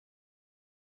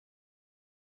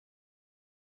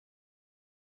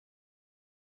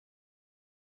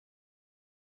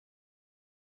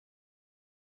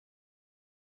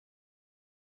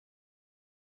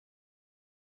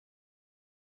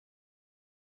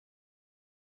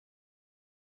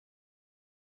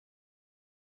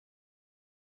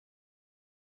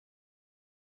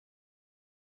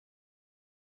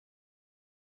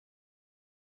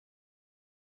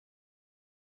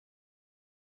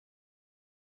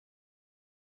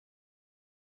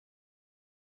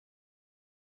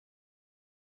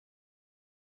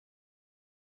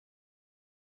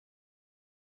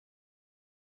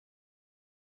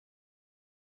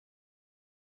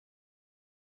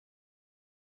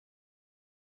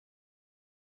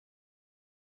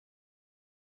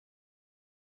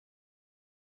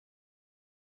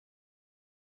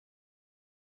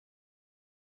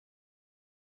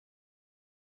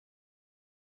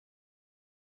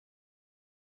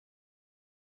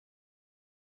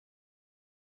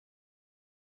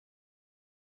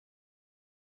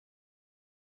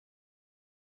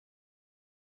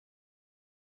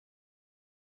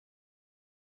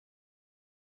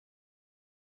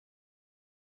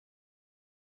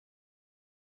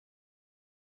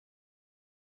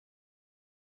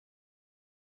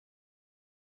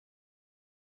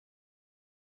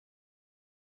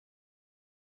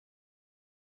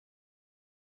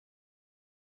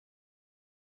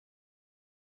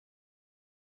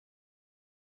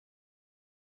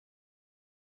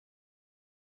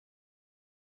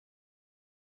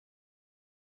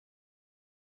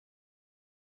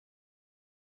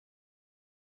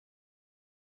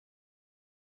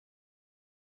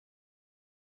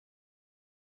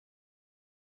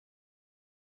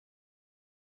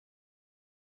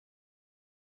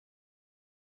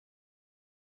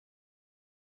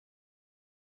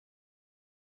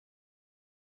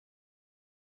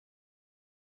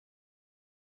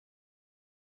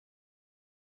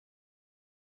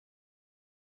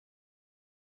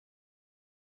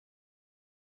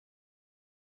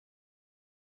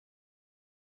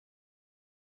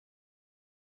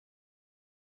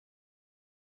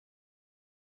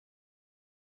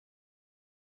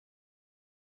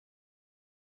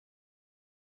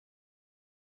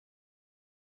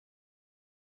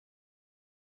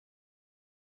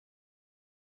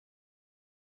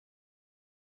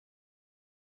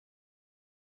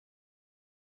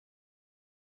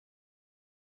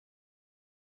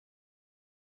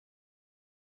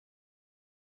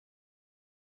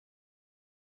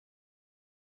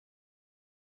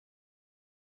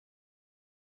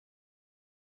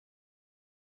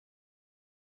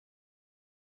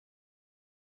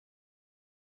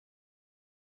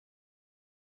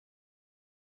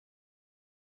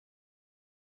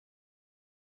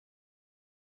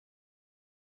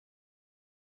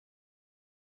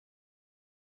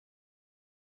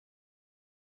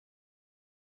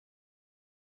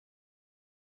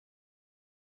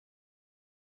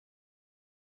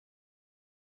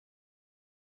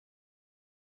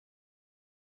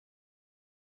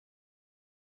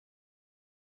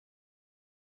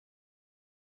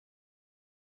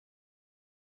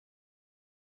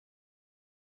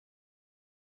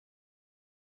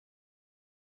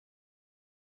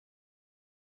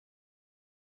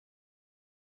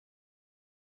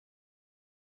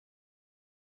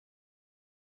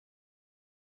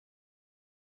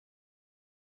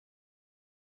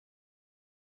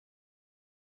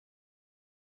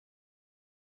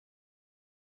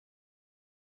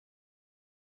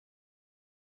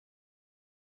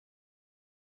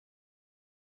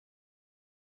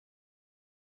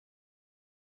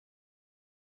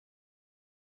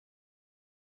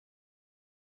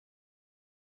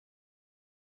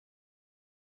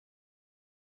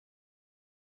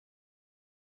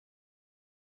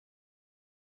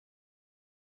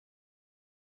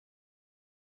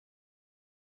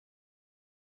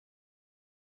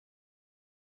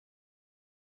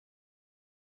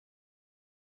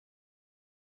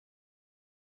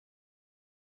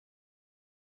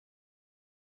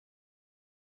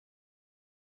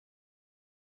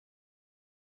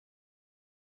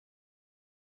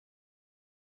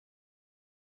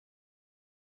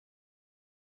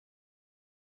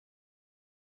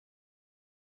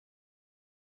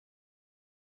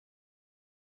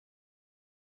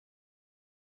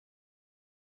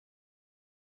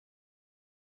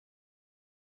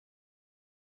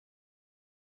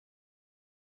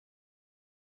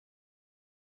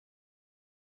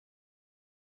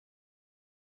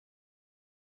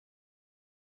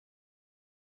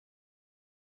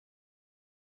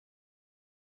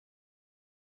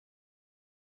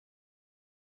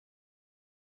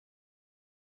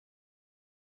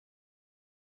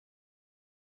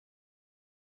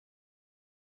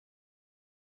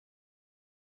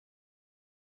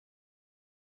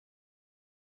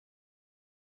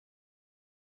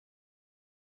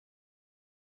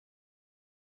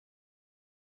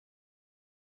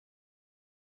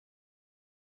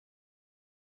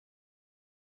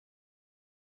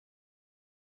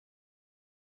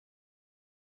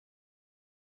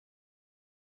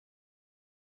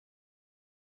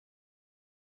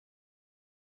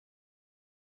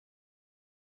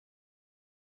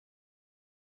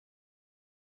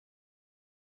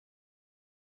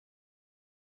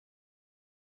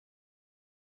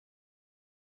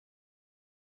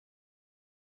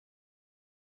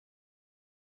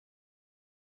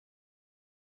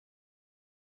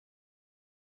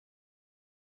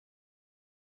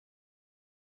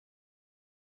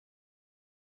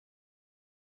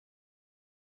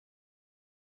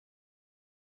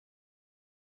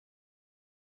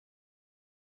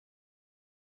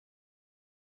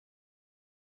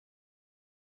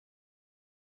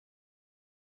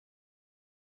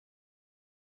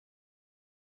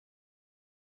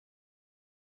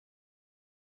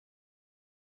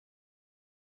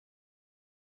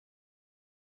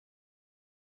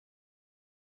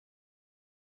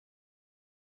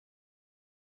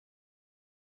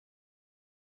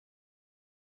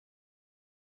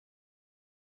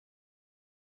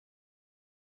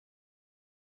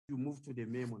you move to the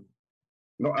memo?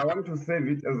 No, I want to save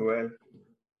it as well.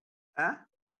 Huh?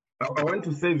 I want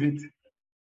to save it.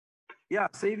 Yeah,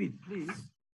 save it, please.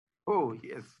 Oh,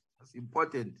 yes, that's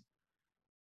important.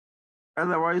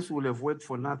 Otherwise, we'll have worked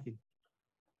for nothing.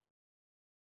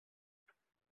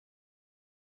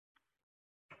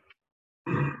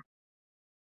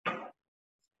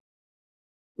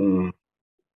 Mm.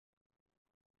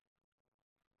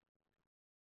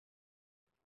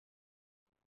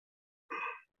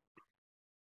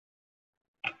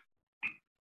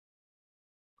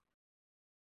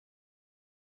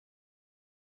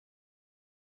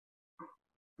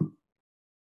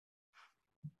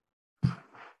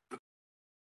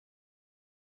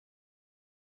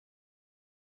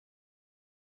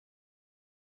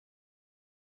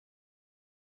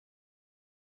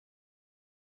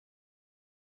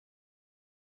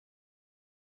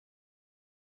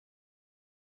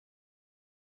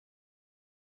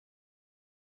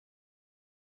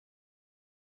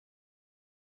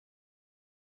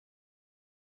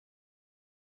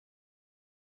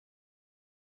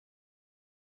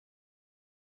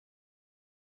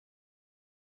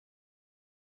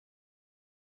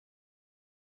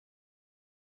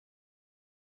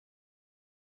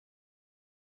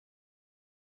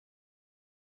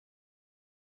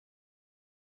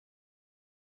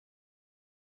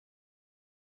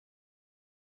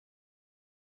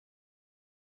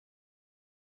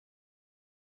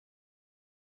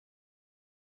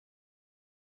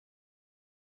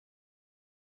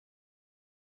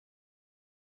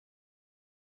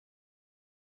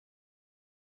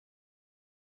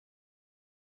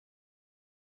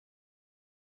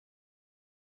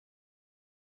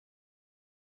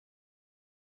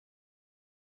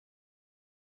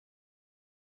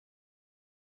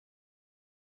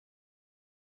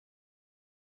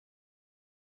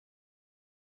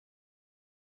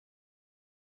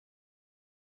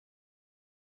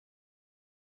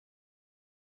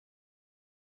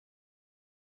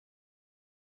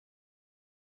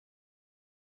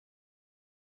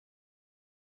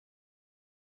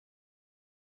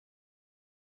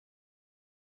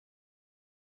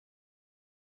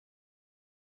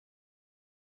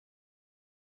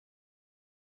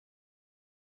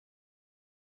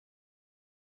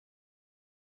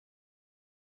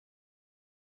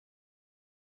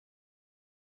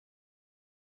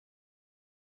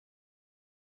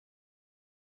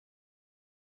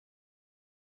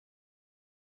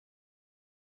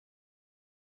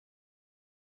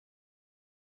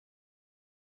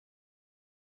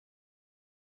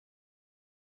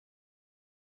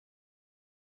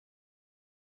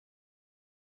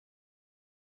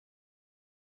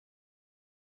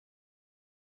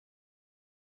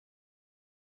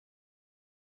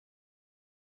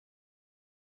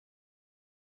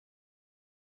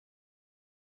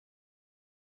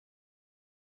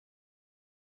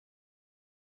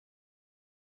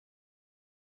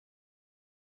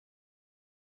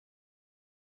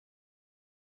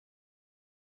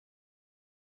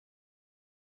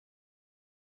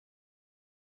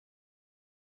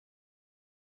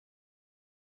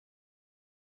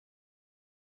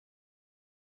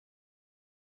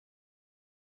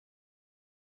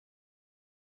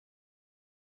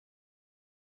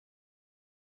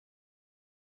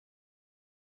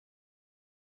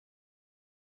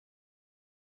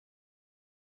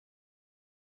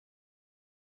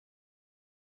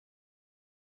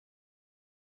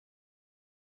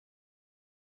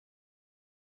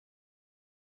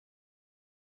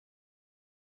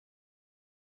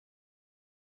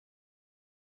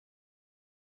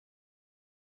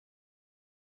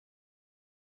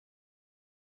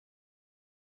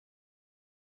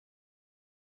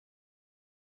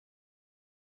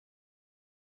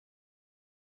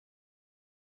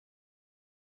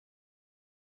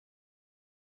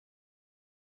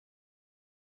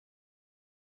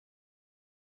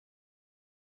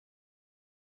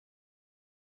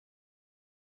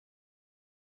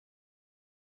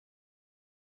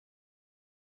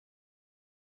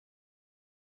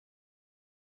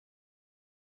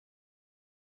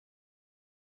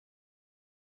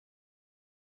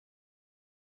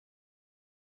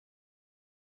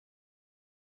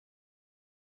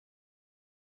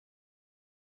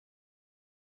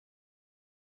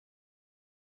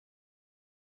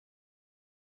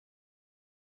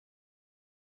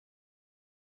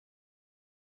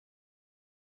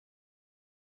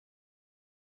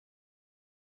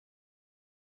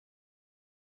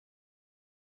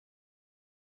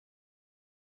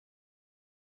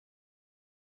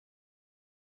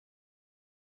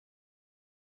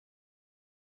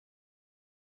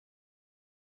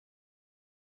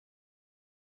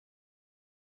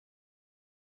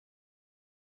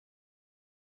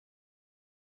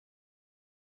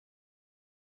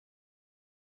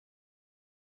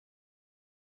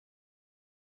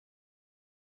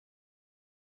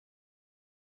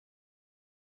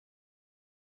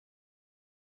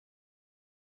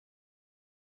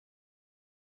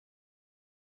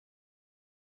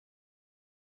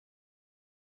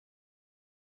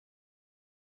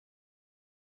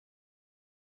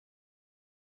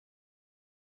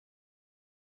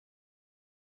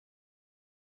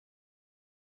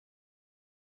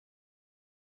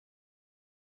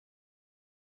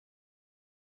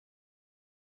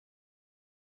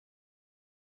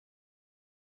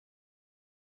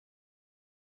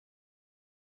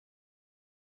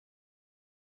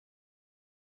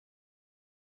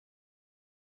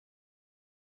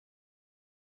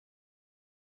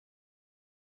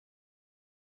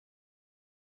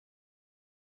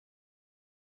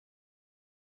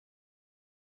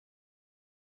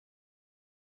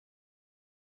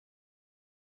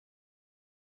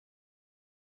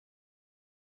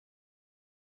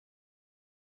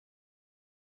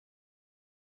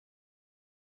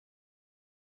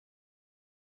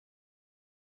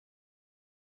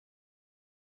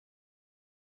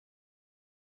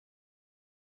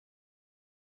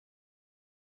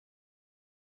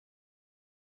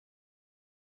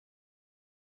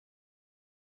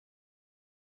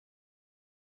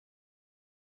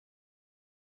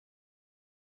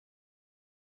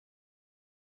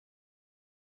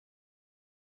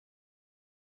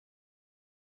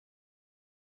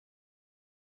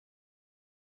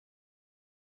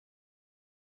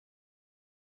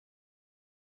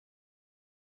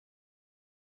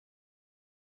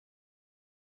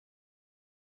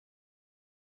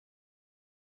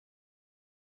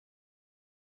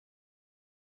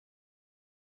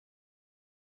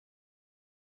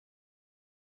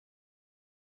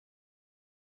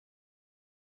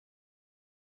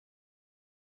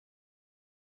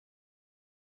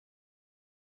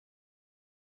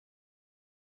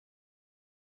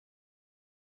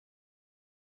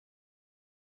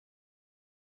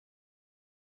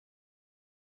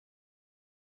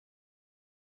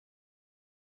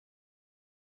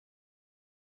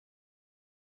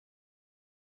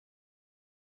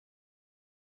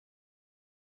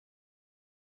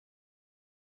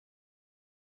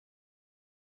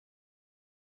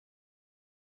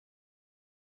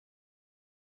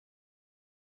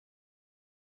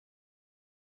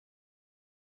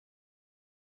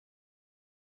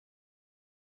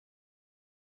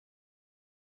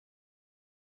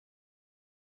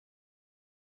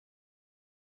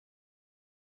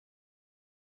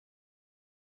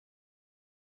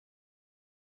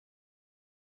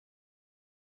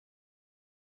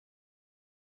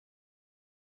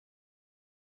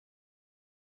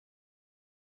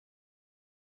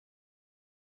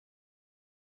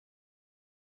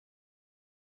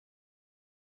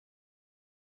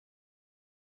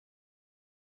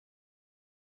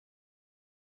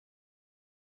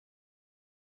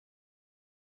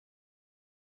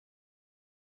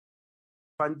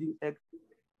 Funding Act.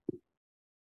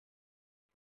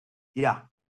 Yeah,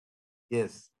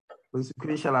 yes.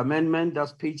 Consequential amendment,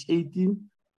 that's page 18.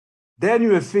 Then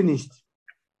you are finished.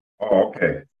 Oh,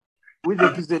 okay. With the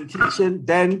presentation,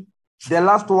 then the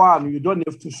last one, you don't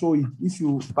have to show it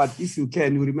but if you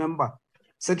can, you remember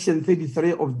section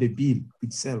 33 of the bill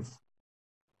itself.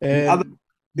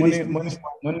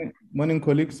 Morning,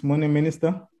 colleagues, morning,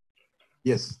 Minister.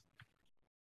 Yes.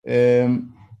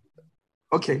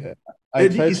 Okay.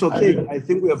 It's okay. I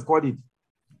think we have got it.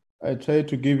 I tried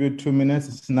to give you 2 minutes.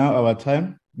 It's now our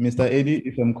time. Mr. Eddie,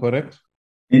 if I'm correct.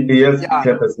 Yes,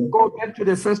 yeah, go back to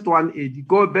the first one, Eddie.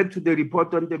 Go back to the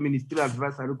report on the Ministerial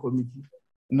Advisory Committee.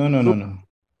 No.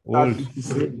 Hold,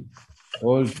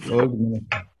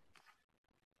 Minister.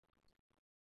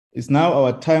 It's now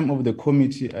our time of the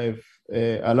committee. I've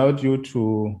allowed you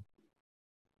to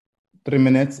 3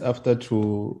 minutes after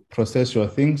to process your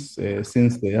things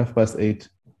since the 8:30.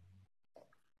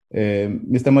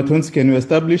 Mr. Matonsi, can you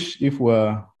establish if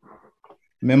we're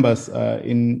members are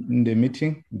in the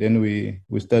meeting? Then we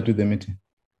start with the meeting.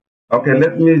 Okay,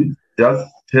 let me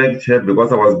just check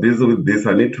because I was busy with this.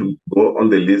 I need to go on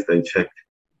the list and check.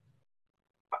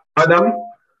 Adam?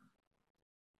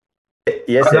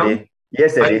 Yes, Adam? Eddie.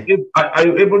 Yes, Eddie. Are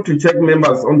you able to check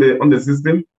members on the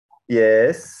system?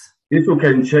 Yes. If you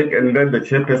can check and let the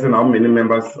chairperson how many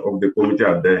members of the committee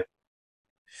are there.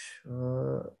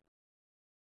 Sure.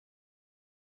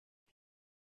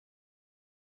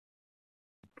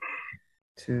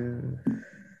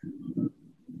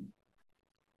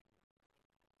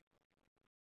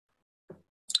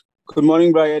 Good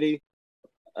morning, Brian.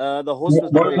 The host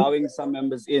was not allowing some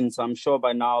members in, so I'm sure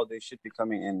by now they should be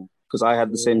coming in because I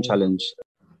had the same challenge.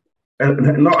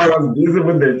 No, I was busy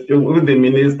with the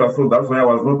minister, so that's why I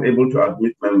was not able to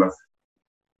admit members.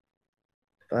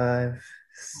 5,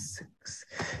 6.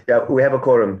 Yeah, we have a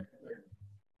quorum.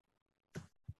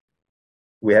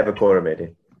 We have a quorum,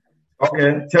 Eddie.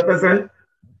 Okay, Chairperson.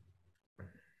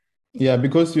 Yeah,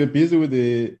 because you're busy with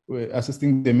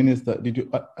assisting the minister, did you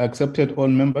accept all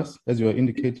members as you are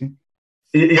indicating?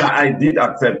 Yeah, I did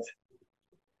accept.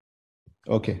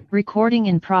 Okay. Recording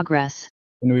in progress.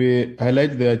 Can we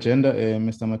highlight the agenda,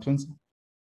 Mr. Matonsi?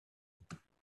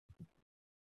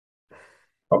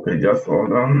 Okay, just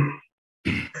hold on.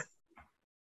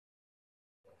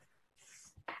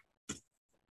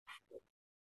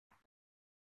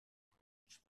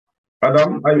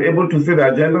 Adam, are you able to see the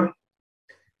agenda?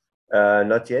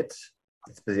 Not yet.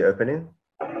 It's busy opening.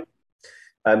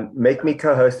 Make me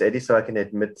co-host, Eddie, so I can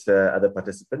admit other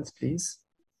participants, please.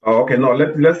 Oh, okay, no,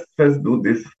 let's first do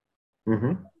this.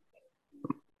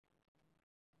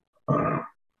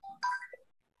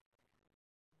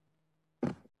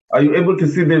 Are you able to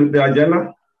see the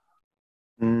agenda?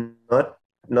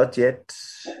 Not yet.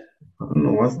 I don't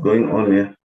know what's going on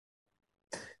here.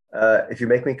 If you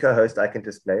make me co-host, I can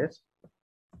display it.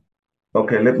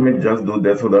 Okay, let me just do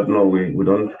that so that we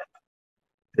don't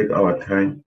take our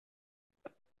time.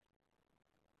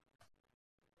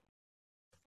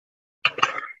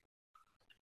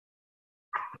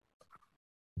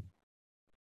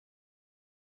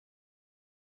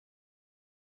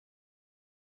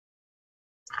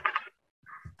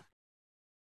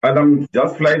 Adam,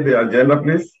 just flag the agenda,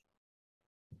 please.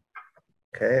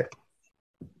 Okay.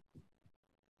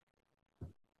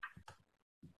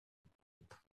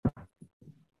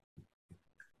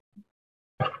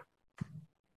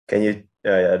 Can you,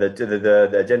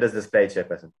 the agenda is displayed,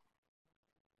 Chairperson.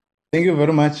 Thank you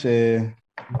very much, Mr.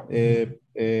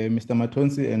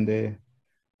 Matonsi and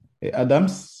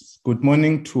Adams. Good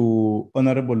morning to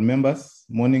honorable members.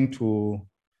 Morning to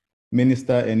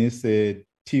Minister and his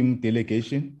team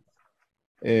delegation.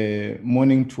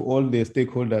 Morning to all the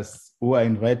stakeholders who are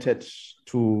invited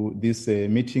to this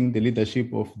meeting, the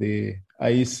leadership of the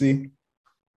IEC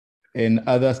and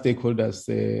other stakeholders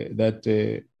that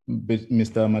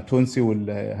Mr. Matonsi will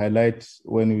highlight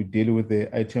when we deal with the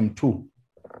item 2.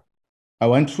 I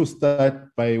want to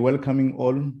start by welcoming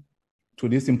all to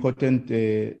this important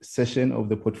session of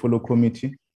the Portfolio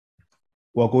Committee.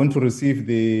 We're going to receive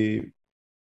the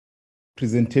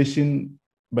presentation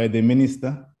by the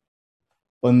Minister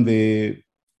on the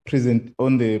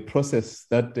process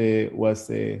that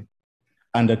was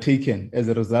undertaken as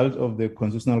a result of the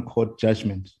Constitutional Court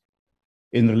judgment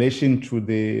in relation to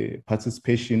the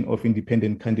participation of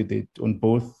independent candidates on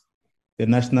both the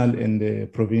national and the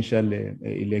provincial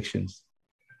elections.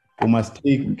 We must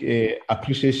take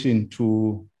appreciation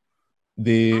to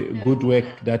the good work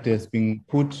that has been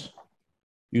put.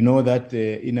 You know that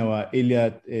in our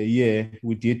earlier year,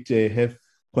 we did have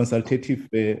consultative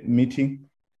meeting,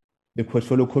 the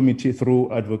Portfolio Committee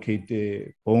through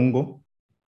Advocate Bongo,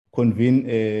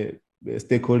 convene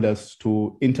stakeholders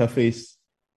to interface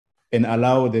and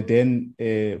allow the then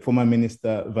former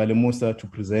Minister Valemusa to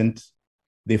present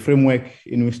the framework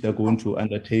in which they're going to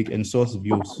undertake and source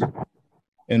views.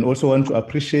 And also want to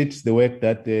appreciate the work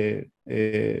that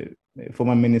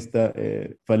former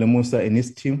Minister Valemusa and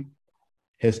his team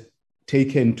has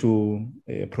taken to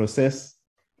process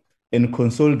and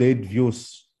consolidate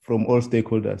views from all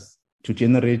stakeholders to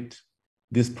generate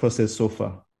this process so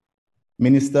far.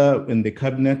 Minister and the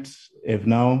cabinet have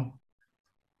now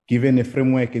given a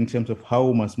framework in terms of how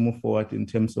we must move forward in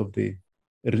terms of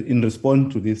in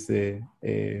response to this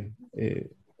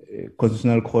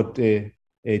Constitutional Court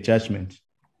judgment.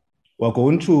 We're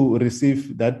going to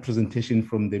receive that presentation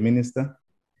from the minister.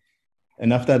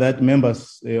 And after that,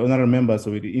 members, honorable members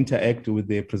will interact with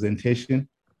the presentation.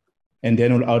 And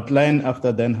then we'll outline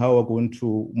after then how we're going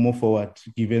to move forward,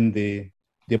 given the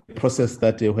process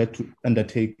that we had to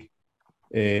undertake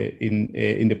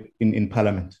in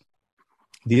Parliament.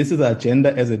 This is the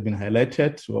agenda as it's been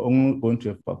highlighted. We're only going to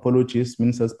have apologies,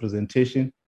 minister's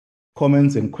presentation,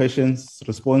 comments and questions,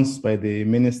 response by the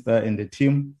minister and the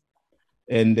team.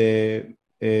 And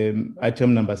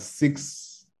item number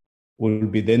 6 will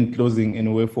be then closing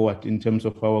and way forward in terms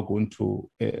of how we're going to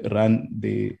run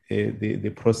the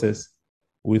process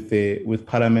with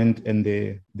Parliament and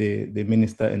the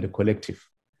minister and the collective.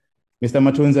 Mr.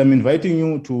 Matonzi, I'm inviting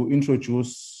you to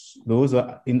introduce those who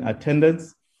are in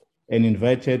attendance and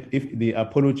invited. If the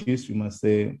apologies, you must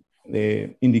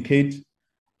indicate.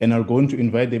 And I'm going to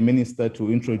invite the minister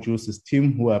to introduce his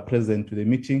team who are present to the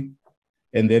meeting.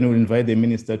 And then we'll invite the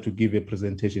minister to give a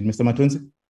presentation. Mr. Matonzi?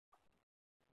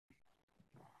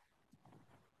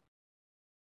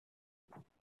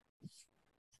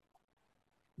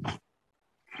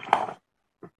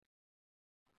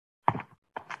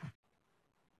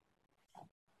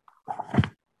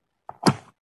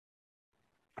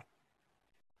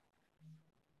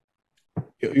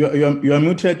 You are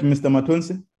muted, Mr.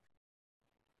 Matonzi.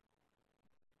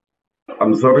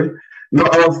 I'm sorry. No,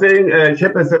 I was saying,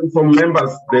 Chairperson, for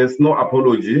members, there's no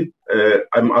apology.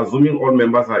 I'm assuming all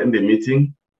members are in the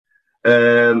meeting.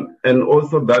 And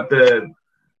also that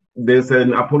there's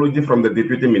an apology from the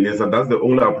Deputy Minister. That's the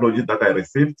only apology that I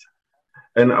received.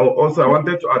 And I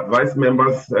wanted to advise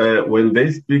members when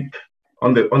they speak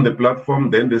on the platform,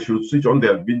 then they should switch on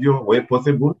their video where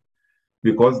possible,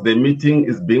 because the meeting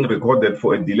is being recorded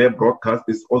for a delayed broadcast.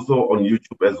 It's also on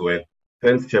YouTube as well.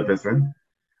 Thanks, Chairperson.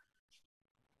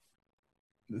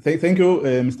 Thank you,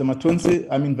 Mr. Matonzi.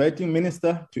 I'm inviting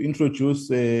Minister to introduce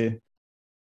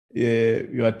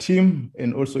your team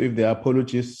and also if there are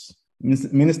apologies.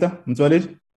 Minister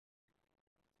Mtswaledi.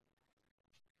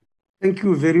 Thank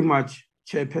you very much,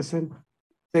 Chairperson.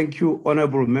 Thank you,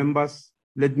 honorable members.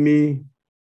 Let me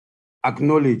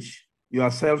acknowledge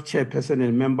yourself, Chairperson,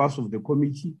 and members of the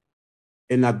committee,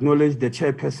 and acknowledge the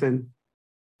Chairperson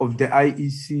of the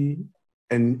IEC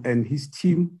and his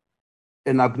team,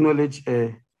 and acknowledge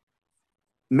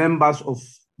members of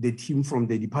the team from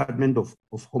the Department of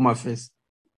Home Affairs.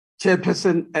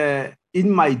 Chairperson,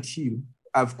 in my team,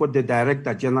 I've got the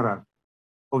Director General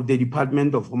of the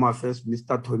Department of Home Affairs,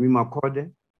 Mr. Tommy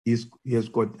Makode. He has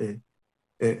got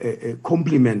a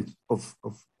complement of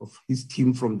his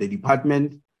team from the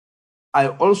department. I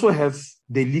also have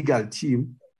the legal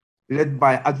team led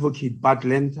by Advocate Bart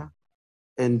Lenter,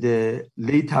 and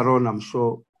later on, I'm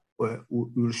sure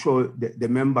we'll show the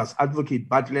members. Advocate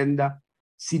Bart Lenter,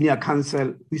 Senior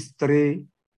Counsel, History,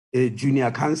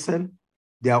 Junior Counsel,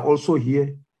 they are also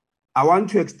here. I want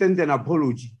to extend an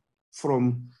apology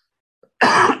from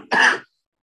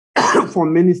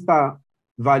Minister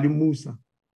Valemusa,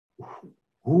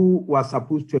 who was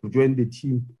supposed to have joined the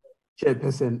team,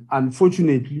 Chairperson.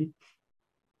 Unfortunately,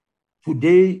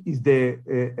 today is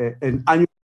an annual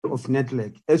of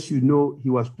Network. As you know, he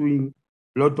was doing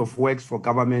a lot of works for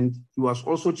government. He was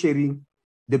also chairing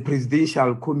the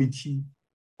Presidential Committee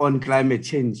on Climate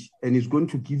Change, and is going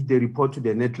to give the report to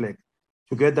the Network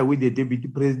together with the Deputy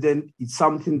President. It's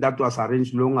something that was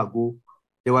arranged long ago.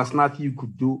 There was nothing you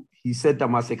could do. He said I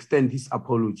must extend his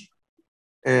apology.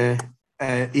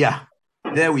 Yeah,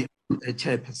 there we are,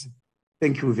 Chairperson.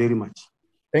 Thank you very much.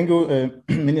 Thank you,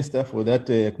 Minister, for that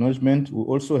acknowledgement. We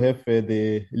also have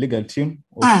the legal team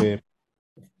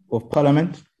of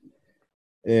Parliament.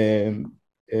 You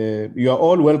are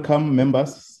all welcome,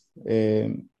 members.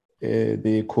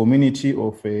 The community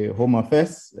of Home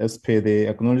Affairs, as per the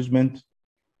acknowledgement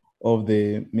of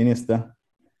the Minister.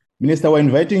 Minister, we're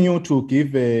inviting you to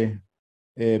give a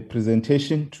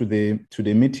presentation to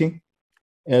the meeting,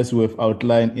 as we have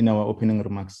outlined in our opening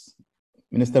remarks.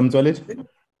 Minister Mtswaledi.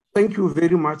 Thank you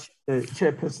very much,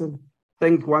 Chairperson.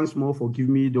 thank once more for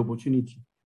giving me the opportunity.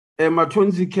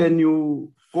 Matonzi, can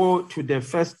you go to the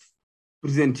first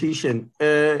presentation?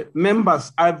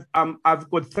 Members, I've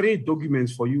got 3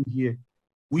 documents for you here,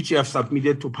 which I have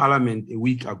submitted to Parliament a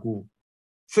week ago.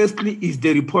 Firstly is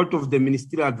the report of the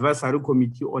Ministerial Advisory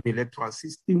Committee on Electoral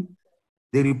System,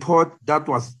 the report that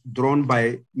was drawn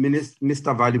by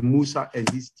Mr. Vali Musa and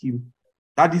his team.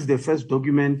 That is the first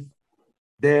document.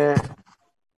 The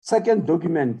second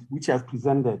document which I've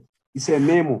presented is a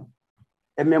memo,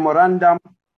 a memorandum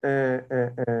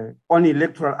on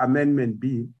electoral amendment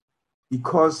bill,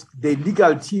 because the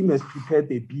legal team has prepared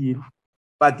the bill,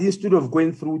 but instead of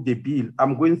going through the bill,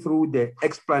 I'm going through the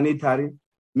explanatory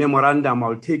memorandum.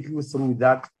 I'll take you through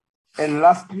that. And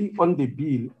lastly, on the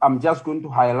bill, I'm just going to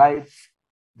highlight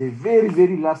the very,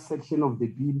 very last section of the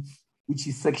bill, which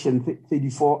is section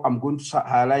 34. I'm going to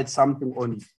highlight something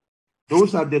on it.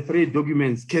 Those are the 3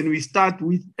 documents. Can we start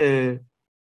with the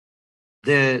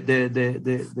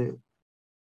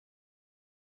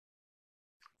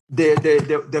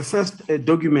first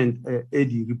document,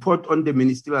 Eddie, report on the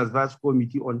Ministerial Advisory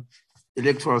Committee on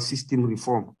Electoral System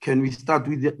Reform? Can we start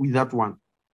with that one?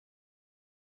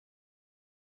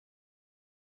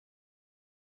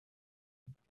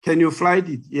 Can you flight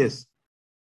it? Yes.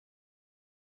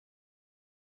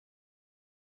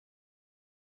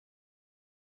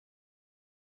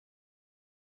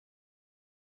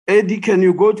 Eddie, can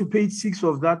you go to page 6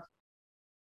 of that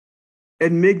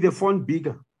and make the font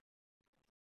bigger?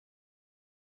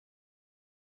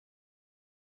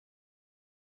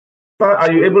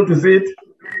 Are you able to see it?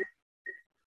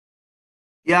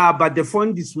 Yeah, but the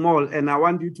font is small and I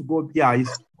want you to go, yeah.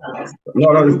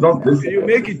 No, it's not this. Can you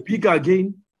make it bigger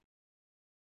again?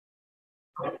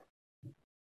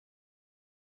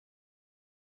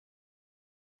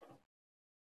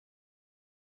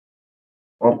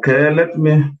 Okay, let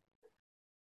me.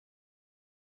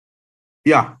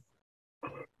 Yeah.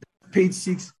 Page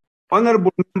 6.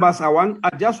 Honorable members, I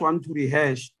just want to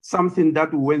rehash something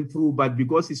that we went through, but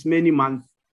because it's many months,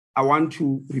 I want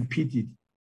to repeat it.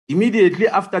 Immediately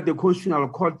after the Constitutional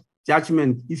Court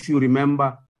judgment, if you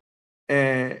remember,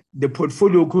 the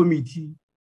Portfolio Committee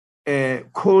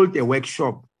called a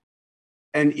workshop.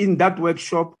 And in that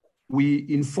workshop, we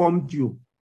informed you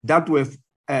that we've,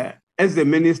 as the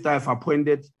minister, I've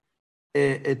appointed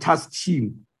a task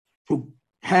team to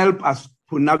help us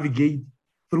to navigate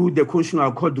through the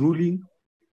Constitutional Court ruling,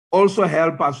 also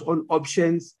help us on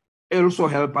options, also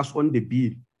help us on the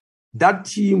bill. That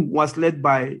team was led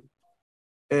by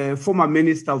former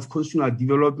Minister of Constitutional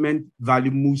Development,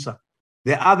 Vali Musa.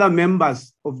 The other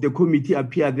members of the committee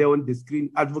appear there on the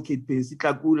screen: Advocate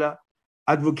Pensita Kula,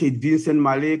 Advocate Vincent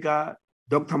Maleka,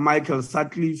 Dr. Michael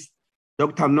Sutcliffe,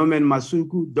 Dr. Norman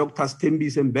Masuku, Dr.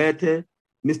 Stembis Mbete,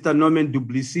 Mr. Norman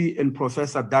Duplessis, and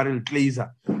Professor Daryl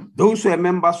Glazer. Those were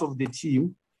members of the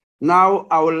team. Now,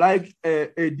 I would like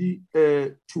Eddie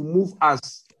to move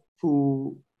us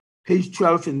to page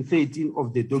 12 and 13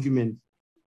 of the document.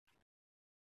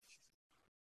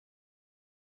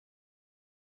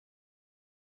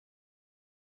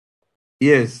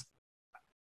 Yes.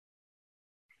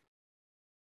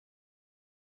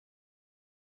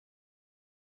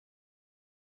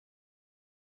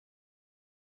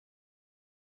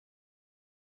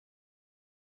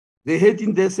 The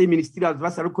heading there say Ministerial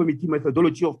Advisory Committee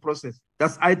methodology of process.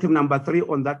 That's item number 3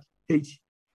 on that page.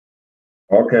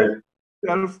 Okay.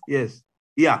 12, yes.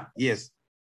 Yeah, yes,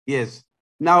 yes.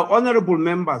 Now, honorable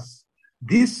members,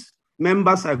 these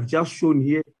members I've just shown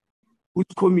here, whose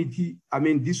committee,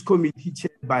 this committee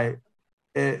chaired by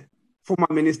former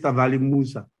Minister Vali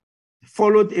Musa,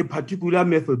 followed a particular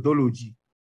methodology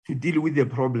to deal with the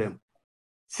problem.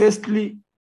 Firstly,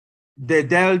 they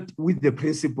dealt with the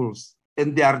principles,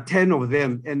 and there are 10 of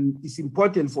them, and it's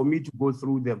important for me to go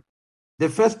through them. The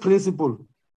first principle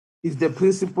is the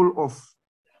principle of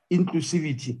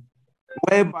inclusivity,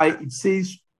 whereby it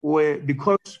says,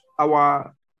 because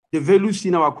the values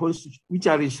in our constitution, which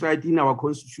are enshrined in our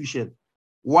constitution,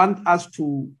 want us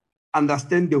to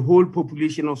understand the whole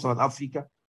population of South Africa,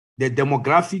 the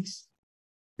demographics,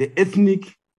 the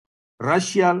ethnic,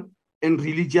 racial, and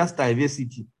religious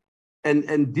diversity.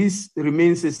 And this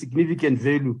remains a significant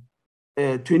value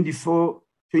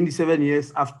 27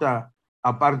 years after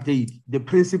apartheid, the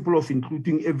principle of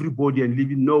including everybody and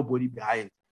leaving nobody behind.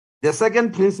 The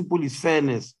second principle is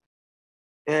fairness.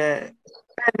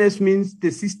 Fairness means the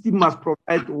system must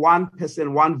provide one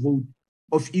person, one vote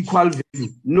of equal value.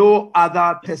 No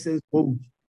other person's vote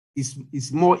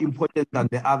is more important than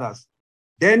the others.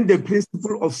 Then the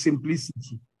principle of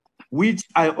simplicity, which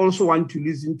I also want to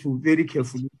listen to very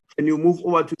carefully. Can you move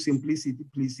over to simplicity,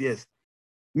 please? Yes.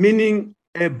 Meaning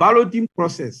a balloting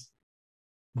process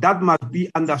that must be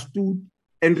understood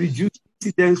and reduce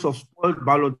incidence of spoiled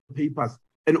ballot papers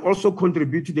and also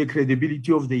contribute to the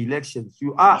credibility of the elections.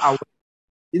 You are aware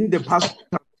in the past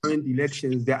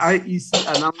elections, the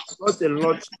IEC announced lots and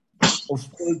lots of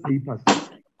spoiled papers.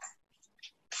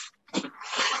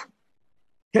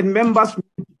 Can members,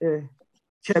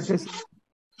 Chairperson?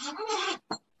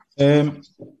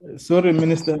 Sorry,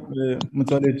 Minister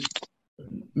Mutale.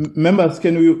 Members,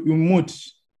 can you mute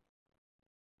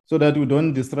so that we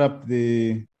don't disrupt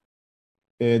the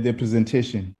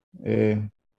presentation?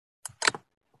 Thank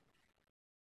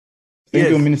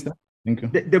you, Minister. Thank you.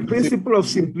 The principle of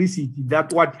simplicity,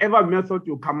 that whatever method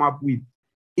you come up with,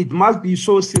 it must be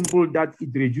so simple that it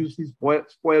reduces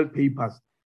spoiled papers.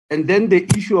 And then the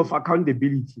issue of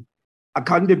accountability.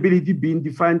 Accountability being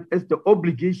defined as the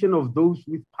obligation of those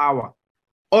with power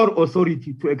or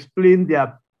authority to explain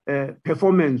their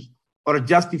performance or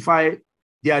justify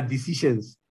their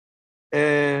decisions.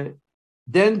 Then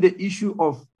the issue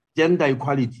of gender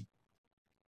equality.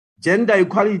 Gender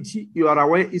equality, you are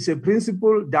aware, is a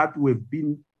principle that we've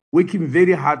been working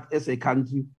very hard as a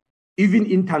country, even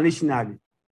internationally,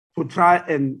 to try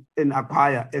and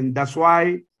acquire. And that's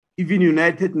why even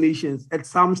United Nations at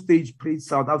some stage praised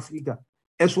South Africa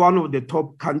as one of the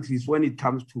top countries when it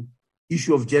comes to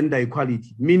issue of gender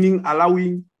equality, meaning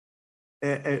allowing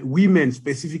women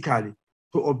specifically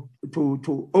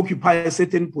to occupy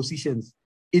certain positions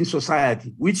in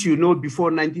society, which you know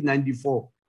before 1994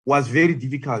 was very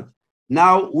difficult.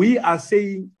 Now we are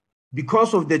saying,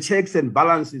 because of the checks and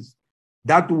balances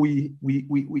that we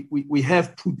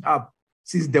have put up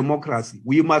since democracy,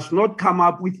 we must not come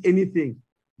up with anything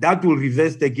that will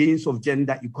reverse the gains of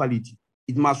gender equality.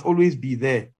 It must always be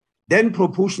there. Then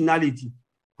proportionality.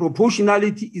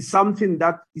 Proportionality is something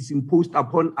that is imposed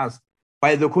upon us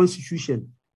by the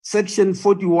Constitution. Section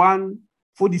 46,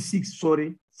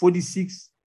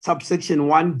 subsection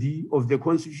 1D of the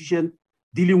Constitution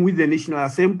dealing with the National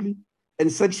Assembly,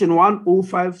 and section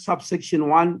 105, subsection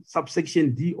 1,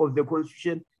 subsection D of the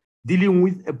Constitution dealing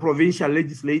with a provincial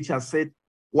legislature said,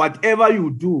 whatever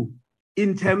you do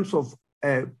in terms of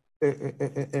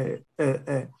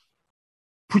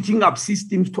putting up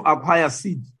systems to acquire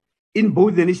seats in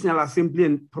both the National Assembly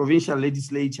and provincial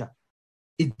legislature,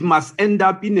 it must end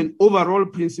up in an overall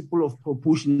principle of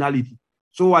proportionality.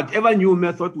 So whatever new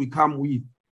method we come with,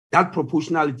 that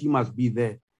proportionality must be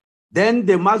there. Then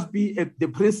there must be the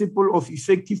principle of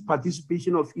effective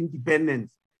participation of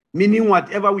independents, meaning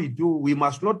whatever we do, we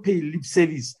must not pay lip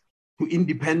service to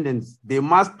independents. They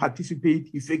must participate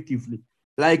effectively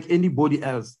like anybody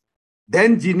else.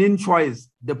 Then genuine choice.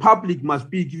 The public must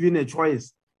be given a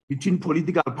choice between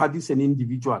political parties and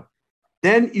individuals.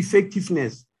 Then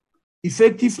effectiveness.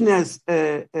 Effectiveness,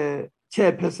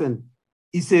 Chairperson,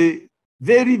 is a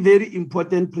very, very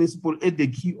important principle at the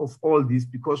key of all this,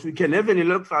 because we can have an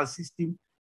electoral system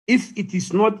if it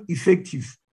is not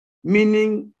effective,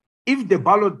 meaning if the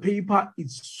ballot paper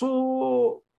is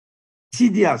so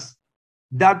tedious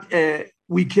that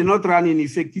we cannot run an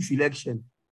effective election,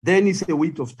 then it's a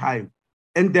waste of time.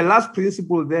 And the last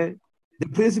principle there, the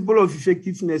principle of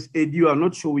effectiveness, Eddie, you are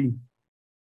not showing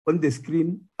on the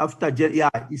screen after,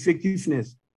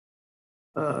 effectiveness.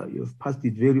 You've passed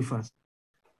it very fast.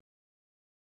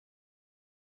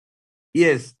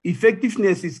 Yes,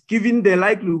 effectiveness is given the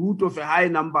likelihood of a high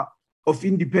number of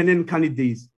independent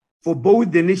candidates for both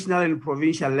the national and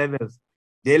provincial levels.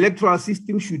 The electoral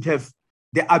system should have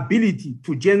the ability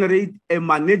to generate a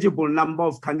manageable number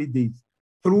of candidates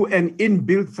through an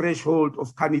inbuilt threshold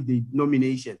of candidate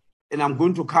nomination. And I'm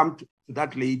going to come to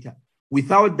that later.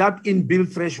 Without that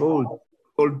inbuilt threshold,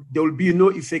 there will be no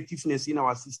effectiveness in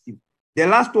our system. The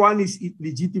last one is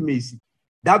legitimacy.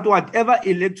 That whatever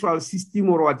electoral system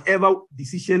or whatever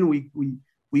decision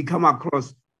we come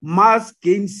across must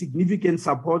gain significant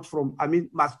support from,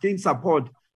 must gain support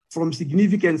from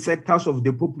significant sectors of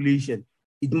the population.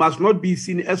 It must not be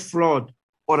seen as flawed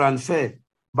or unfair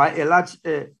by a large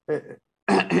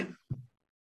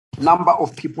number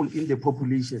of people in the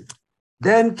population.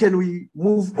 Then can we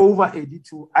move over, Eddie,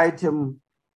 to item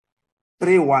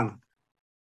 3.1.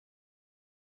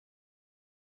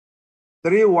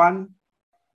 3.1.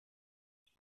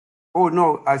 Oh,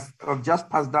 no, I've just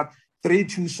passed that.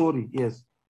 3.2, sorry, yes.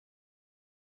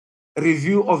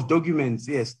 Review of documents,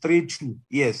 yes, 3.2,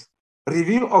 yes.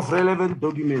 Review of relevant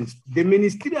documents. The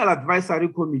Ministerial Advisory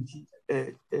Committee,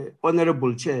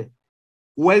 Honorable Chair,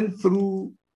 went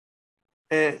through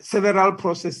several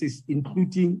processes,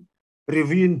 including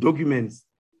reviewing documents.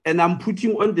 And I'm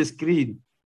putting on the screen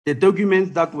the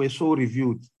documents that were so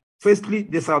reviewed. Firstly,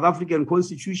 the South African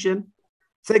Constitution.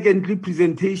 Secondly,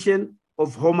 presentation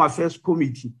of Home Affairs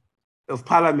Committee of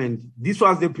Parliament. This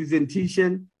was the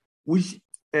presentation which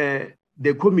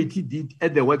the committee did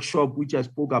at the workshop, which I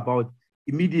spoke about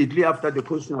immediately after the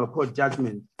Constitutional Court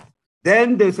judgment.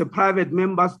 Then there's a private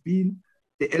members bill,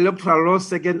 the Electoral Law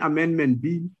Second Amendment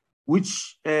Bill,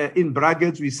 which in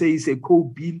brackets we say is a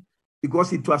COPE bill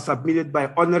because it was submitted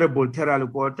by Honorable Terra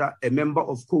Lekota, a member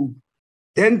of COPE.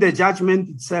 Then the judgment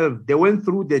itself, they went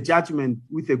through the judgment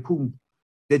with a COPE,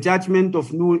 the judgment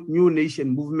of New Nation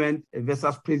Movement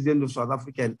versus President of South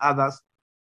Africa and others.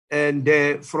 And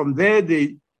from there,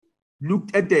 they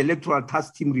looked at the electoral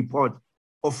task team report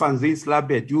of Van Zyl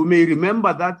Slabbert. You may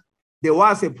remember that there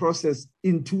was a process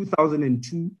in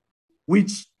 2002,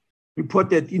 which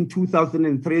reported in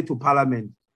 2003 to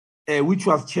Parliament, which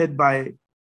was chaired by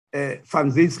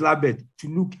Van Zyl Slabbert to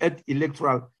look at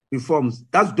electoral reforms.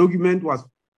 That document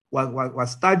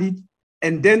was studied.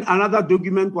 And then another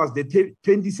document was the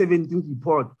 2017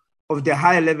 report of the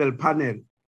high-level panel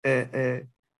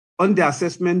on the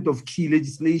assessment of key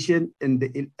legislation and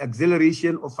the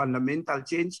acceleration of fundamental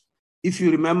change. If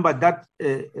you remember, that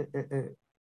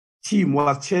team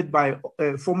was chaired by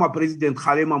former President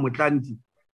Kgalema Motlanthe.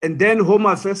 And then Home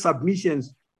Affairs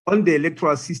submissions on the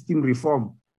electoral system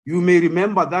reform. You may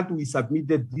remember that we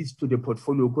submitted this to the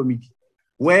Portfolio Committee,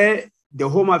 where the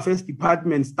Home Affairs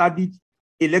Department studied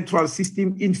electoral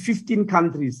system in 15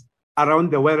 countries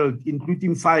around the world,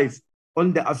 including 5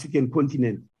 on the African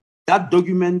continent. That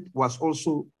document was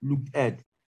also looked at.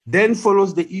 Then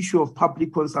follows the issue of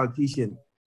public consultation.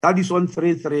 That is on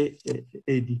 33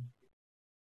 AD.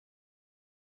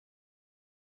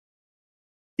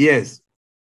 Yes.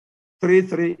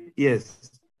 33, yes.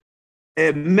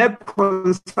 MEP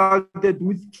consulted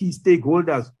with key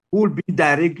stakeholders who will be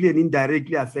directly and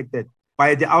indirectly affected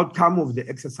by the outcome of the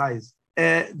exercise.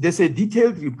 There's a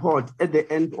detailed report at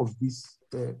the end of this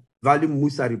Volume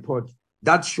Musa report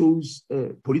that shows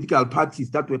political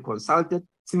parties that were consulted,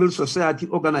 civil society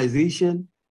organization,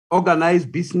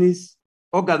 organized business,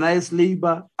 organized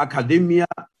labor, academia,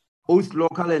 both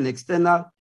local and external,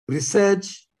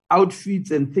 research,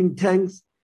 outfits and think tanks,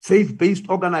 faith-based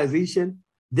organization.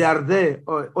 They are there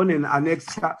on an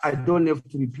annexure. I don't have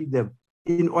to repeat them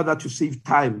in order to save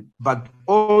time, but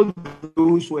all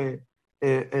those were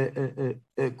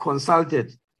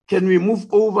consulted. Can we move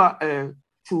over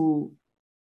to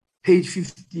page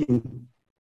 15?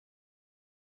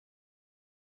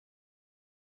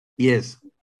 Yes.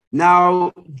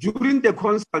 Now, during the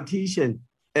consultation,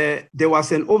 there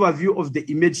was an overview of the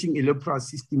emerging electoral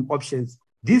system options.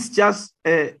 This just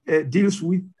deals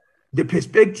with the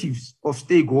perspectives of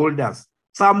stakeholders.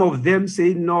 Some of them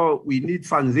say, no, we need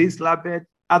Van Zyl Slabbert.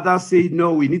 Others say,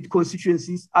 no, we need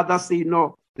constituencies. Others say,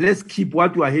 no, let's keep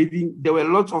what we are having. There were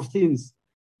lots of things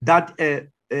that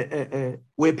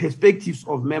were perspectives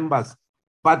of members.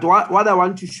 But what I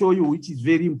want to show you, which is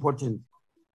very important,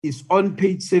 is on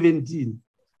page 17,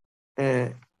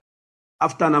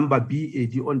 after number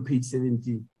BAD on page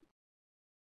 17.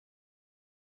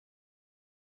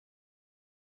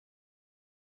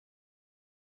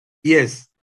 Yes.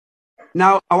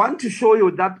 Now, I want to show you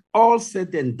that all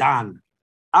said and done,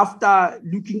 after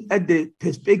looking at the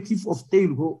perspective of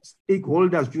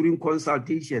stakeholders during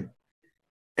consultation,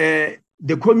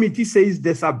 the committee says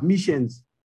the submissions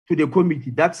to the committee,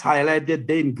 that's highlighted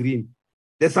there in green,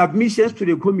 the submissions to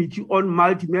the committee on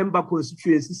multi-member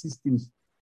constituency systems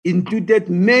included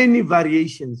many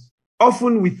variations,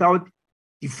 often without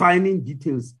defining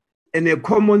details, and a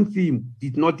common theme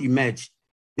did not emerge.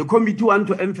 The committee want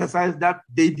to emphasize that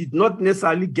they did not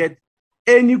necessarily get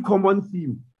any common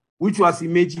theme which was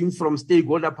emerging from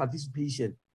stakeholder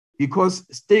participation, because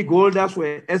stakeholders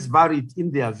were as varied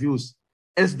in their views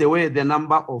as they were the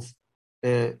number of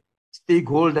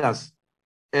stakeholders.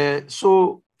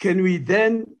 So can we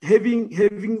then,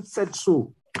 having said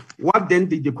so, what then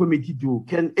did the committee do?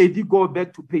 Can Eddie go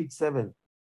back to page 7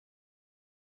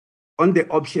 on the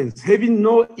options? Having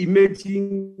no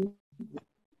emerging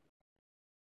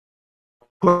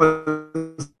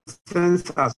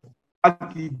consensus,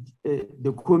 what did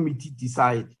the committee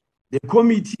decide? The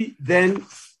committee then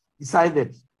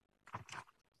decided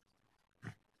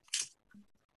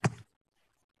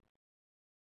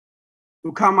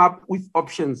to come up with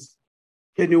options.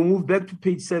 Can you move back to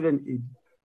page 7, Ed?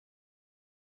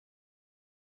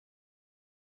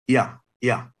 Yeah.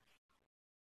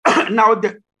 Now,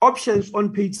 the options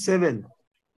on page 7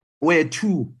 were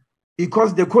 2,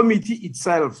 because the committee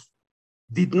itself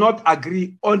did not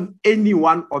agree on any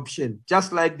one option,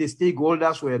 just like the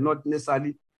stakeholders were not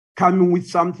necessarily coming with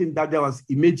something that there was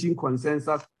emerging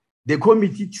consensus. The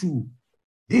committee too.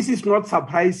 This is not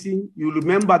surprising. You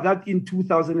remember that in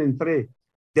 2003,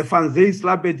 The Van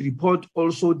Zyl-Slabbert report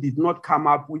also did not come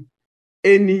up with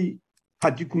any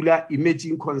particular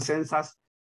emerging consensus.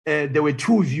 There were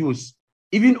two views.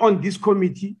 Even on this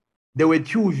committee, there were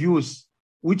two views,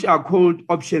 which are called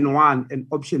option 1 and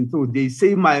option 2. They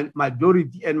say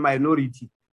majority and minority.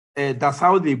 That's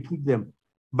how they put them.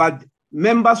 But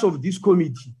members of this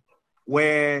committee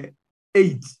were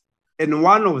 8, and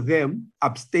one of them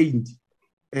abstained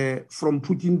from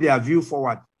putting their view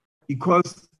forward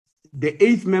because the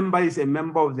 8th member is a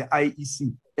member of the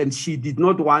IEC, and she did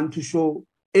not want to show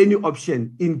any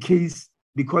option in case,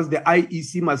 because the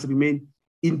IEC must remain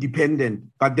independent,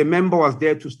 but the member was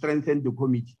there to strengthen the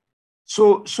committee.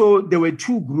 So there were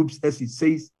two groups, as it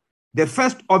says. The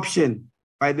first option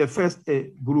by the first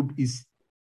group is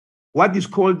what is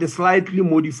called the slightly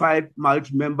modified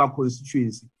multi-member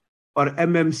constituency, or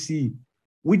MMC,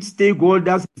 which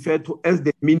stakeholders refer to as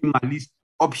the minimalist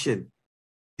option.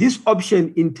 This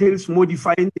option entails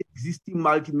modifying the existing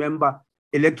multi-member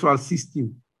electoral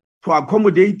system to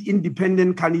accommodate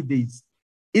independent candidates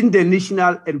in the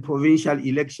national and provincial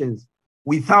elections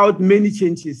without many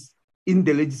changes in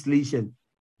the legislation.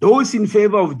 Those in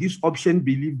favor of this option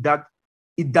believe that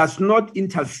it does not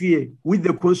interfere with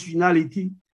the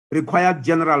constitutionality required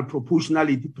general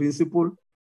proportionality principle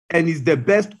and is the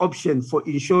best option for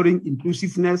ensuring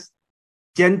inclusiveness,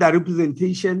 gender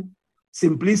representation,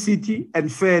 simplicity,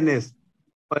 and fairness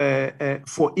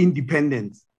for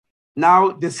independence.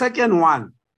 Now, the second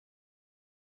one,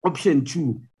 option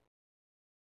 2,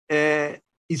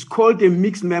 is called a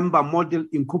mixed member model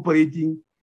incorporating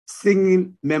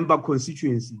single member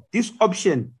constituency. This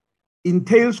option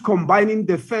entails combining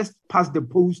the first past the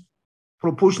post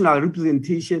proportional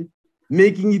representation,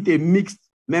 making it a mixed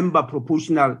member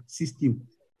proportional system,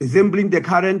 resembling the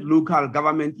current local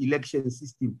government election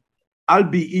system,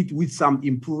 albeit with some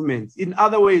improvements. In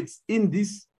other words, in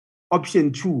this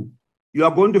option 2, you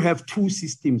are going to have two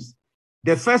systems.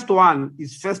 The first one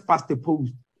is first past the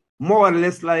post, more or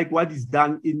less like what is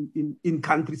done in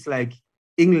countries like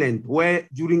England, where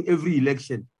during every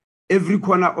election, every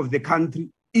corner of the country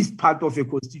is part of a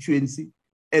constituency,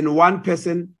 and one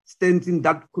person stands in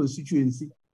that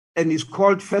constituency and is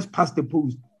called first past the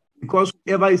post, because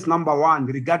whoever is number 1,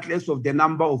 regardless of the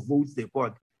number of votes they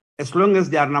got, as long as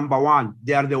they are number 1,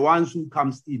 they are the ones who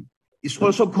comes in. It's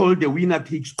also called the winner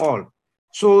takes all.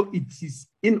 So it is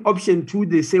in option 2,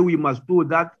 they say we must do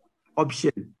that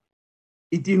option.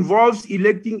 It involves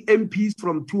electing MPs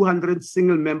from 200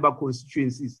 single-member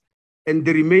constituencies and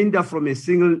the remainder from a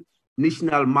single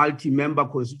national multi-member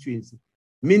constituency,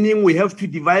 meaning we have to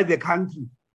divide the country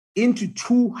into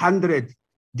 200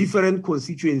 different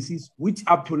constituencies, which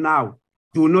up to now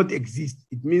do not exist.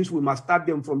 It means we must start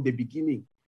them from the beginning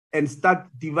and start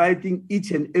dividing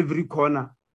each and every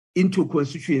corner into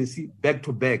constituency back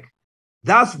to back.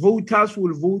 Thus, voters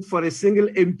will vote for a single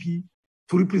MP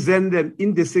to represent them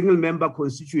in the single member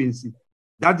constituency.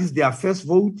 That is their first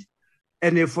vote.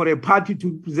 And for a party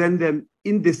to represent them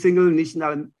in the single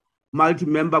national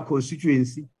multi-member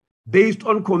constituency based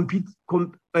on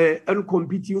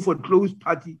competing for closed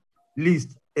party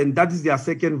list. And that is their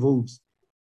second vote.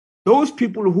 Those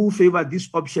people who favor this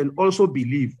option also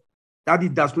believe that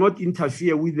it does not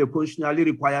interfere with the constitutionally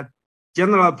required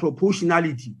general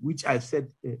proportionality, which I said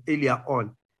earlier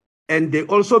on. And they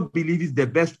also believe it's the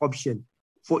best option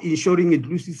for ensuring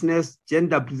inclusiveness,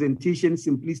 gender representation,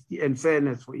 simplicity, and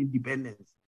fairness for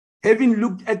independence. Having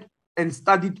looked at and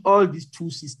studied all these two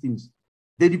systems,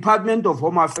 the Department of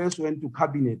Home Affairs went to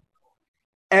Cabinet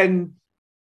and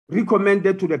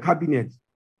recommended to the Cabinet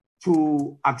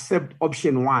to accept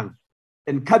option 1.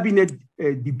 And Cabinet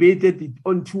debated it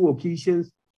on 2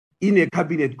 occasions in a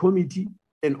Cabinet committee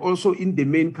and also in the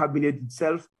main Cabinet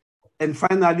itself, and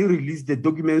finally released the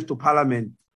documents to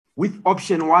Parliament with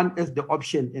option 1 as the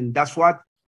option. And that's what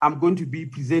I'm going to be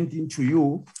presenting to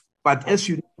you. But as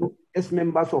you know, as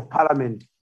members of Parliament,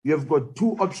 you have got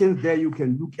 2 options there. You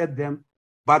can look at them.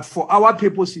 But for our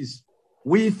purposes,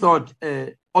 we thought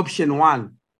option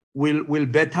 1 will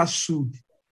better suit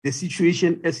the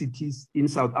situation as it is in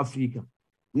South Africa.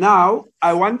 Now,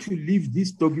 I want to leave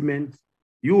this document.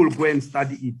 You will go and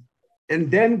study it, and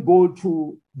then go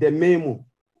to the memo,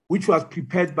 which was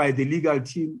prepared by the legal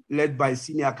team led by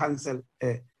Senior Counsel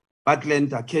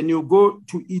Batlenta. Can you go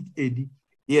to it, Eddie?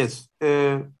 Yes.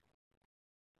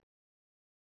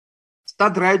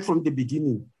 Start right from the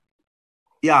beginning.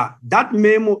 Yeah, that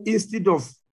memo, instead of,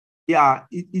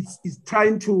 it's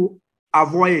trying to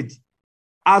avoid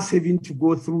us having to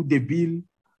go through the bill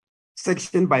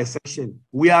section by section.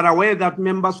 We are aware that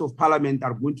members of Parliament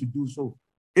are going to do so.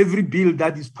 Every bill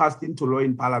that is passed into law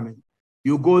in Parliament,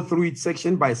 you go through it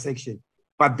section by section.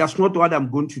 but that's not what I'm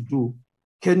going to do.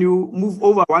 Can you move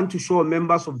over? I want to show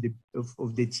members of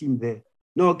the team there.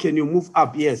 No, can you move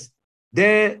up? Yes.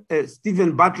 There,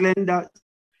 Stephen Butlander,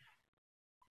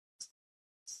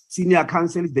 Senior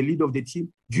Counsel, is the lead of the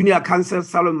team. Junior Counsel,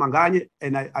 Salon Manganye,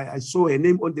 and I saw her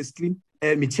name on the screen,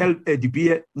 Michelle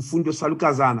Dibie Mfundo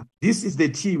Salukazana. This is the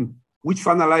team which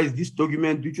finalized this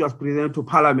document, which was presented to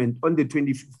Parliament on the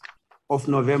 25th of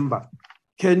November.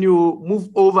 Can you move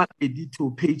over, Eddie,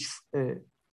 to page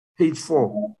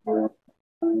 4?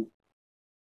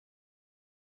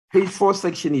 Page 4,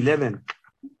 section 11.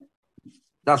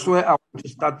 That's where I want to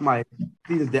start my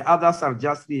things. The others are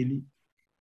just really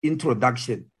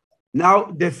introduction.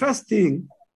 Now, the first thing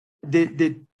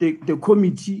the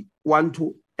committee want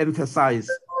to emphasize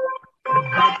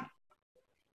that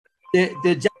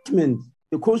the judgment,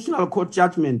 the Constitutional Court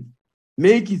judgment,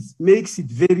 makes it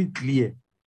very clear,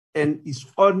 and is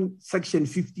on section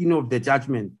 15 of the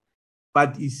judgment,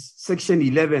 but is section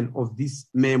 11 of this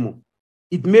memo.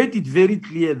 It made it very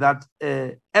clear that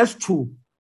as to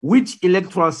which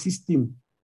electoral system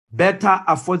better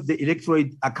affords the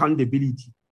electorate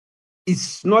accountability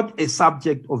is not a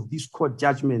subject of this court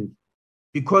judgment,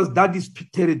 because that is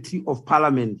territory of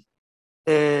Parliament.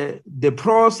 The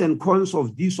pros and cons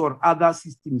of this or other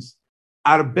systems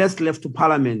are best left to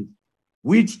Parliament,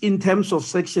 which in terms of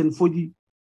section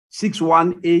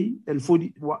 46(1)(a) and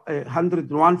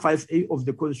 101(5)(a) of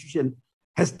the Constitution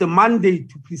has the mandate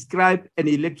to prescribe an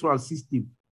electoral system.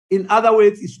 In other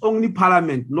words, it's only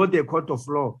Parliament, not the court of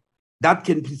law, that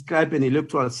can prescribe an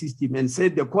electoral system, and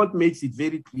said the court makes it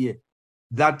very clear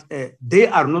that they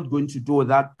are not going to do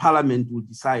that. Parliament will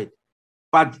decide.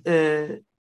 But the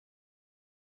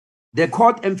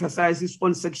court emphasizes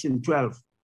on section 12,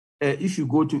 if you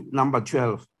go to number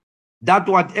 12, that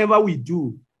whatever we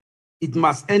do, it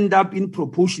must end up in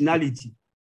proportionality,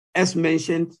 as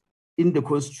mentioned in the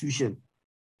Constitution.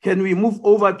 Can we move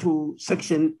over to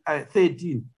section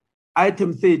 13,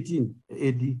 item 13,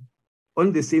 Eddie,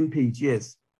 on the same page?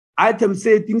 Yes. Item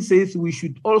 13 says we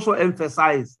should also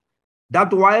emphasize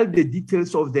that while the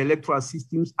details of the electoral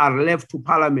systems are left to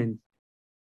Parliament,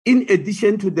 in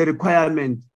addition to the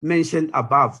requirement mentioned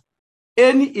above,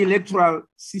 any electoral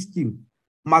system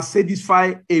must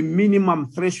satisfy a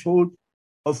minimum threshold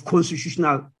of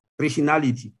constitutional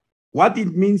rationality. What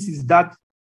it means is that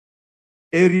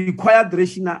a required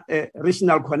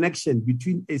rational connection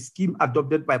between a scheme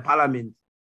adopted by Parliament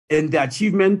and the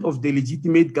achievement of the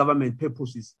legitimate government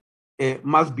purposes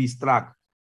must be struck.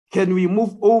 Can we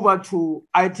move over to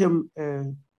item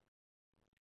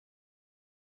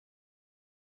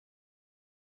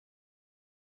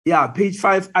page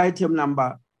 5, item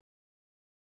number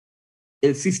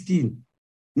 15.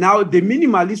 Now, the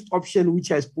minimalist option which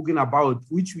I've spoken about,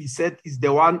 which we said is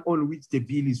the one on which the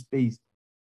bill is based.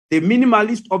 The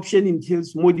minimalist option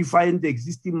entails modifying the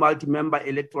existing multi-member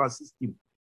electoral system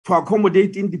to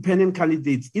accommodate independent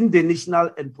candidates in the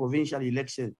national and provincial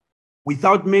election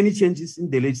without many changes in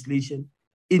the legislation,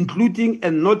 including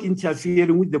and not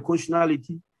interfering with the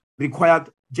constitutionality required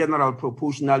general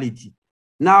proportionality.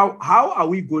 Now, how are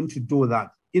we going to do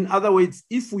that? In other words,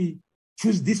 if we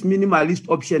choose this minimalist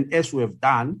option as we have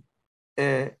done,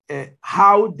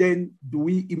 how then do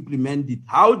we implement it?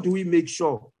 How do we make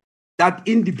sure that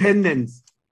independents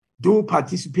do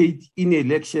participate in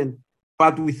election,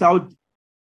 but without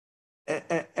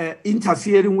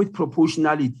interfering with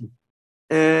proportionality?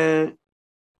 The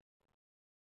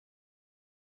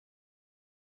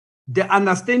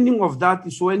understanding of that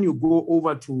is when you go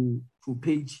over to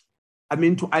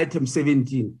item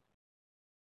 17.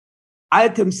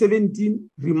 Item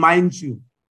 17 reminds you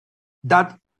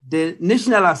that the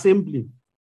National Assembly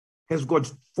has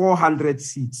got 400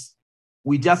 seats.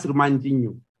 We're just reminding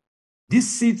you. These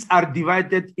seats are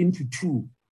divided into two.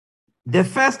 The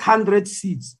first 100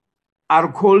 seats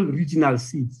are called regional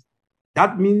seats.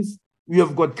 That means we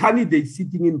have got candidates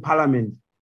sitting in Parliament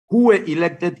who were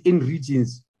elected in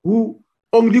regions, who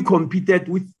only competed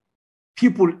with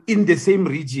people in the same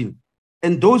region.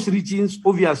 And those regions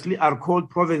obviously are called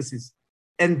provinces.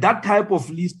 And that type of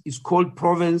list is called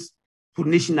province to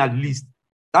national list.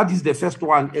 That is the first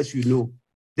one, as you know.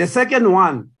 The second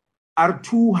one are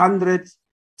 200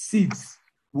 seats,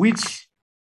 which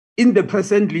in the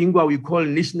present lingua we call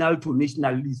national to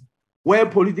national list, where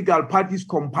political parties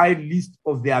compile lists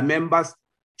of their members,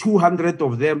 200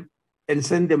 of them, and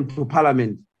send them to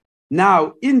Parliament.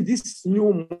 Now, in this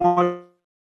new model,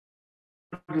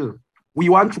 we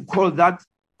want to call that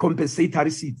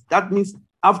compensatory seats. That means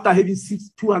after having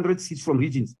 200 seats from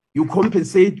regions, you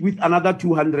compensate with another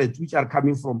 200, which are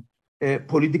coming from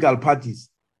political parties.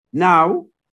 Now,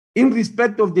 In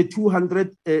respect of the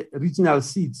 200 regional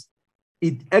seats,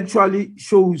 it actually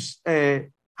shows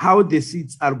how the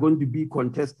seats are going to be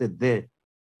contested there.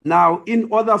 Now, in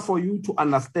order for you to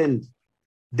understand,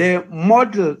 the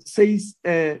model says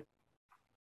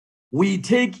we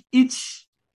take each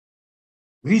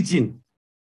region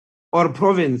or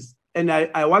province, and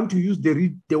I want to use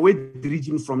the word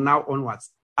region from now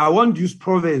onwards. I won't use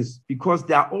province because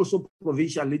there are also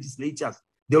provincial legislatures.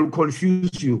 They will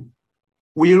confuse you.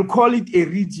 We'll call it a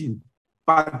region,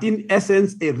 but in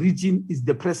essence, a region is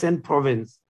the present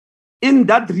province. In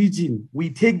that region,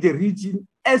 we take the region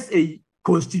as a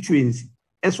constituency,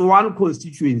 as one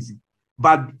constituency,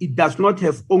 but it does not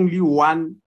have only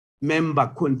one member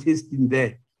contesting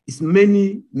there. It's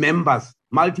many members,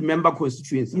 multi-member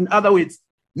constituency. In other words,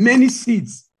 many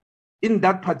seats in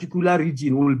that particular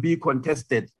region will be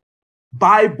contested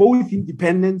by both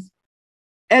independents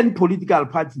and political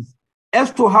parties.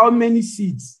 As to how many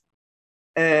seats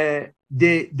they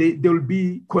will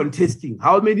be contesting,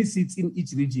 how many seats in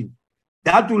each region,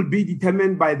 that will be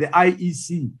determined by the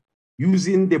IEC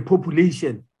using the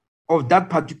population of that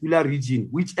particular region,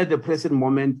 which at the present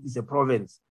moment is a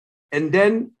province. And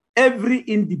then every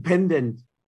independent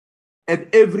and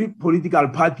every political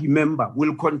party member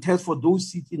will contest for those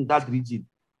seats in that region.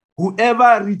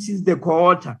 Whoever reaches the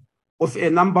quota of a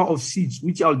number of seats,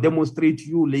 which I'll demonstrate to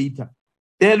you later,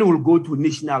 then will go to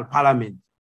national parliament.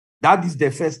 That is the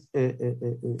first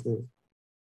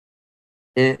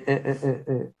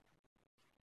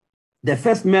the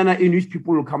first manner in which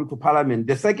people will come to parliament.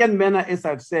 The second manner, as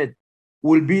I've said,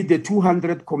 will be the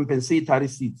 200 compensatory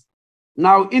seats.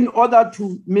 Now, in order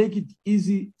to make it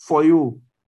easy for you,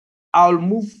 I'll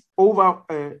move over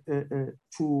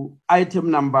to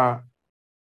item number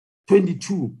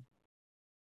 22.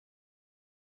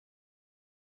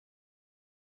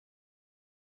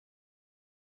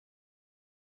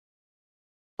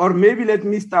 Or maybe let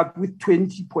me start with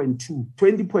 20.2,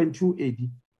 20.2 AD,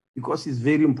 because it's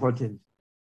very important.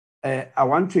 I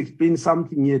want to explain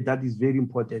something here that is very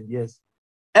important, yes.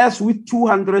 As with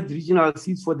 200 regional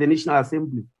seats for the National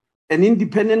Assembly, an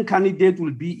independent candidate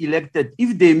will be elected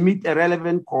if they meet a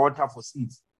relevant quota for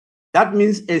seats. That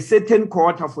means a certain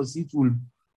quota for seats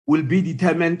will be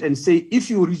determined and say, if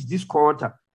you reach this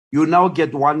quota, you now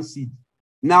get one seat.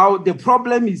 Now, the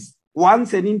problem is,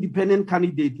 once an independent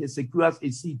candidate has secured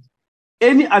a seat,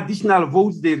 any additional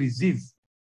votes they receive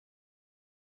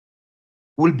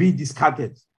will be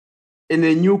discarded and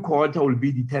a new quota will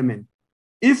be determined.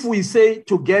 If we say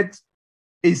to get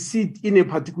a seat in a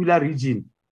particular region,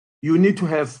 you need to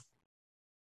have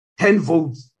 10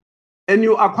 votes and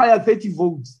you acquire 30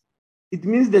 votes, it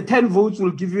means the 10 votes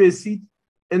will give you a seat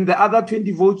and the other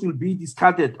 20 votes will be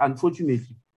discarded,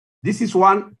 unfortunately. This is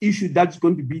one issue that's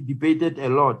going to be debated a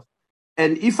lot.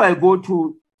 And if I go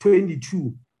to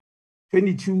 22,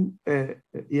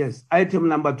 yes, item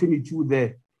number 22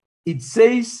 there, it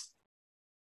says,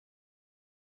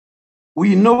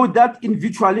 we know that in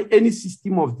virtually any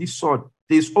system of this sort,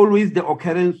 there's always the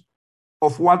occurrence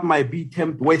of what might be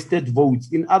termed wasted votes.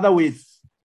 In other words,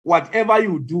 whatever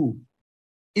you do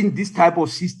in this type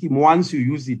of system, once you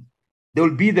use it, there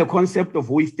will be the concept of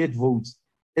wasted votes.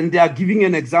 And they are giving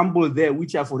an example there,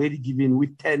 which I've already given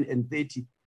with 10 and 30,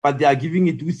 but they are giving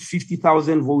it with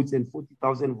 50,000 votes and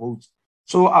 40,000 votes.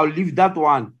 So I'll leave that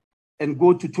one and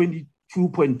go to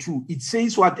 22.2. It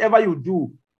says whatever you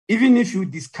do, even if you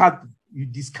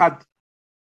discard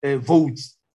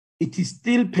votes, it is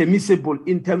still permissible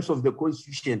in terms of the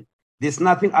Constitution. There's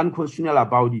nothing unconstitutional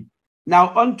about it. Now,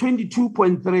 on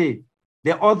 22.3,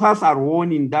 the authors are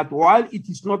warning that while it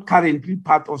is not currently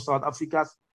part of South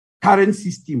Africa's current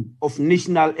system of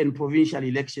national and provincial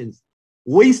elections,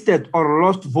 wasted or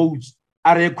lost votes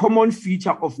are a common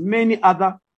feature of many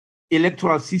other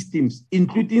electoral systems,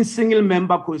 including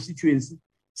single-member constituency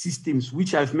systems,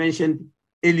 which I've mentioned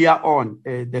earlier on,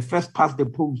 the first past the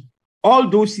post. All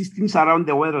those systems around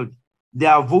the world,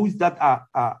 there are votes that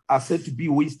are said to be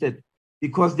wasted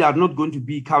because they are not going to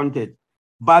be counted.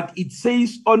 But it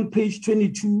says on page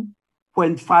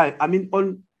 22.5, I mean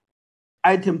on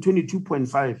item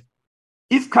 22.5,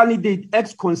 if candidate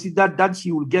X considered that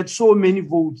she will get so many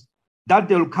votes that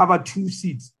they'll cover 2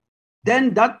 seats,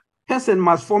 then that person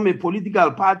must form a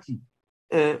political party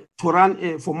to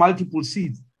run for multiple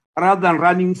seats rather than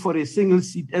running for a single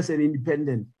seat as an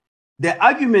independent. The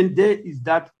argument there is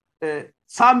that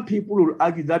some people will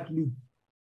argue that, look,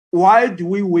 why do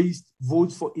we waste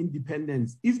votes for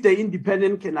independents? If the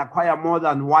independent can acquire more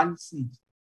than 1 seat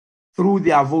through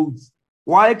their votes,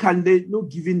 why can they not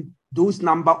given those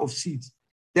number of seats?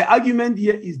 The argument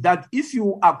here is that if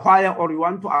you acquire or you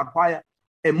want to acquire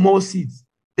more seats,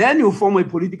 Then you form a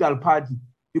political party,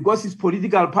 because it's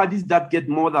political parties that get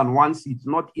more than one seat,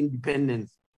 not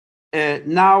independents.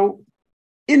 Now,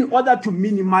 in order to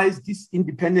minimize these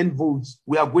independent votes,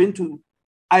 we are going to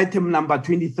item number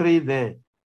 23 there.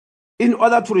 In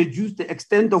order to reduce the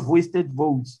extent of wasted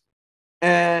votes,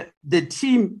 the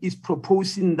team is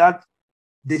proposing that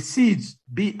the seats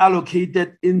be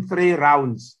allocated in 3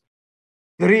 rounds,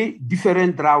 3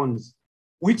 different rounds,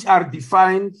 which are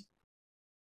defined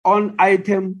on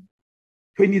item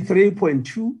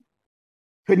 23.2,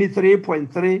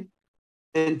 23.3,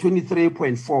 and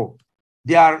 23.4.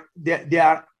 They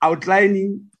are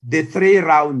outlining the 3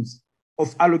 rounds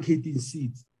of allocating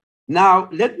seats. Now,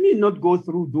 let me not go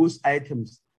through those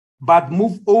items, but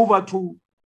move over to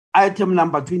item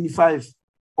number 25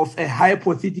 of a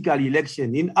hypothetical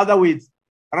election. In other words,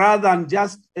 rather than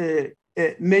just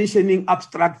mentioning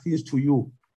abstract things to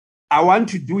you, I want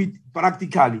to do it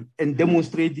practically and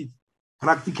demonstrate it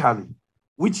practically,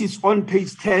 which is on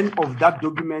page 10 of that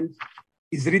document.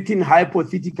 Is written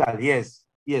hypothetical. Yes,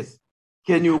 yes.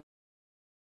 Can you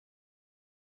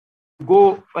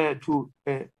go to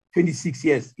 26?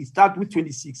 Yes, it starts with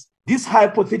 26. This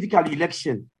hypothetical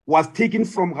election was taken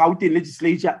from Gauteng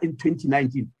legislature in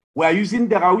 2019. We are using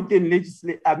the Gauteng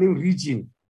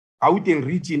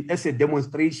region as a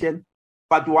demonstration,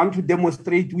 but we want to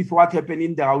demonstrate with what happened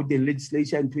in the Gauteng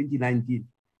legislature in 2019.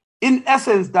 In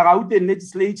essence, the Gauteng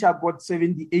legislature got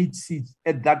 78 seats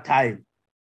at that time.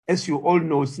 As you all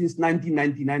know, since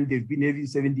 1999, they've been having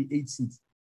 78 seats.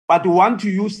 But we want to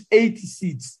use 80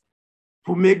 seats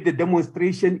to make the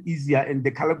demonstration easier and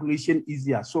the calculation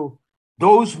easier. So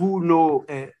those who know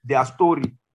their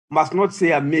story must not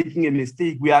say I'm making a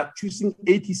mistake. We are choosing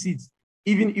 80 seats,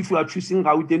 even if we are choosing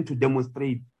Gauteng to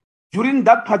demonstrate. During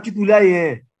that particular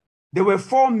year, there were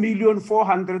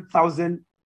 4,400,000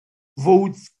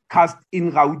 votes cast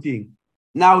in Gauteng.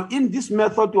 Now, in this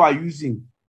method we are using,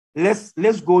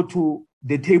 let's go to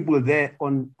the table there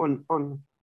on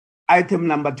item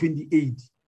number 28.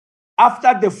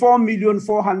 After the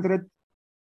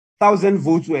 4,400,000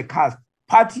 votes were cast,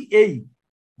 Party A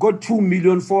got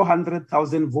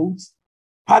 2,400,000 votes.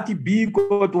 Party B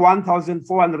got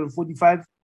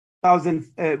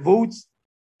 1,445,000 votes.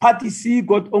 Party C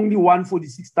got only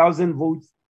 146,000 votes.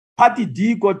 Party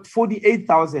D got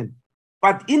 48,000.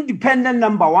 But independent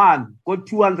number 1 got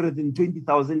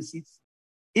 220,000 seats.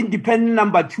 Independent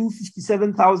number 2,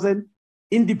 57,000.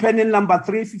 Independent number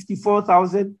 3,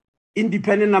 54,000.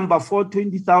 Independent number 4,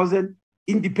 20,000.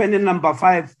 Independent number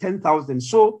 5, 10,000.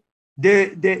 So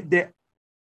there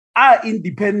are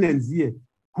independents here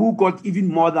who got even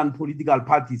more than political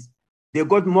parties. They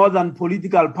got more than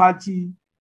political party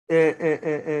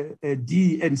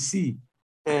D and C,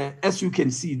 as you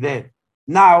can see there.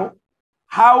 Now,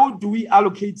 how do we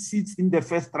allocate seats in the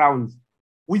first round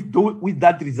with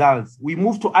that result? We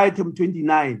move to item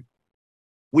 29.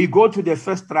 We go to the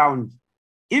first round.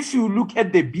 If you look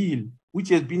at the bill, which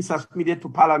has been submitted to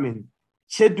Parliament,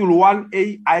 Schedule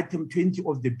 1A, item 20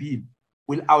 of the bill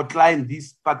will outline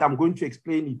this, but I'm going to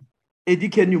explain it. Eddie,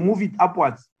 can you move it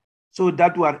upwards so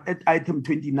that we are at item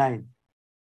 29?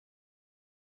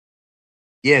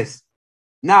 Yes.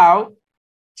 Now,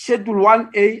 Schedule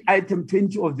 1A, item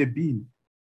 20 of the bill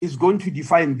is going to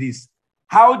define this.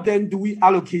 How then do we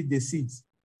allocate the seats?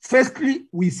 Firstly,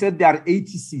 we said there are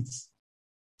 80 seats.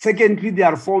 Secondly, there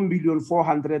are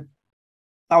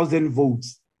 4,400,000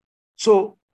 votes.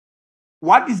 So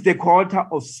what is the quota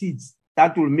of seats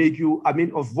that will make you,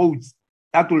 of votes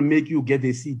that will make you get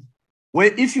a seat?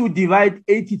 Well, if you divide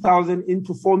 80,000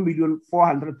 into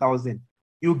 4,400,000,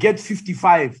 you get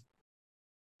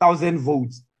 55,000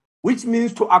 votes, which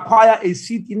means to acquire a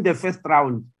seat in the first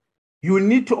round, you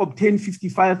need to obtain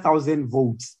 55,000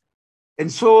 votes.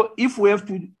 And so if we have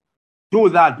to do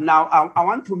that, now I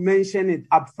want to mention it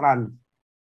up front.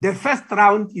 The first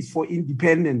round is for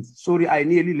independents. Sorry, I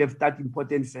nearly left that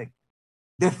important fact.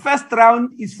 The first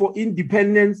round is for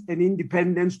independents and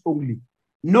independents only.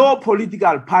 No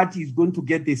political party is going to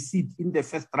get a seat in the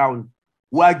first round.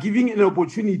 We are giving an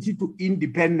opportunity to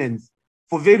independents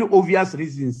for very obvious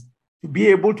reasons to be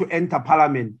able to enter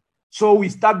Parliament. So we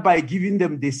start by giving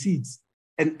them the seats.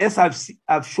 And as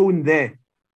I've shown there,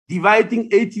 dividing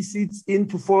 80 seats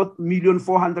into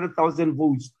 4,400,000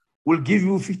 votes will give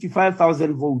you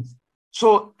 55,000 votes.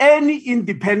 So any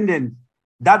independent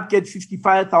that gets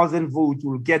 55,000 votes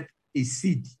will get a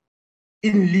seat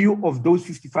in lieu of those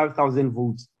 55,000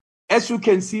 votes. As you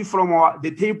can see from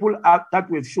the table that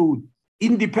we've showed,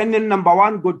 independent number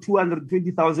 1 got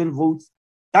 220,000 votes.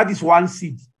 That is 1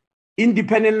 seat.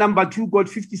 Independent number 2 got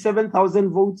 57,000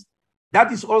 votes. That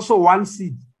is also 1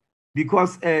 seat.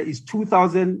 because it's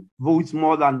 2,000 votes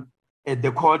more than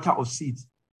the quota of seats.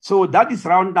 So that is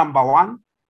round number one.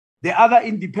 The other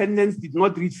independents did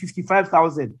not reach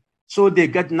 55,000, so they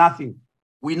get nothing.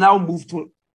 We now move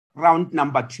to round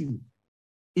number two.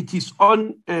 It is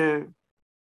on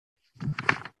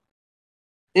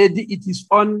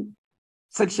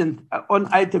section on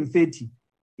item 30.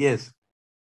 Yes,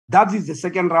 that is the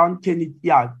second round. Can it,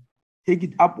 yeah, take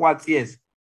it upwards? Yes,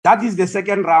 that is the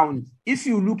second round. If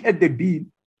you look at the bill,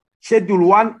 Schedule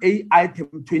 1A,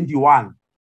 item 21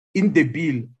 in the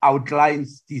bill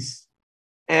outlines this.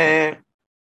 As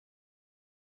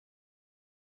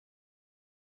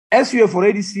you have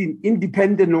already seen,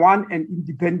 Independent 1 and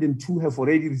Independent 2 have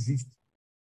already received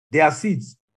their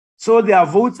seats. So their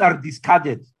votes are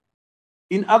discarded.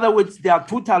 In other words, their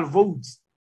total votes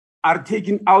are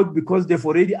taken out because they've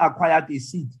already acquired a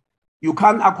seat. You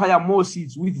can't acquire more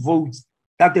seats with votes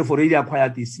that they've already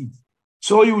acquired a seat.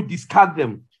 So you discard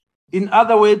them. In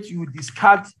other words, you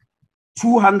discard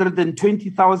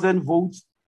 220,000 votes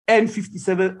and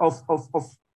 57 of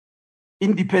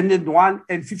Independent 1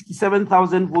 and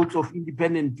 57,000 votes of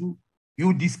Independent 2.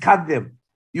 You discard them.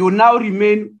 You now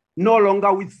remain no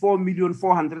longer with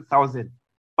 4,400,000,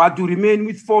 but you remain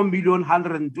with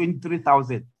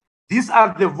 4,123,000. These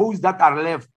are the votes that are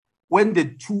left when the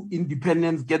two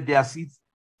independents get their seats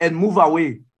and move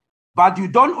away. But you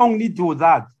don't only do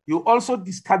that, you also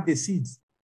discard the seats,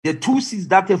 the 2 seats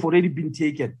that have already been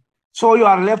taken. So you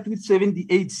are left with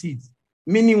 78 seats,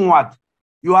 meaning what?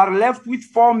 You are left with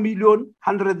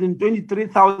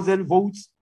 4,123,000 votes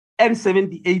and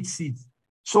 78 seats.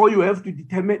 So you have to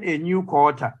determine a new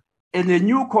quota. And a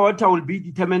new quota will be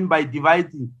determined by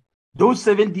dividing those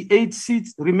 78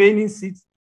 seats, remaining seats,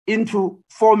 into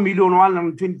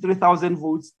 4,123,000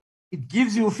 votes. It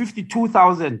gives you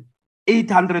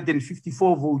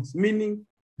 52,854 votes, meaning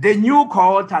the new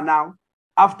quota now,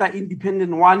 after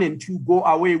Independent 1 and 2 go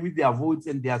away with their votes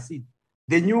and their seats,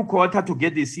 the new quota to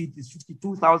get the seat is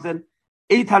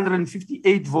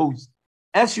 52,858 votes.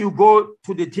 As you go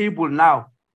to the table now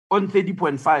on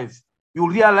 30.5, you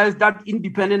realize that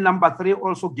Independent number 3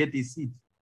 also get a seat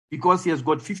because he has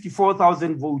got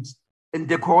 54,000 votes and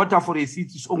the quota for a seat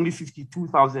is only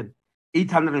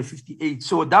 52,858.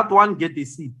 So that one gets a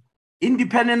seat.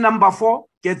 Independent number 4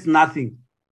 gets nothing.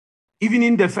 Even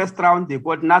in the first round, they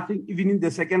got nothing. Even in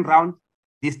the second round,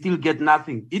 they still get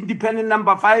nothing. Independent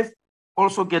number 5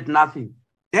 also get nothing.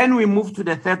 Then we move to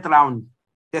the third round.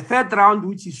 The third round,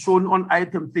 which is shown on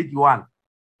item 31.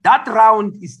 That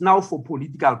round is now for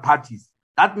political parties.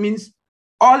 That means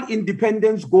all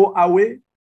independents go away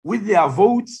with their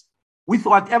votes, with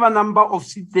whatever number of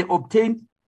seats they obtained,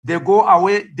 they go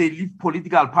away, they leave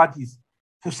political parties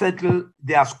to settle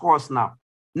their scores now.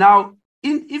 Now,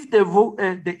 if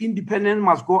the independent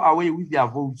must go away with their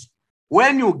votes,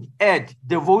 when you add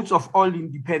the votes of all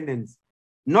independents,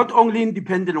 not only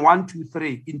Independent 1, 2,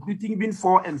 3, including even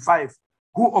 4 and 5,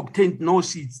 who obtained no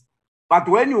seats, but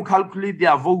when you calculate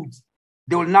their votes,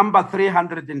 they will number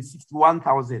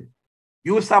 361,000.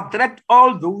 You subtract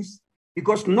all those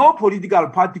because no political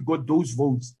party got those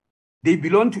votes. They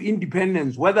belong to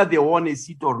independents, whether they won a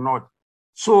seat or not.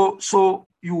 So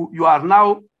you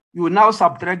now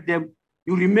subtract them.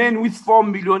 You remain with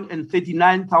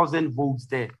 4,039,000 votes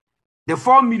there. The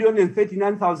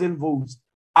 4,039,000 votes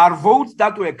are votes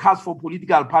that were cast for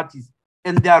political parties,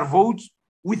 and they are votes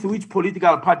with which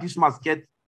political parties must get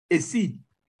a seat.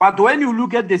 But when you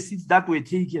look at the seats that were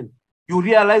taken, you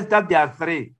realize that there are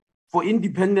 3 for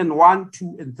Independent 1,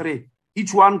 2, and 3.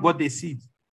 Each one got a seat.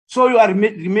 So you are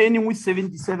remaining with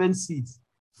 77 seats,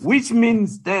 which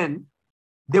means then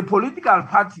the political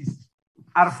parties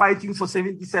are fighting for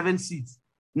 77 seats,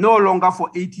 no longer for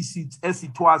 80 seats as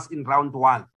it was in round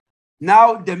 1.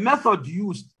 Now, the method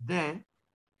used there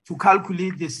to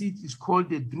calculate the seat is called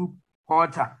the Drup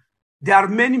quota. There are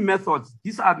many methods.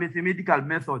 These are mathematical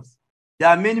methods. There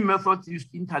are many methods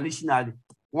used internationally.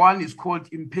 One is called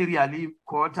Imperial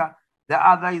quota. The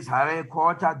other is Harare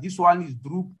quota. This one is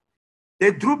Drup.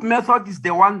 The Drup method is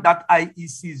the one that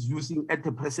IEC is using at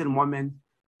the present moment.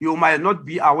 You might not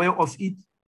be aware of it,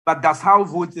 but that's how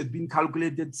votes have been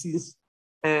calculated since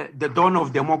the dawn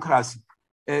of democracy,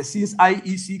 since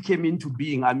IEC came into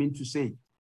being, I mean to say.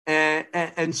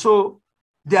 And so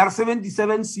there are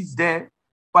 77 seats there,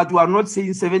 but we are not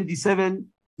saying 77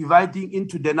 dividing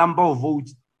into the number of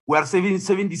votes. We are saying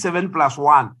 77 plus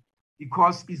 1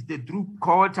 because it's the Drup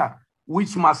quota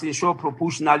which must ensure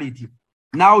proportionality.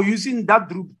 Now, using that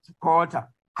Drup quota,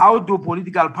 how do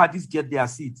political parties get their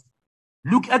seats?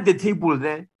 Look at the table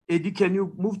there. Eddie, can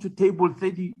you move to table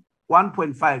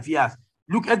 31.5? Yes.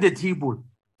 Look at the table.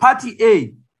 Party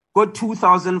A got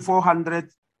 2,400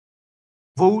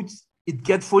 votes. It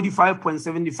gets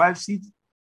 45.75 seats.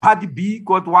 Party B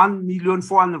got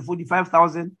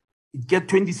 1,445,000. It gets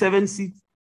 27 seats.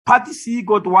 Party C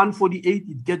got 148.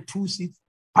 It gets 2 seats.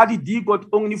 Party D got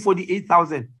only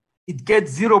 48,000. It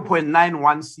gets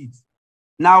 0.91 seats.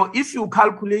 Now, if you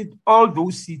calculate all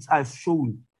those seats I've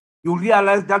shown, you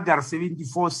realize that there are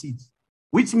 74 seats,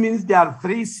 which means there are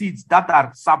 3 seats that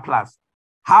are surplus.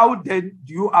 How then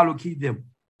do you allocate them?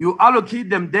 You allocate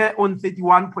them there on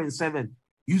 31.7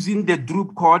 using the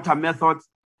Drupe quarter method.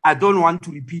 I don't want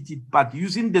to repeat it, but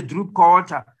using the Drupe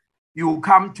quarter, you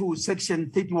come to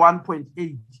section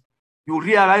 31.8. You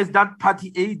realize that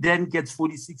party A then gets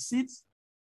 46 seats.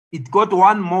 It got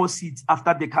 1 more seat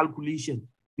after the calculation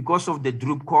because of the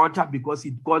Drupe quarter, because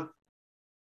it got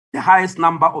the highest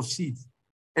number of seats.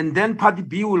 And then party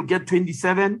B will get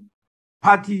 27,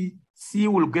 party C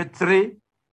will get 3,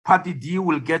 party D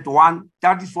will get 1.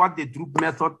 That is what the Drupe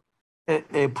method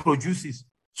produces.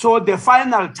 So the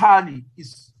final tally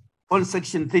is on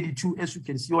section 32, as you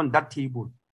can see on that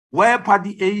table, where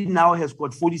party A now has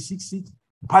got 46 seats,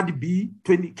 party B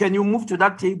 20. Can you move to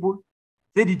that table?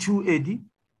 32, Eddie?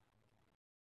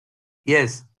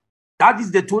 Yes, that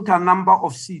is the total number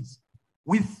of seats,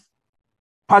 with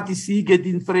party C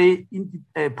getting 3,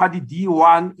 party D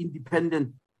 1,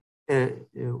 independent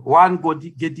 1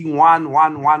 getting 1,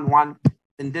 1, 1, 1,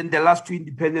 and then the last 2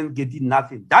 independent getting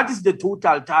nothing. That is the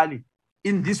total tally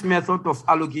in this method of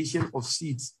allocation of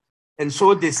seats. And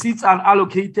so the seats are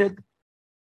allocated.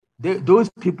 Those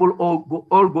people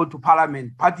all go to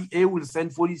parliament. Party A will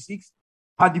send 46,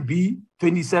 party B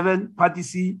 27, party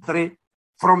C 3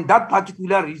 from that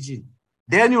particular region.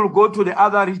 Then you'll go to the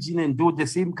other region and do the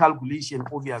same calculation,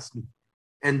 obviously.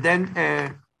 And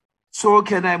then, so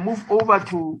can I move over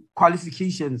to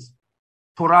qualifications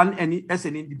to run as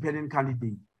an independent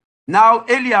candidate? Now,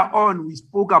 earlier on, we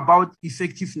spoke about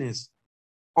effectiveness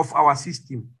of our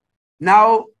system.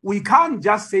 Now, we can't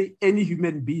just say any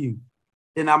human being,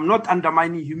 and I'm not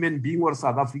undermining human being or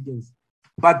South Africans,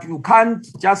 but you can't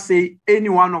just say any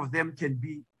one of them can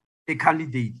be a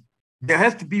candidate. There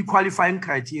has to be qualifying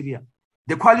criteria.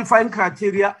 The qualifying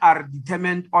criteria are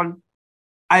determined on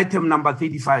item number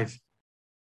 35.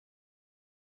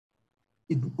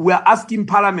 We are asking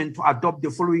Parliament to adopt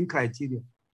the following criteria.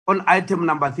 On item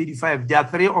number 35, there are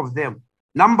 3 of them.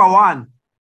 Number 1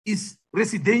 is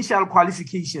residential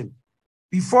qualification.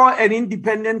 Before an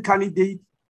independent candidate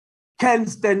can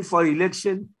stand for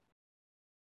election,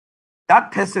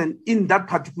 that person in that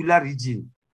particular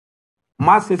region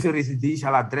must have a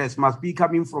residential address, must be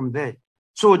coming from there,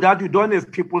 so that you don't have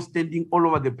people standing all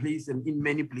over the place and in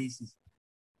many places.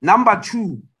 Number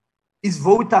 2 is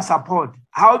voter support.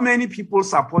 How many people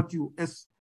support you as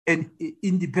an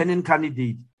independent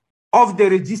candidate? Of the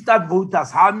registered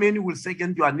voters, how many will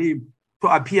second your name to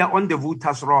appear on the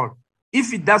voters' roll?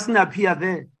 If it doesn't appear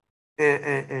there,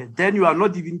 then you are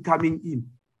not even coming in.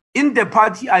 In the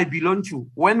party I belong to,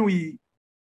 when we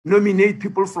nominate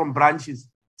people from branches,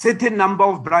 certain number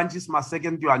of branches must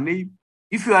second your name.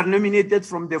 If you are nominated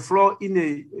from the floor in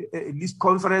a list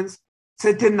conference,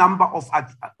 certain number of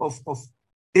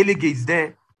delegates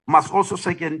there must also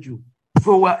second you.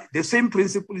 So the same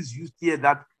principle is used here,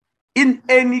 that in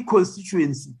any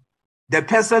constituency, the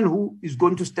person who is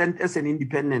going to stand as an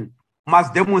independent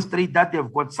must demonstrate that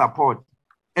they've got support.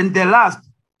 And the last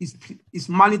is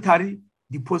monetary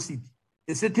deposit.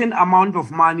 A certain amount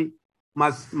of money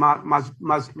must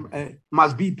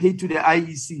be paid to the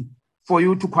IEC for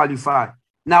you to qualify.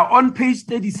 Now, on page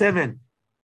 37,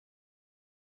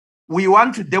 we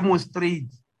want to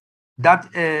demonstrate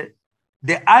that the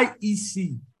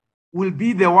IEC will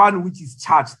be the one which is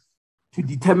charged to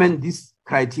determine this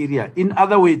criteria. In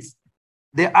other words,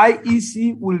 the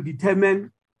IEC will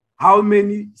determine how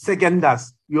many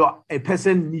seconders a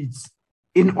person needs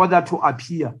in order to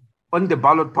appear on the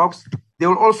ballot box. They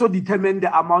will also determine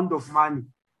the amount of money.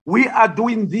 We are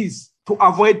doing this to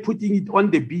avoid putting it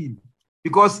on the bill,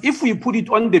 because if we put it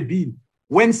on the bill,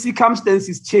 when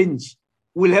circumstances change,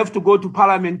 we'll have to go to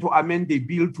Parliament to amend the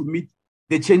bill to meet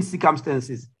the changed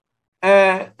circumstances.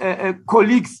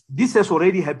 Colleagues, this has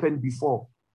already happened before.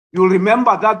 You'll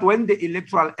remember that when the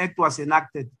Electoral Act was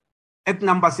enacted, Act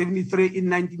number 73 in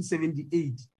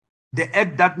 1978, the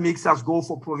act that makes us go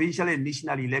for provincial and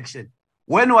national election.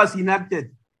 When it was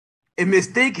enacted, a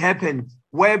mistake happened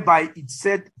whereby it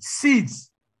said seats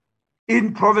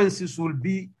in provinces will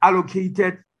be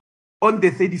allocated on the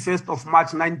 31st of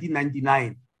March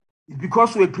 1999.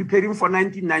 Because we're preparing for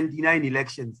 1999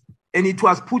 elections, and it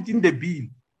was put in the bill.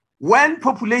 When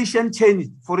population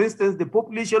changed, for instance, the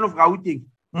population of Gauteng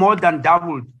more than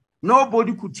doubled,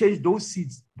 nobody could change those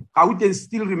seats Gauteng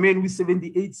still remain with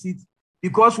 78 seats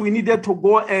because we needed to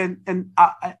go and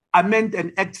amend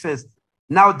and act first.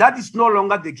 Now that is no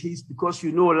longer the case because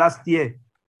last year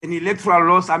an electoral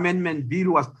laws amendment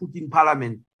bill was put in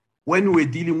Parliament when we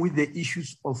were dealing with the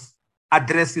issues of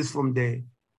addresses from the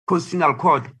Constitutional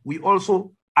Court. We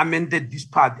also amended this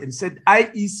part and said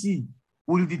IEC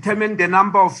will determine the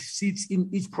number of seats in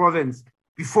each province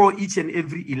before each and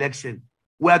every election.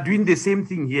 We are doing the same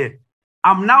thing here.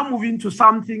 I'm now moving to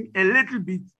something a little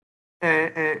bit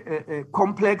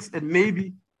complex and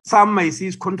maybe some may say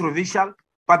is controversial,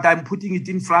 but I'm putting it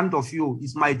in front of you.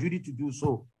 It's my duty to do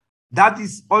so. That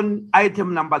is on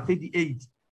item number 38.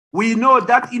 We know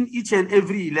that in each and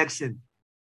every election,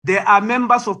 there are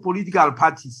members of political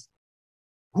parties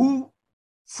who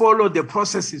follow the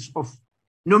processes of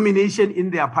nomination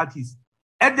in their parties.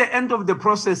 At the end of the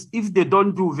process, if they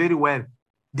don't do very well,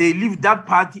 they leave that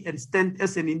party and stand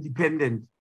as an independent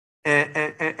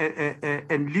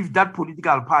and leave that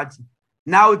political party.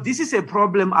 Now, this is a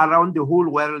problem around the whole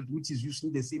world, which is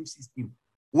using the same system.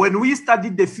 When we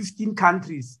studied the 15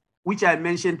 countries, which I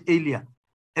mentioned earlier,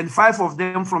 and 5 of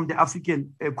them from the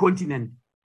African continent,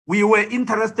 we were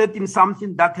interested in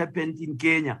something that happened in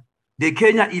Kenya, the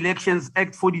Kenya Elections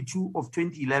Act 42 of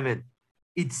 2011.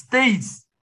 It states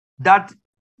that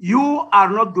you are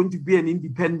not going to be an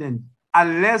independent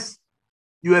unless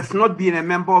you have not been a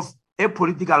member of a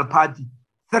political party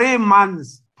 3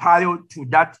 months prior to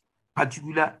that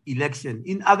particular election.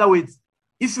 In other words,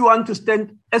 if you want to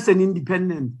stand as an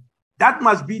independent, that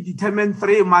must be determined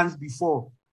 3 months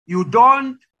before. You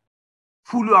don't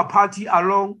pull your party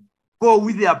along, go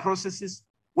with their processes.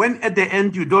 When at the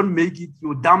end you don't make it,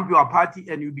 you dump your party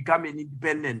and you become an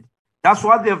independent. That's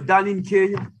what they've done in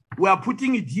Kenya. We are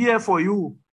putting it here for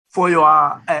you, for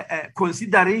your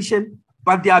consideration,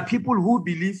 but there are people who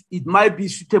believe it might be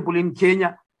suitable in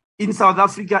Kenya. In South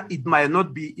Africa, it might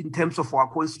not be in terms of our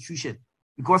constitution,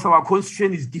 because our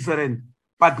constitution is different.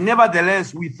 But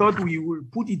nevertheless, we thought we will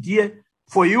put it here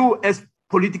for you as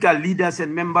political leaders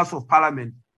and members of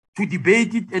parliament to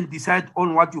debate it and decide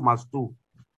on what you must do.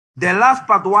 The last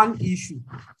but one issue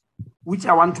which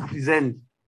I want to present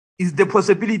is the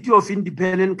possibility of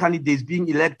independent candidates being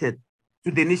elected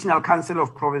to the National Council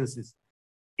of Provinces.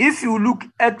 If you look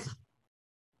at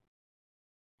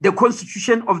the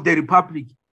Constitution of the Republic,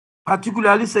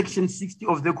 particularly Section 60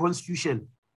 of the Constitution,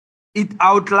 it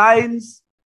outlines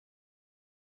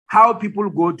how people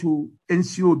go to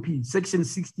NCOP, Section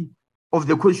 60 of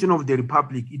the Constitution of the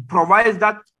Republic. It provides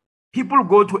that people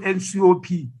go to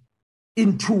NCOP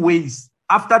in 2 ways.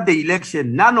 After the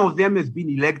election, none of them has been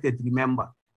elected, remember.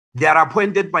 They are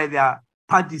appointed by their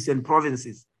parties and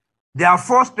provinces. There are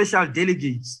 4 special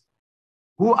delegates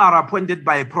who are appointed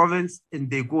by a province and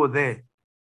they go there,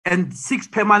 and 6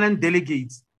 permanent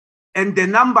delegates. And the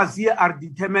numbers here are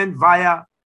determined via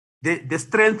the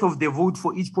strength of the vote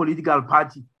for each political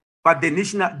party. But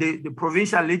the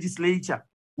provincial legislature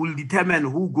will determine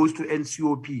who goes to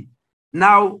NCOP.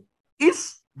 Now,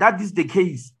 if that is the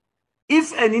case,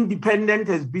 if an independent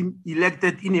has been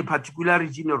elected in a particular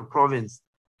region or province,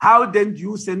 how then do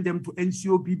you send them to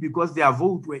NCOP because their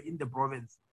vote were in the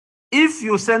province? If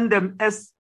you send them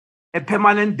as a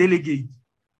permanent delegate,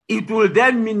 it will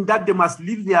then mean that they must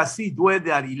leave their seat where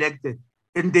they are elected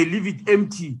and they leave it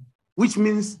empty, which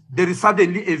means there is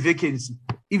suddenly a vacancy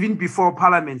even before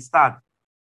parliament starts.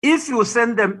 If you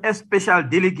send them as special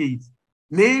delegates,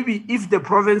 maybe if the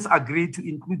province agreed to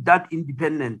include that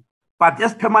independent, but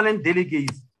as permanent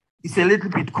delegates, it's a little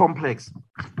bit complex.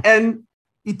 And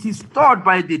it is thought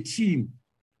by the team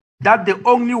that the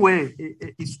only way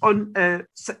is on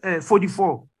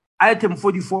 44, item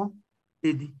 44,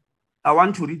 Eddie. I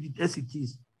want to read it as it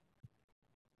is.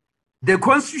 The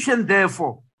Constitution,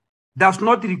 therefore, does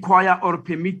not require or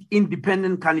permit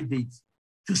independent candidates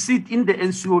to sit in the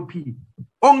NCOP.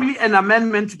 Only an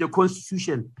amendment to the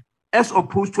Constitution, as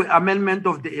opposed to an amendment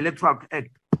of the Electoral Act,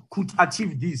 could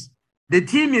achieve this. The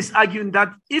team is arguing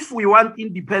that if we want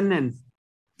independence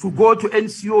to go to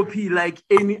NCOP like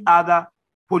any other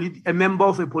a member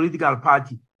of a political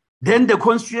party, then the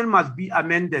Constitution must be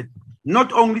amended.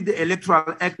 Not only the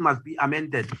Electoral Act must be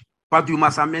amended, but we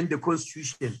must amend the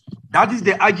Constitution. That is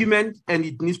the argument, and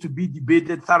it needs to be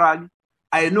debated thoroughly.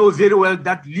 I know very well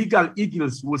that legal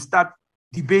eagles will start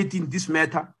debating this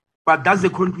matter, but that's the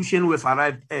conclusion we've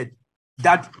arrived at,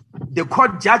 that the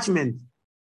court judgment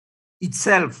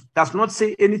itself does not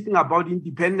say anything about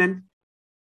independent.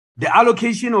 The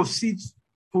allocation of seats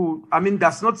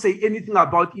does not say anything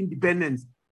about independence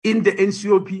in the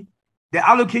NCOP. The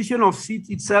allocation of seats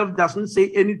itself doesn't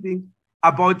say anything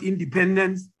about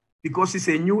independence because it's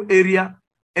a new area.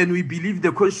 and we believe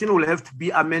the constitution will have to be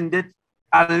amended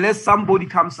unless somebody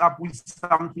comes up with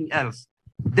something else.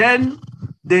 Then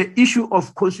the issue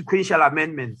of consequential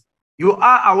amendments. You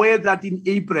are aware that in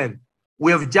April,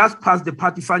 we have just passed the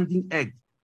Party Funding Act,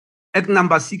 Act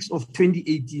number 6 of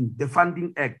 2018, the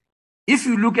Funding Act. If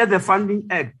you look at the Funding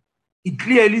Act, it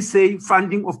clearly says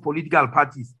funding of political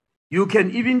parties. You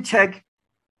can even check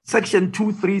Section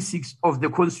 236 of the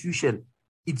Constitution.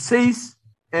 It says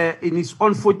in its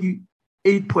own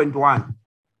 48.1.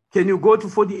 Can you go to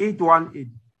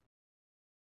 48.1?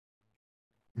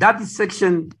 That is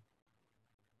Section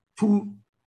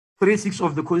 236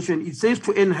 of the Constitution. It says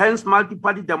to enhance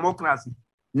multi-party democracy,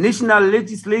 national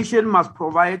legislation must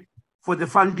provide for the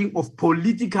funding of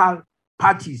political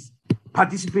parties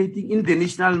participating in the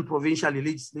national and provincial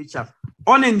legislatures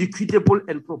on an equitable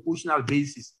and proportional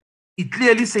basis. It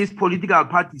clearly says political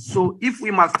parties. So if we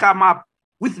must come up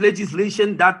with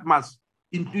legislation that must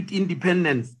include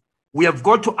independence, we have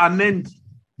got to amend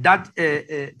that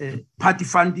Party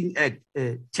Funding Act,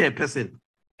 Chairperson.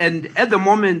 And at the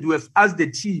moment, we have asked the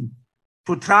team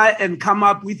to try and come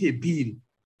up with a bill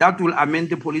that will amend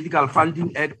the Political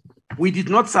Funding Act. We did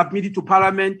not submit it to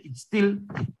Parliament. It's still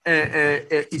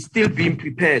being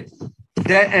prepared.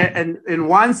 And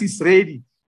once it's ready,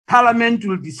 Parliament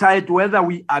will decide whether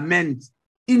we amend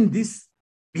in this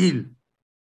bill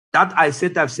that I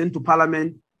said I've sent to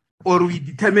Parliament, or we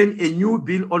determine a new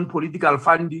bill on political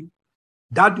funding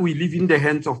that we leave in the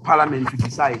hands of Parliament to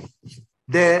decide.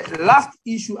 The last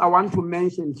issue I want to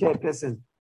mention, Chairperson,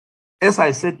 as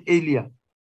I said earlier,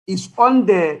 is on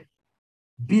the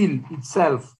bill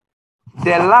itself.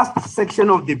 The last section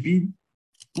of the bill,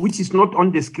 which is not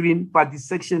on the screen, but is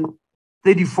section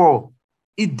 34,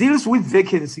 it deals with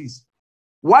vacancies.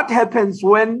 What happens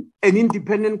when an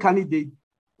independent candidate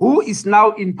who is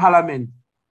now in Parliament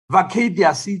vacate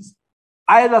their seats,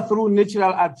 either through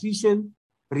natural attrition,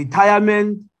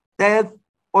 retirement, death,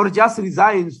 or just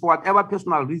resigns for whatever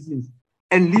personal reasons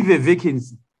and leave a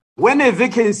vacancy? When a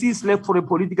vacancy is left for a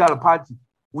political party,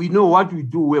 we know what we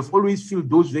do. We have always filled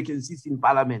those vacancies in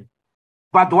Parliament.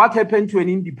 But what happened to an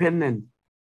independent?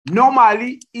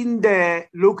 Normally, in the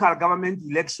local government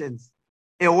elections,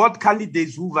 award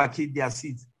candidates who vacate their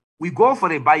seats, we go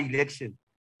for a by-election.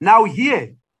 Now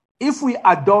here, if we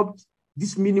adopt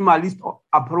this minimalist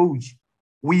approach,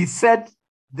 we set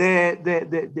the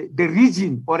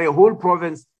region or a whole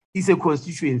province is a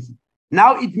constituency.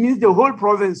 Now it means the whole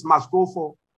province must go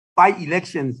for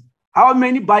by-elections. How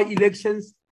many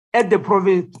by-elections at the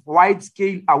province-wide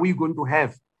scale are we going to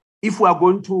have if we are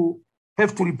going to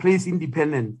have to replace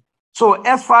independent? So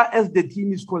as far as the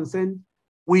team is concerned,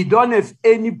 we don't have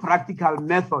any practical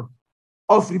method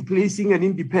of replacing an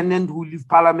independent who leaves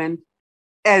Parliament.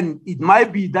 And it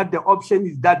might be that the option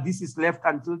is that this is left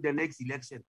until the next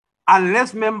election.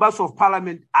 Unless members of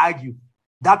Parliament argue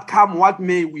that come what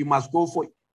may, we must go for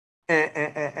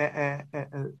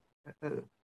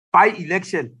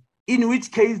by-election, in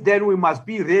which case then we must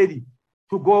be ready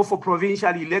to go for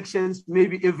provincial elections,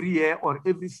 maybe every year or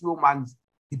every few months,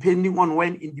 depending on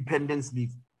when independents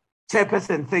leave.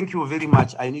 Chairperson, thank you very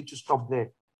much. I need to stop there.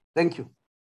 Thank you.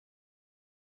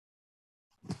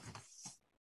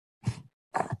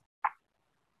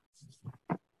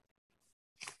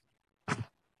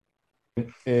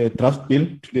 Draft bill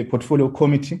to the portfolio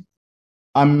committee.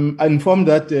 I'm informed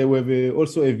that we have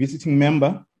also a visiting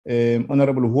member,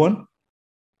 Honorable Huon.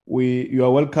 You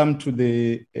are welcome to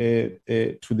the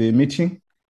meeting.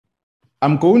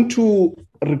 I'm going to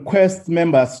request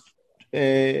members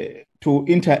to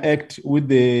interact with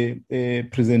the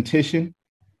presentation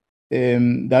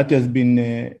that has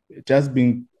been just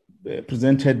been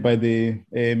presented by the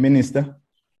minister.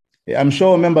 I'm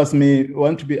sure members may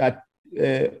want to be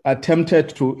attempted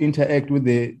to interact with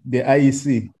the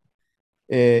IEC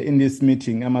in this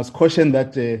meeting. I must caution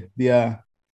that they are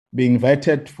being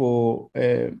invited for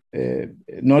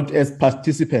not as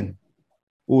participants.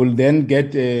 We will then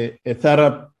get a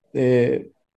thorough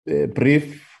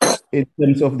brief in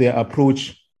terms of their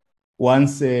approach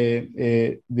once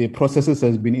the processes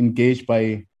has been engaged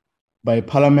by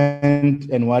Parliament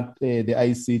and what the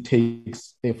IEC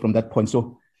takes from that point.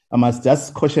 So I must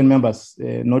just caution members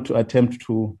not to attempt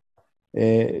to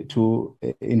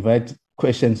invite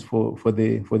questions for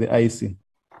the IEC.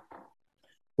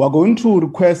 We're going to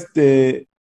request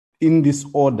in this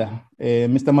order.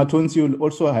 Mr. Matonsi will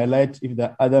also highlight if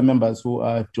there are other members who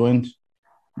are joined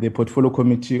the portfolio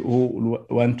committee who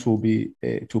want to be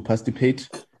to participate.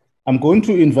 I'm going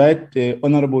to invite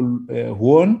Honorable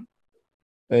Huon,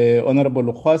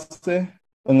 Honorable Khwase,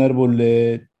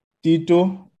 Honorable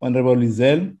Tito, Honorable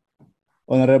Lizel,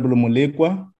 Honorable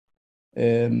Molekwa,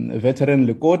 Veteran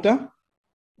Lekota,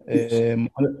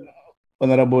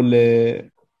 Honorable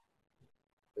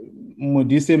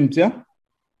Modise Mtia,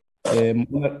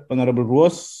 Honorable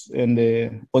Ross,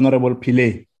 and Honorable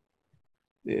Pillay.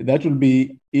 That will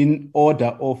be in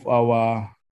order of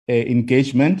our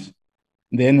engagement.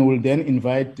 Then we'll then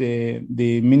invite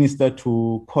the minister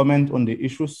to comment on the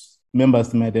issues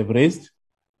members might have raised,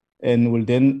 and we'll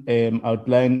then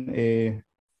outline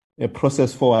a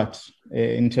process forward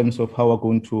in terms of how we're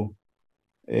going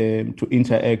to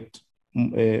interact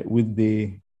with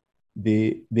the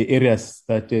areas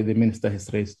that the minister has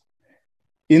raised.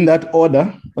 In that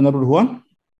order, Honorable Juan.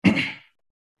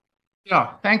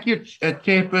 Yeah, thank you,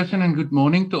 Chairperson, and good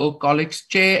morning to all colleagues.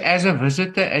 Chair, as a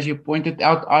visitor, as you pointed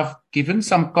out, I've given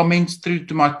some comments through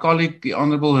to my colleague, the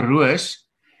Honorable Ruiz,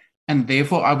 and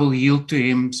therefore I will yield to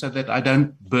him so that I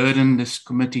don't burden this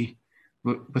committee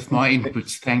with my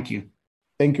inputs. Thank you.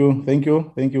 Thank you. Thank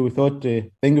you. Thank you.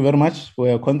 Thank you very much for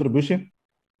your contribution.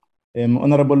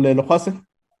 Honorable Lokhase.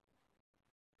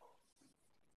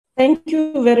 Thank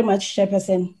you very much,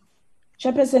 Chairperson.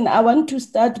 Chairperson, I want to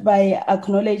start by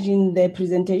acknowledging the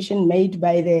presentation made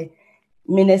by the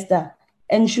Minister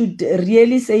and should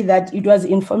really say that it was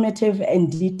informative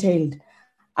and detailed.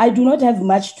 I do not have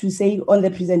much to say on the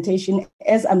presentation,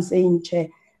 as I'm saying, Chair,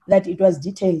 that it was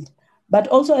detailed. But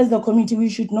also as the committee, we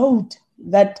should note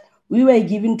that we were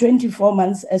given 24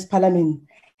 months as Parliament.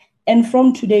 And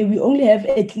from today, we only have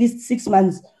at least 6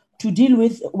 months to deal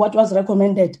with what was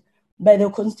recommended by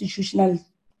the Constitutional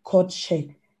Court Chair.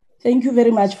 Thank you very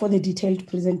much for the detailed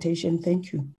presentation.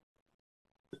 Thank you.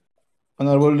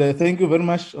 Honorable, thank you very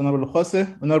much, Honorable Jose.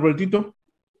 Honorable Tito.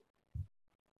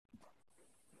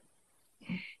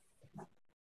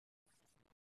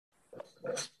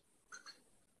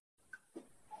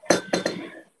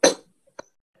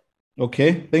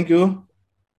 Okay, thank you.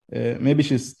 Maybe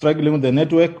she's struggling with the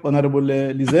network. Honorable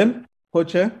Lizelle,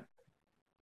 co-chair.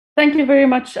 Thank you very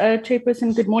much,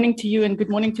 Chairperson. Good morning to you and good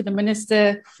morning to the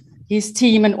Minister, his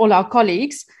team and all our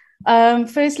colleagues.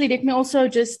 Firstly, let me also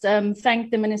just thank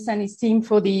the Minister and his team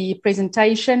for the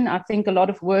presentation. I think a lot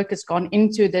of work has gone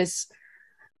into this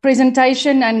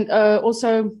presentation, and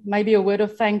also maybe a word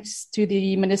of thanks to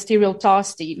the Ministerial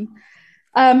task team.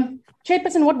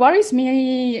 Chairperson, what worries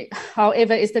me,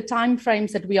 however, is the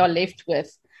timeframes that we are left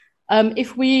with.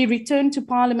 If we return to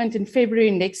Parliament in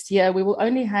February next year, we will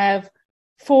only have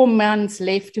 4 months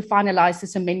left to finalize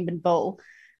this amendment bill.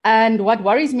 And what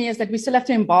worries me is that we still have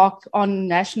to embark on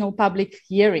national public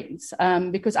hearings,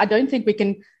 because I don't think we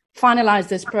can finalize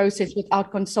this process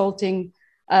without consulting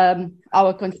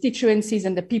our constituencies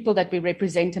and the people that we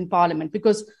represent in Parliament,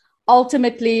 because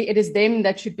ultimately it is them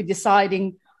that should be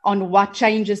deciding on what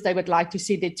changes they would like to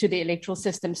see to the electoral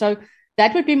system. So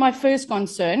that would be my first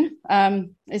concern,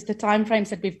 is the timeframes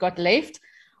that we've got left.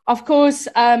 Of course,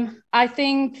 I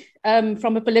think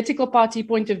from a political party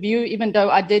point of view, even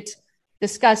though I did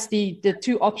discuss the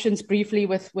 2 options briefly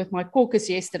with my caucus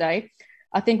yesterday,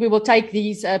 I think we will take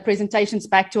these presentations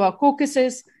back to our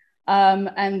caucuses,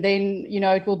 and then,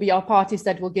 it will be our parties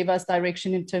that will give us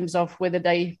direction in terms of whether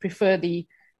they prefer the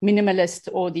minimalist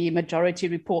or the majority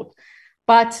report.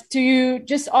 But to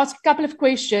just ask a couple of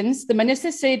questions, the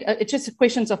Minister said, it's just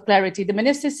questions of clarity. The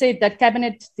Minister said that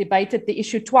Cabinet debated the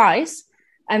issue twice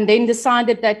and then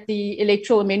decided that the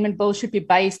electoral amendment bill should be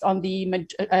based on the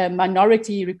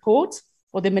minority report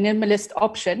or the minimalist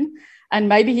option. And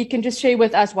maybe he can just share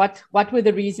with us what were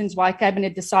the reasons why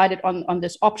Cabinet decided on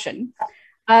this option.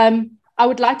 I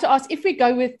would like to ask, if we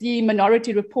go with the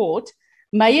minority report,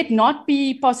 may it not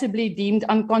be possibly deemed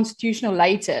unconstitutional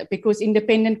later because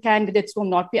independent candidates will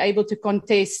not be able to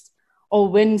contest or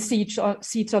win seats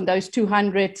on those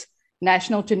 200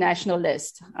 national to national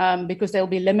list, because they'll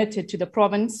be limited to the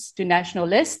province to national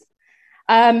list.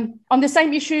 On the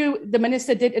same issue, the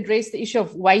Minister did address the issue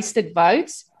of wasted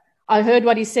votes. I heard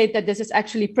what he said, that this is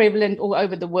actually prevalent all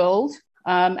over the world,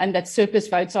 and that surplus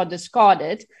votes are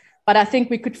discarded. But I think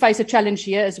we could face a challenge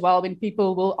here as well when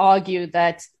people will argue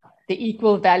that the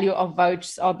equal value of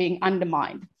votes are being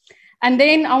undermined. And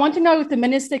then I want to know if the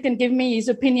Minister can give me his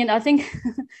opinion. I think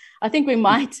we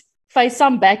might face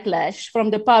some backlash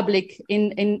from the public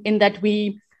in that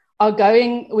we're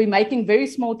making very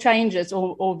small changes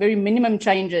or very minimum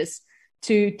changes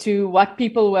to what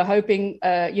people were hoping.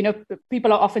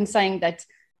 People are often saying that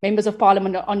members of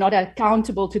Parliament are not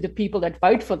accountable to the people that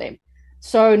vote for them.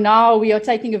 So now we are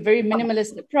taking a very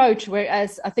minimalist approach,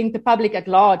 whereas I think the public at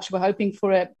large were hoping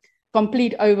for a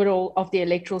complete overhaul of the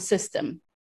electoral system.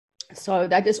 So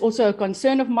that is also a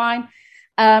concern of mine.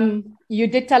 You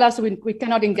did tell us we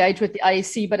cannot engage with the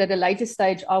IEC, but at a later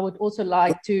stage, I would also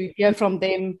like to hear from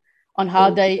them on how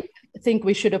they think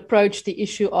we should approach the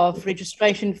issue of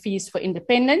registration fees for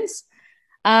independents.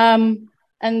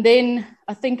 And then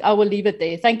I think I will leave it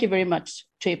there. Thank you very much,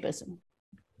 Chairperson.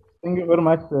 Thank you very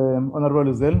much,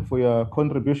 Honorable Zell, for your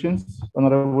contributions.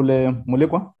 Honorable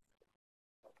Mulekwa.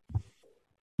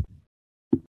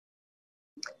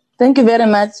 Thank you very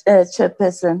much,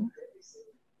 Chairperson.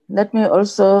 Let me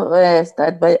also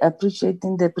start by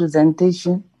appreciating the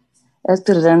presentation as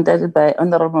presented by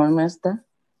Honorable Minister,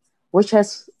 which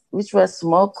was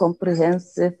more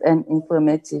comprehensive and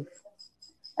informative.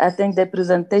 I think the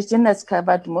presentation has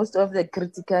covered most of the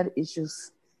critical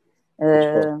issues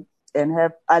and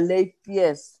have allayed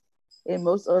fears in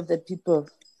most of the people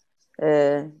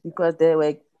because they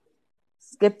were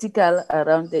skeptical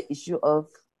around the issue of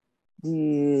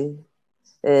the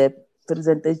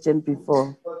presentation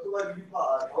before.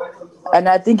 And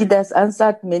I think it has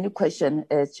answered many questions,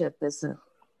 Chairperson.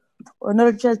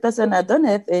 Honorable Chairperson, I don't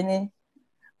have any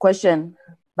question,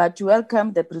 but to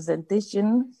welcome the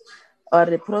presentation or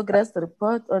the progress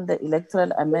report on the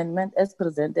electoral amendment as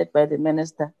presented by the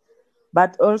Minister,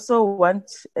 but also want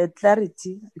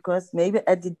clarity because maybe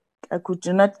I could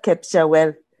not capture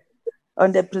well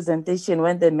on the presentation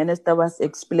when the Minister was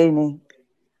explaining.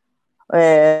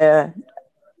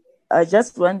 I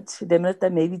just want the Minister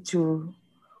maybe to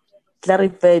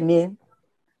clarify me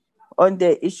on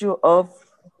the issue of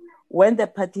when the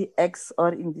party X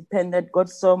or independent got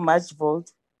so much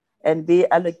vote and they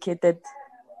allocated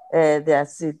their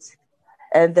seats,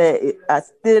 and there are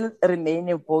still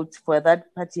remaining votes for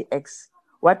that party X.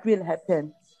 What will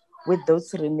happen with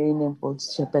those remaining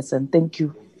votes, Chairperson? Thank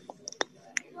you.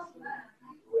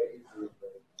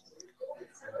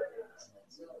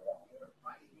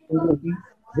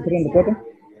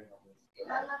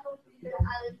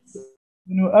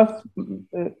 You ask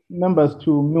members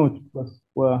to mute because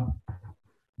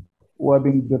we're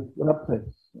being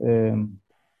disrupted.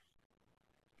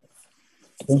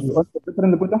 Thank you.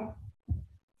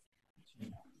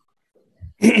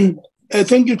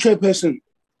 Thank you, Chairperson.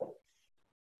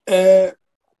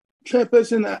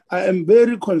 Chairperson, I am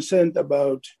very concerned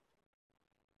about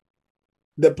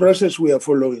the process we are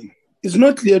following. It's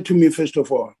not clear to me, first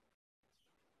of all,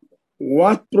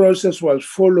 what process was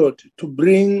followed to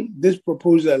bring this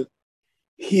proposal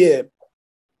here.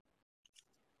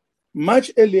 Much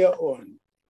earlier on,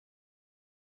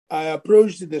 I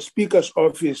approached the Speaker's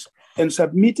office and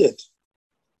submitted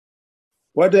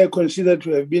what I consider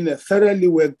to have been a thoroughly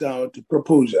worked out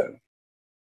proposal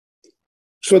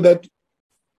so that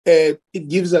it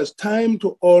gives us time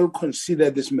to all consider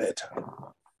this matter.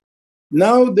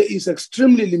 Now there is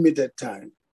extremely limited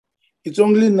time. It's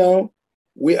only now,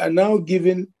 we are now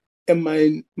given a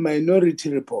minority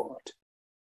report.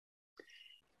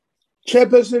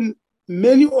 Chairperson,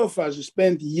 many of us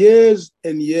spent years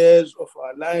and years of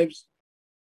our lives,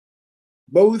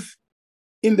 both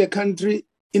in the country,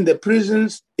 in the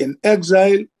prisons, in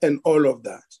exile, and all of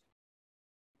that,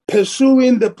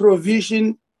 pursuing the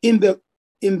provision in the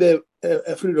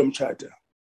Freedom Charter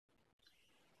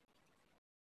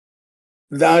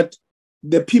that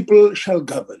the people shall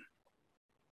govern.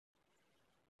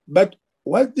 But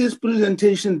what this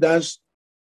presentation does,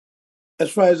 as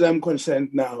far as I'm concerned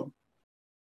now,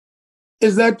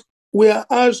 is that we are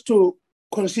asked to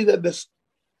consider the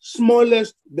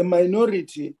smallest, the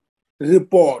minority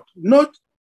report, not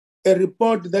a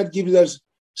report that gives us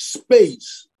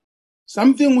space,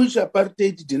 something which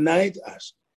apartheid denied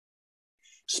us,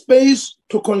 space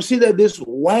to consider this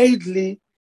widely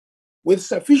with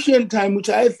sufficient time, which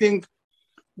I think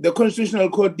the Constitutional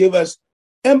Court gave us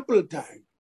ample time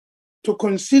to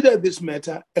consider this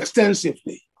matter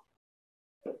extensively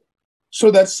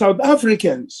so that South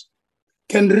Africans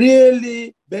can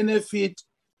really benefit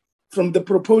from the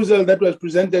proposal that was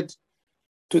presented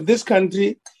to this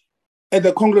country at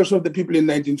the Congress of the People in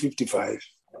 1955.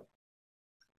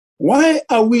 Why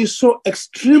are we so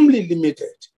extremely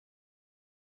limited?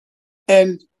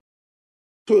 And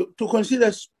to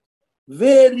consider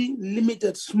very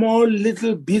limited, small,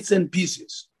 little bits and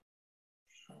pieces.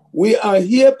 We are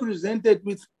here presented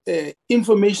with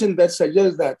information that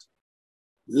suggests that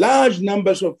large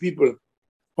numbers of people,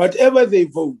 whatever they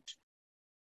vote,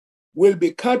 will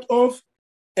be cut off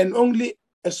and only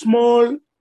a small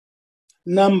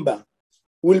number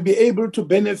will be able to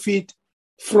benefit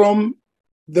from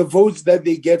the votes that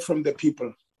they get from the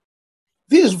people.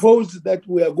 These votes that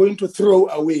we are going to throw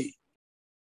away,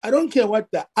 I don't care what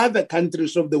the other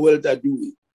countries of the world are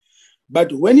doing,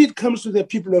 but when it comes to the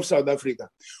people of South Africa,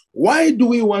 why do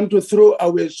we want to throw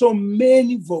away so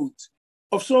many votes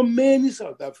of so many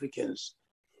South Africans,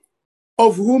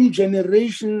 of whom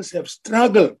generations have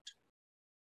struggled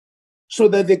so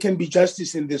that there can be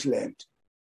justice in this land.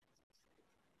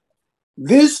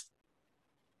 This,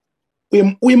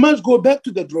 we must go back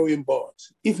to the drawing board,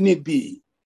 if need be,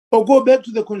 or go back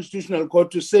to the Constitutional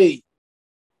Court to say,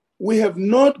 we have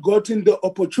not gotten the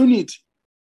opportunity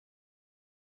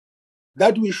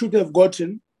that we should have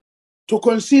gotten to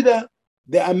consider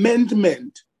the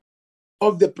amendment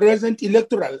of the present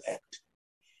Electoral Act.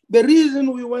 The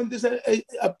reason we want this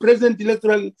present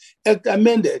Electoral Act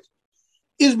amended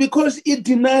is because it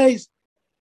denies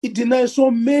so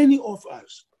many of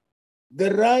us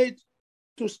the right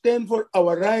to stand for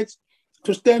our rights,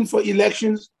 to stand for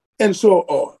elections, and so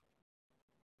on.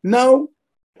 Now,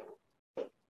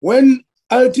 when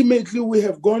ultimately we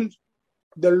have gone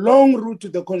the long route to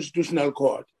the Constitutional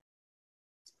Court,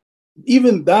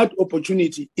 even that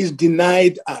opportunity is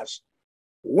denied us.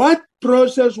 What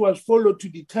process was followed to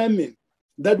determine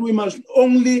that we must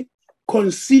only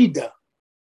consider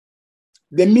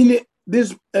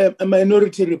this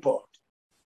minority report?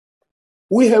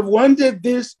 We have wanted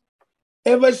this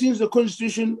ever since the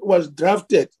Constitution was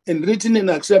drafted and written and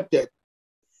accepted.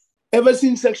 Ever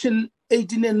since Section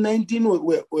 18 and 19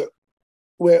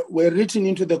 were written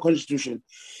into the Constitution.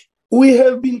 We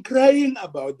have been crying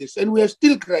about this, and we are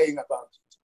still crying about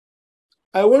it.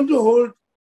 I want to hold...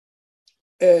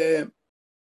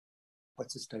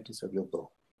 What's the status of your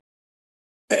bill?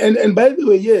 And by the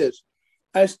way, yes,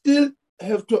 I still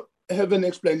have to have an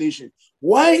explanation.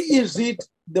 Why is it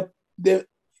the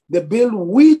bill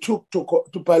we took to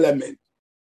Parliament,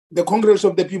 the Congress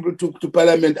of the People took to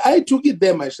Parliament, I took it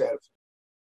there myself.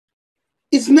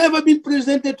 It's never been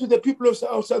presented to the people of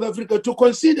South Africa to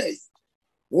consider it.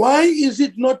 Why is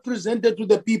it not presented to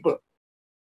the people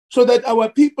so that our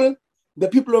people, the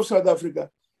people of South Africa,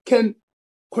 can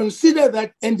consider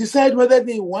that and decide whether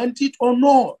they want it or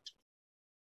not?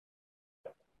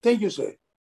 Thank you, sir.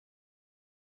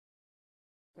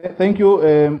 Thank you,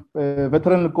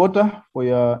 Veteran Lekota, for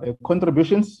your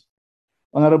contributions.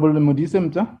 Honorable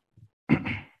Mudisemta.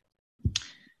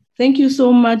 Thank you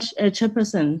so much,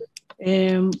 Chairperson.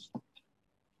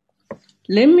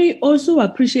 Let me also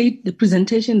appreciate the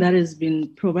presentation that has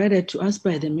been provided to us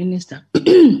by the Minister,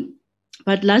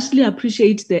 but lastly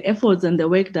appreciate the efforts and the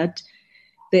work that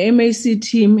the MAC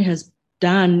team has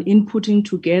done in putting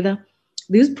together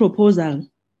this proposal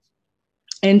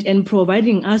and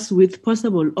providing us with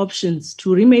possible options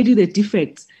to remedy the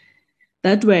defects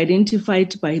that were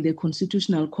identified by the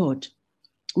Constitutional Court.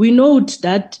 We note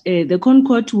that the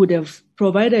ConCourt would have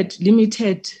provided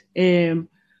limited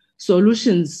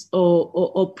solutions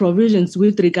or provisions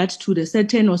with regard to the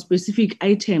certain or specific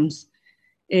items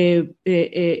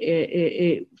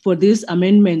for these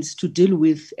amendments to deal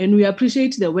with. And we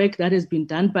appreciate the work that has been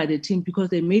done by the team because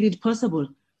they made it possible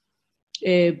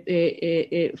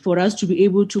for us to be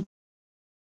able to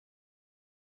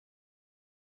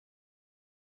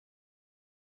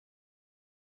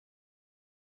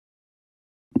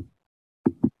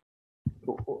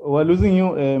We're losing you,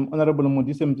 Honorable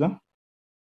Mudisemta.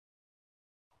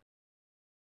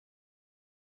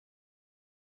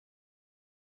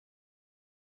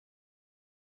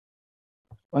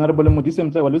 Honorable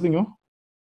Mudisemta, we're losing you.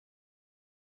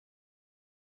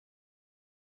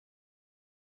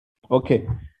 Okay,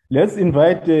 let's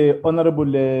invite Honorable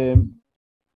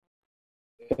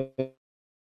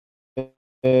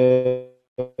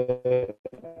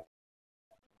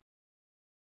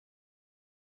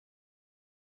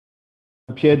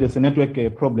appeared there's a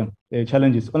network problem,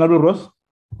 challenges. Honorable Ross.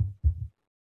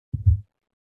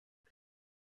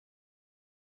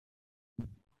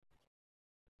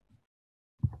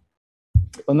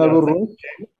 Honorable Ross.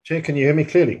 Chair, can you hear me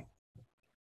clearly?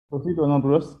 Proceed,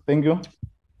 Honorable Ross. Thank you.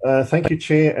 Thank you,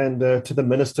 Chair, and to the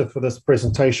Minister for this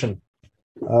presentation.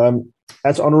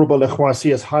 As Honorable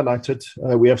Ekwasi has highlighted,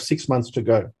 we have 6 months to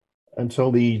go until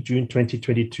the June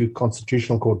 2022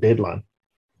 Constitutional Court deadline.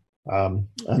 And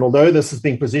although this is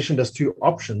being positioned as two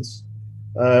options,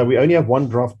 we only have one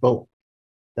draft bill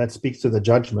that speaks to the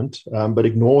judgment, but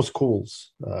ignores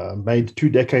calls made 2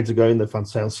 decades ago in the Van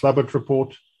Zyl-Slabbert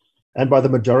report and by the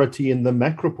majority in the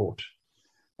MAC report.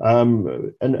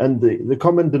 And the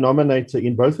common denominator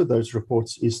in both of those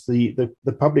reports is the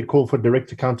public call for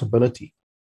direct accountability.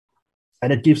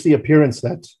 And it gives the appearance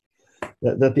that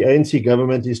the ANC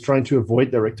government is trying to avoid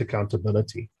direct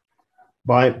accountability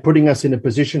by putting us in a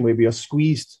position where we are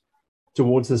squeezed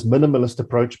towards this minimalist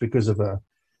approach because of a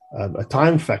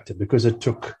time factor, because it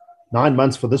took 9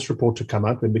 months for this report to come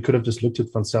out when we could have just looked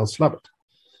at Van Zyl-Slabbert.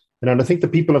 And I think the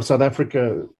people of South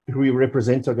Africa who we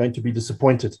represent are going to be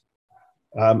disappointed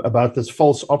about this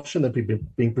false option that we've been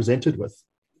being presented with.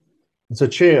 And so,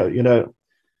 Chair,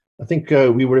 I think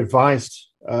we were advised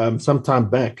some time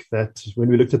back that when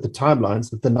we looked at the timelines,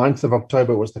 that the 9th of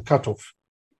October was the cutoff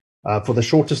for the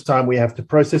shortest time we have to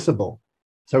process a bill.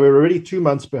 So we're already 2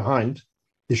 months behind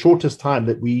the shortest time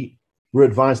that we were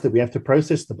advised that we have to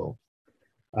process the bill.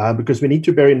 Because we need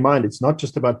to bear in mind, it's not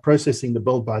just about processing the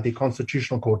bill by the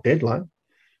Constitutional Court deadline,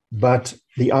 but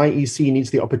the IEC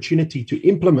needs the opportunity to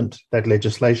implement that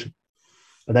legislation.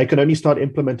 And they can only start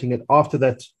implementing it after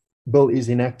that bill is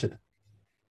enacted.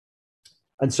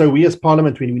 And so we as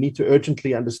Parliament, we need to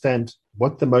urgently understand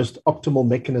what the most optimal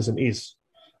mechanism is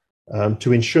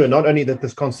to ensure not only that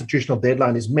this constitutional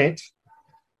deadline is met,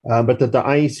 but that the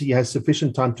IEC has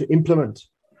sufficient time to implement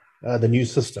the new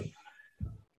system.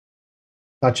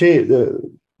 Now, Chair,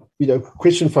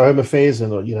 question for Home Affairs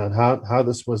and how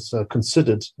this was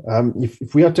considered.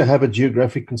 If we are to have a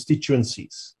geographic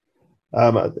constituencies,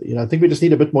 I think we just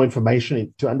need a bit more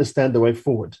information to understand the way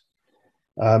forward.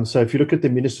 So if you look at the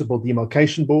Municipal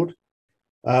Demarcation Board,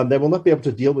 they will not be able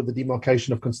to deal with the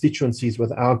demarcation of constituencies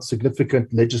without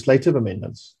significant legislative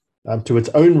amendments to its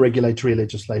own regulatory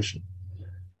legislation.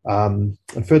 And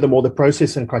furthermore, the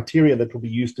process and criteria that will be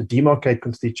used to demarcate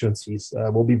constituencies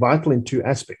will be vital in two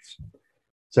aspects.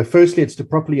 So firstly, it's to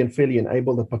properly and fairly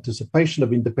enable the participation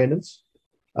of independents.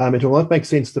 It will not make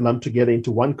sense to lump together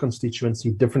into one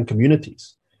constituency different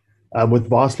communities with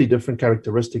vastly different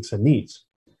characteristics and needs.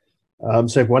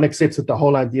 So if one accepts that the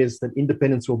whole idea is that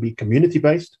independence will be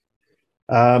community-based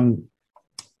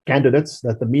candidates,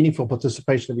 that the meaningful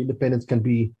participation of independents can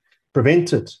be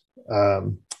prevented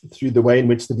through the way in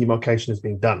which the demarcation is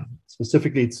being done.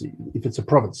 Specifically, if it's a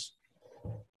province.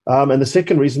 And the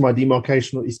second reason why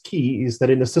demarcation is key is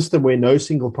that in a system where no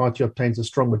single party obtains a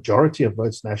strong majority of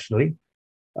votes nationally,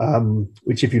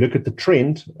 which if you look at the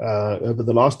trend over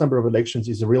the last number of elections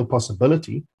is a real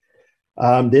possibility,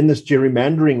 then this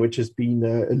gerrymandering, which has been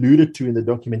alluded to in the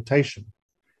documentation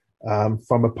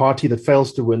from a party that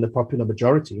fails to win the popular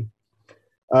majority,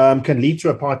 can lead to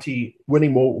a party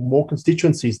winning more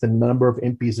constituencies than the number of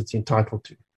MPs it's entitled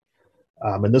to.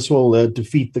 And this will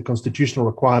defeat the constitutional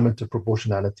requirement of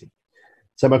proportionality.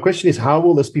 So my question is, how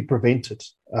will this be prevented?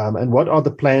 And what are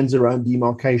the plans around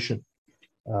demarcation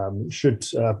should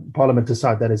Parliament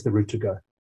decide that is the route to go?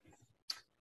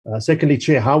 Secondly,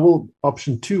 Chair, how will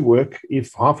option 2 work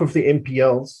if half of the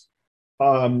MPLs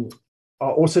are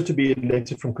also to be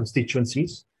elected from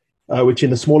constituencies, which in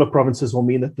the smaller provinces will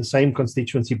mean that the same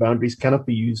constituency boundaries cannot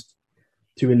be used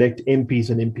to elect MPs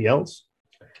and MPLs?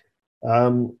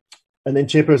 And then,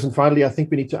 Chairperson, finally, I think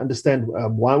we need to understand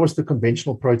why was the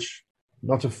conventional approach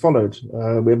not followed,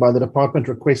 whereby the department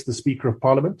requests the Speaker of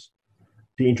Parliament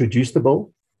to introduce the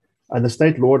bill and the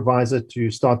State Law Advisor to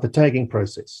start the tagging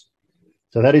process.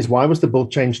 So that is, why was the bill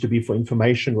changed to be for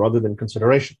information rather than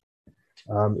consideration?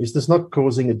 Is this not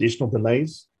causing additional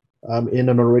delays in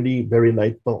an already very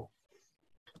late bill?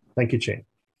 Thank you, Chair.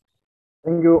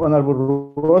 Thank you,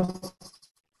 Honorable Ross,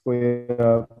 for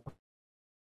your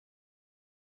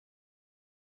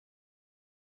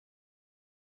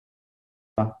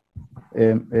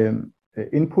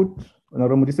input.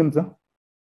 Honorable Mudisimza.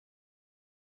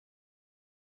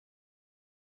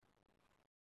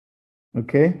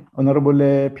 Okay,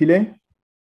 Honorable Pile.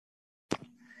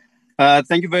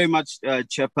 Thank you very much,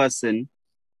 Chairperson.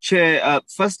 Chair,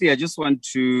 firstly, I just want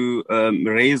to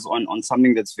raise on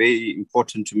something that's very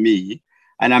important to me,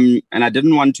 and I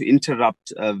didn't want to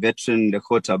interrupt Veteran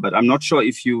Lekota, but I'm not sure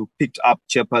if you picked up,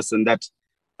 Chairperson, that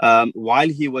while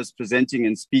he was presenting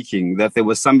and speaking, that there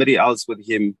was somebody else with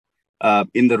him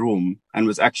in the room and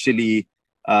was actually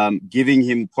giving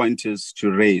him pointers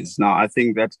to raise. Now, I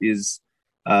think that is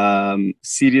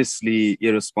seriously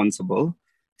irresponsible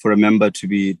for a member to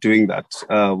be doing that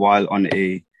while on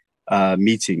a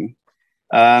meeting.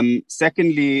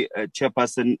 Secondly,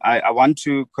 Chairperson, I want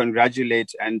to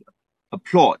congratulate and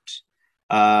applaud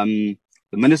the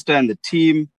Minister and the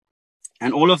team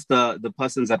and all of the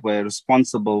persons that were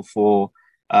responsible for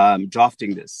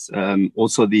drafting this,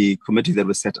 also the committee that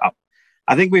was set up.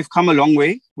 I think we've come a long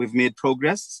way. We've made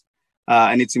progress,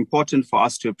 and it's important for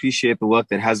us to appreciate the work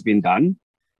that has been done.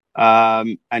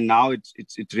 And now it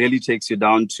really takes you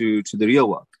down to the real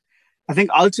work. I think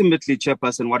ultimately,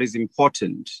 Chairperson, what is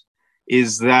important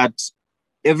is that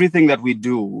everything that we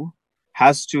do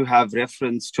has to have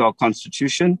reference to our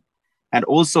Constitution, and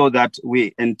also that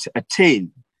we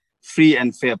attain free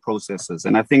and fair processes.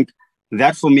 And I think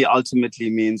that for me ultimately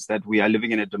means that we are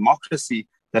living in a democracy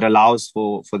that allows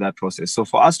for that process. So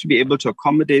for us to be able to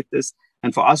accommodate this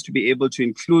and for us to be able to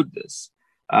include this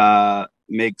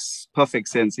makes perfect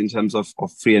sense in terms of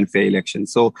free and fair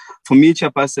elections. So for me,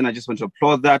 Chairperson, I just want to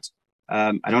applaud that.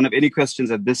 I don't have any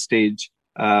questions at this stage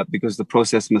because the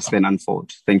process must then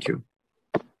unfold. Thank you.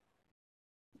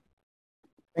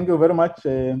 Thank you very much,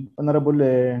 Honorable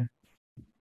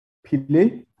Pile,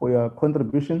 for your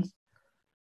contributions.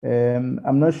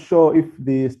 I'm not sure if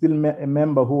there's still a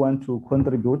member who want to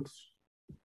contribute.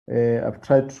 I've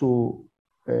tried to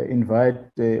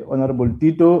invite Honorable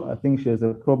Tito. I think she has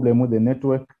a problem with the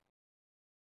network.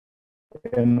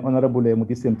 And Honorable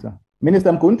Mutisemta. Minister,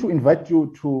 I'm going to invite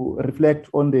you to reflect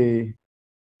on the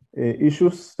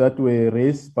issues that were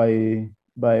raised by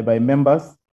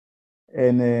members,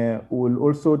 and we'll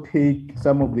also take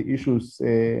some of the issues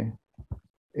that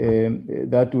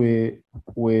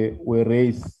were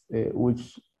raised,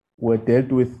 which were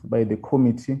dealt with by the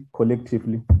committee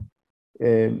collectively,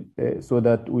 so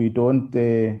that we don't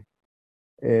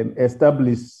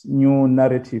establish new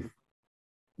narratives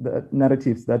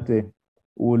that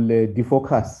will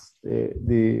defocus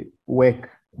the work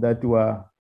that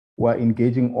we're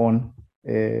engaging on,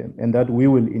 and that we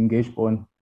will engage on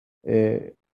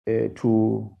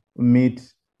to meet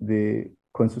the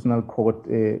Constitutional Court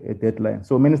deadline.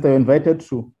 So, Minister, you're invited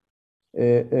to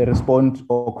respond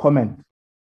or comment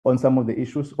on some of the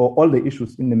issues, or all the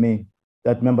issues in the main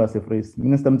that members have raised.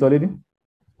 Minister Mtoledi?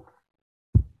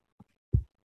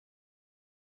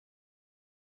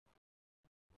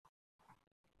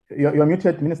 You're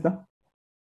muted, Minister.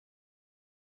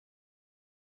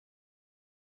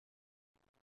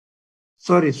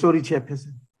 Sorry,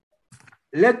 Chairperson.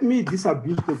 Let me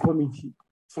disabuse the committee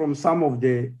from some of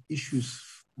the issues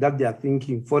that they are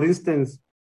thinking. For instance,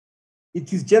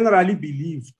 it is generally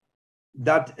believed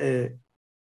that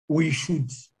we should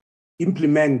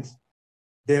implement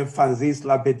the Fanzes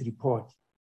Labet report.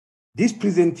 This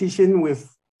presentation we've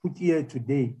put here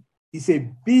today is a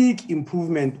big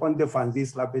improvement on the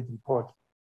Fanzes Labet report,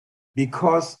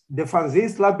 because the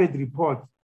Fanzes Labet report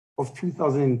of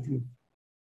 2002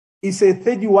 is a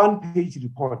 31-page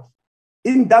report.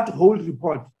 In that whole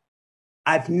report,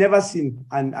 I've never seen,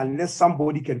 and unless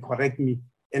somebody can correct me,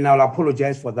 and I'll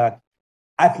apologize for that,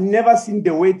 I've never seen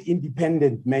the word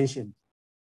independent mentioned.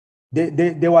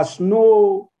 There was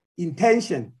no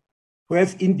intention to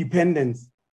have independence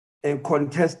and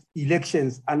contest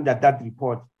elections under that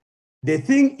report. The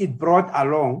thing it brought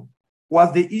along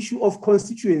was the issue of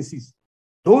constituencies.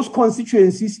 Those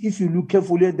constituencies, if you look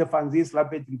carefully at the Fanzes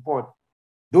Labet report,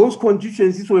 those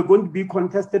constituencies were going to be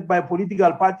contested by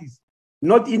political parties,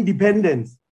 not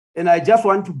independents. And I just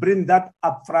want to bring that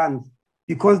up front,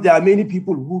 because there are many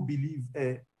people who believe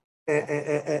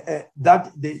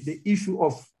that the issue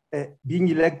of being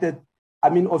elected,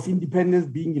 of independence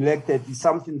being elected, is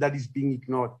something that is being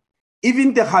ignored.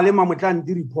 Even the Kgalema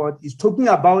Motlanthe report is talking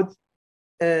about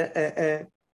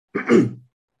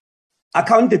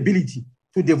accountability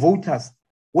to the voters,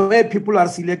 where people are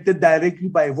selected directly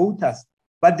by voters,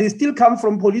 but they still come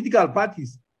from political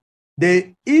parties.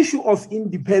 The issue of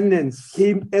independence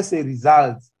came as a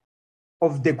result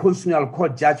of the Constitutional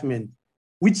Court judgment,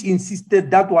 which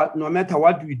insisted that no matter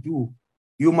what we do,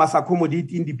 you must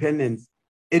accommodate independence.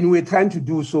 And we're trying to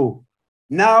do so.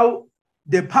 Now,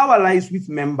 the power lies with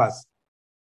members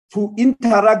to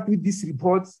interact with these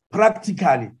reports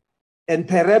practically, and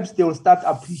perhaps they will start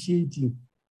appreciating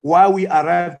why we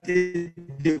arrived at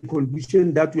the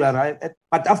conclusion that we arrived at.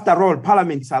 But after all,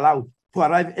 Parliament is allowed to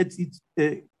arrive at its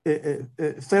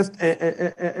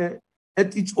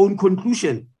at its own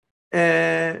conclusion.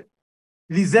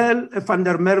 Liesel van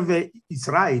der Merwe is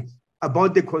right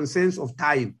about the concerns of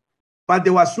time, but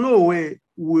there was no way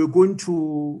we were going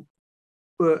to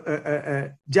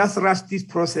just rush this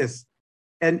process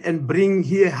and bring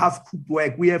here half-cooked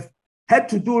work. We have had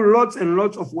to do lots and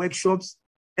lots of workshops.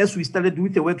 As we started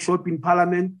with a workshop in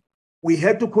Parliament, we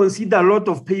had to consider a lot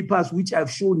of papers, which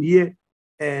I've shown here,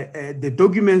 the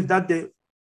documents that the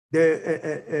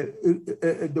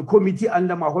committee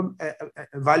under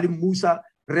Valim Musa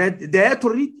read. They had to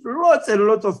read lots and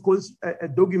lots of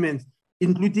documents,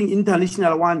 including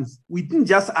international ones. We didn't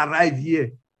just arrive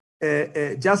here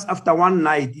just after one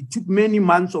night. It took many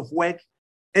months of work.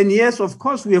 And yes, of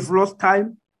course, we have lost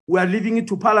time. We are leaving it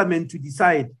to Parliament to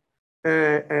decide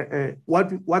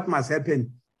what must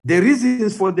happen. The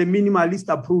reasons for the minimalist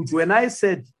approach, when I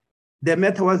said the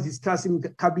matter was discussed in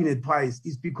cabinet twice,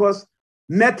 is because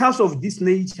matters of this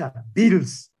nature,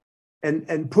 bills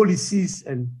and policies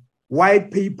and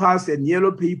white papers and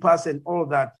yellow papers and all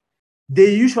that,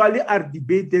 they usually are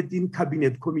debated in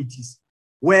cabinet committees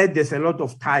where there's a lot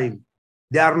of time.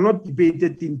 They are not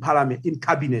debated in Parliament, in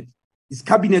cabinet. It's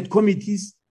cabinet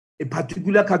committees, a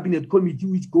particular cabinet committee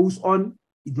which goes on.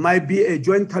 It might be a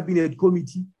joint cabinet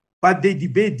committee, but they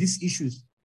debate these issues.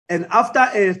 And after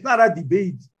a thorough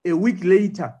debate, a week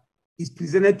later, it's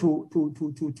presented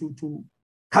to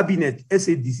cabinet as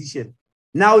a decision.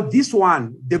 Now, this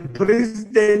one, the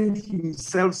president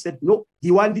himself said, no,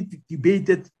 he wanted to debate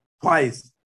it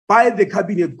twice by the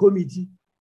cabinet committee,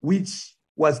 which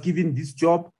was given this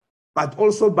job, but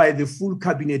also by the full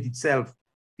cabinet itself,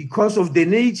 because of the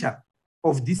nature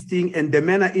of this thing and the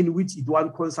manner in which it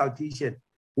wants consultation.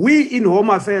 We in Home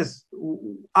Affairs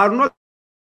are not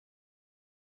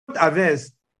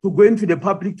averse to going to the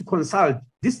public to consult.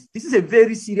 This is a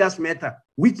very serious matter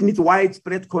which needs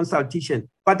widespread consultation.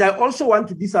 But I also want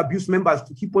to disabuse members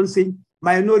to keep on saying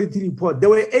minority report. There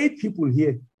were 8 people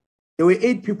here. There were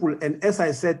 8 people, and as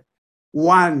I said,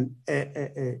 one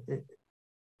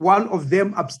of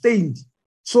them abstained.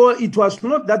 So it was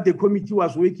not that the committee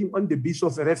was working on the basis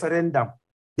of a referendum.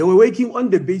 They were working on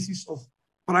the basis of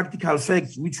practical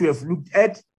facts, which we have looked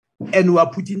at, and we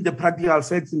are putting the practical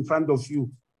facts in front of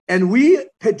you. And we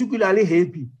particularly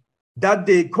happy that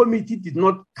the committee did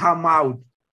not come out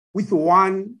with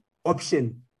one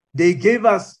option. They gave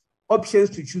us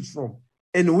options to choose from.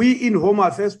 And we in Home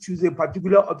Affairs choose a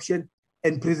particular option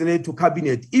and present it to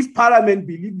cabinet. If Parliament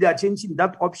believes they are changing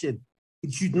that option,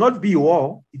 it should not be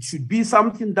war. It should be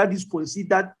something that is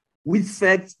considered with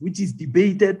facts, which is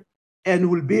debated, and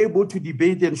will be able to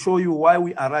debate and show you why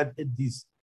we arrived at this.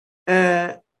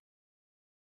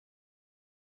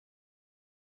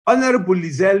 Honorable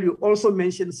Lizelle, you also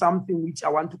mentioned something which I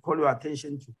want to call your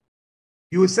attention to.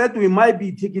 You said we might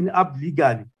be taken up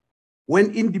legally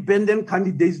when independent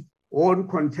candidates won't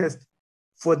contest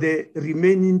for the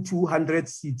remaining 200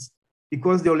 seats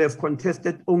because they will have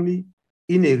contested only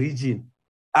in a region.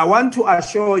 I want to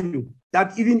assure you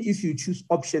that even if you choose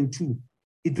option 2,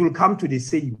 it will come to the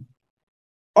same.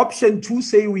 Option 2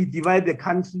 say we divide the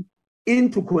country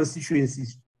into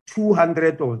constituencies,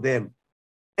 200 of them.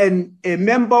 And a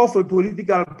member of a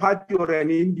political party or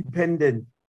an independent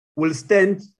will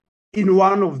stand in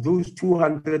one of those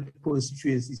 200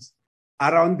 constituencies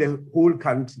around the whole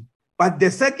country. But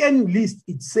the second list,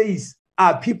 it says,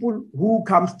 are people who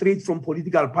come straight from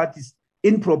political parties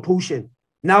in proportion.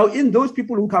 Now, in those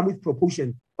people who come with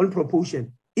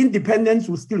proportion, independents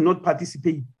will still not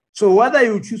participate. So whether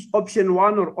you choose option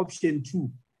 1 or option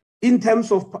 2, in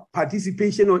terms of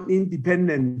participation on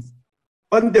independence,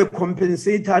 on the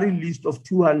compensatory list of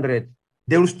 200,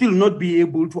 they will still not be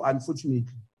able to, unfortunately.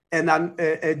 And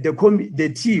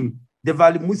the team, the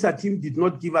Vali Musa team, did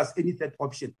not give us any third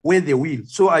option where they will.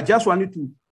 So I just wanted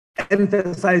to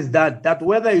emphasize that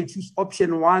whether you choose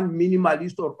option 1,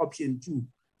 minimalist, or option 2,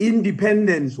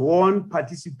 independents won't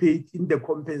participate in the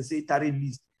compensatory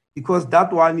list because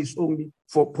that one is only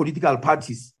for political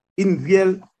parties in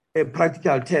real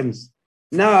practical terms.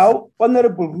 Now,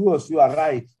 Honorable Ruos, you are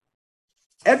right.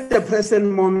 At the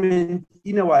present moment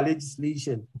in our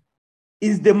legislation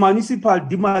is the Municipal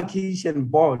Demarcation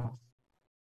Board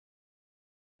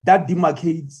that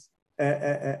demarcates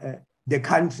the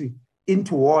country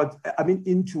into what, I mean,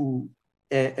 into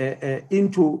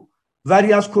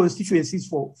various constituencies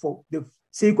for the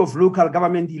sake of local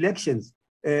government elections.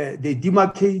 They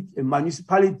demarcate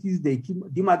municipalities, they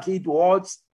demarcate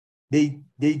wards, they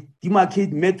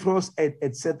demarcate metros,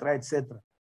 etc., etc.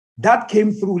 That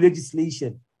came through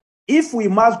legislation. If we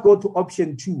must go to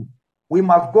option 2, we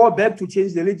must go back to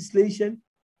change the legislation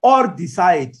or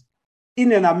decide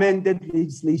in an amended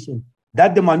legislation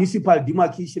that the Municipal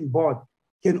Demarcation Board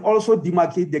can also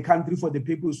demarcate the country for the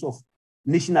purpose of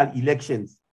national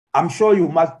elections. I'm sure you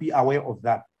must be aware of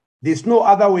that. There's no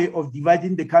other way of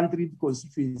dividing the country into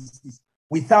constituencies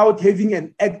without having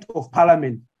an act of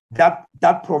parliament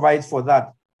that provides for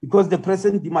that, because the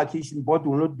present demarcation board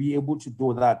will not be able to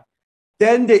do that.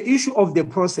 Then the issue of the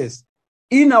process.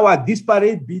 In our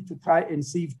disparate bid to try and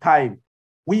save time,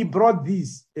 we brought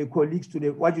these colleagues to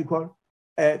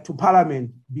the, to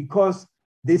Parliament, because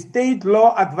the State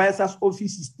Law Advisor's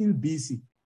Office is still busy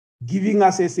giving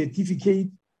us a certificate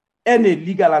and a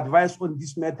legal advice on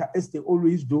this matter, as they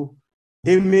always do.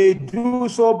 They may do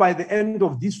so by the end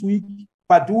of this week,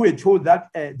 but we were told that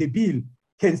the bill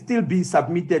can still be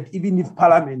submitted even if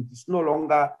Parliament is no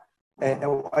longer,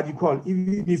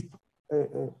 even if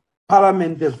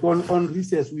Parliament has gone on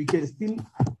recess, we can still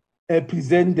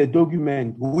present the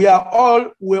document. We're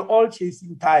all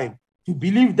chasing time. To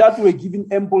believe that we're given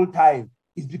ample time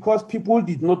is because people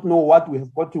did not know what we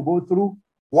have got to go through,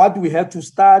 what we had to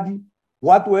study,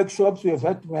 what workshops we have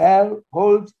had to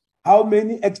hold, how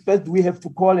many experts we have to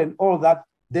call, and all that.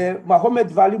 The Mohammed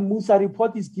Vali Musa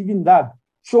report is giving that,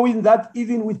 showing that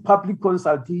even with public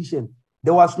consultation,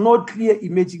 there was no clear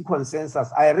emerging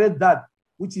consensus. I read that,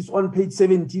 which is on page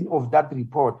 17 of that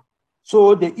report.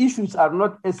 So the issues are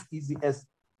not as easy as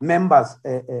members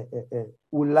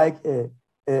would like to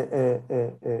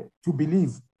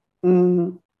believe.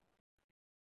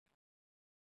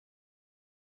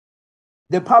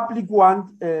 The public want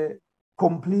a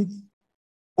complete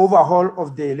overhaul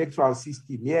of the electoral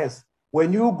system. Yes,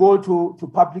 when you go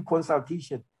to public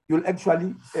consultation, you'll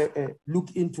actually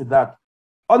look into that.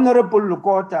 Honorable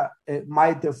Lukota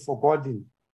might have forgotten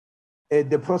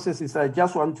the processes. I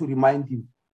just want to remind him.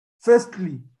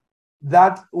 Firstly,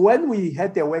 that when we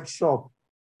had a workshop,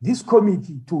 this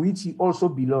committee, to which he also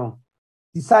belonged,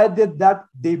 decided that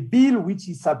the bill which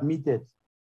he submitted,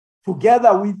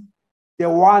 together with the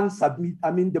one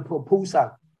the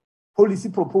proposal, policy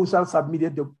proposal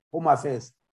submitted to Home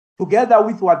Affairs, together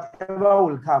with whatever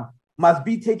will come, must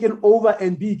be taken over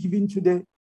and be given to the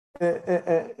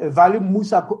Valim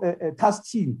Musa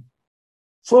task team.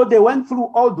 So they went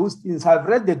through all those things. I've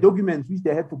read the documents which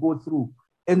they had to go through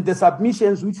and the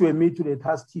submissions which were made to the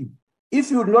task team.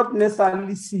 If you not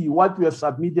necessarily see what we have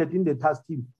submitted in the task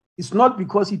team, it's not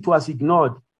because it was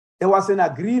ignored. There was an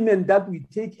agreement that we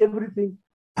take everything,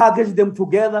 package them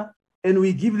together, and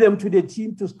we give them to the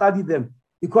team to study them,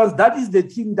 because that is the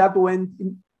team that went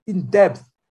in depth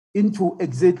into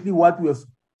exactly what we have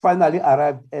finally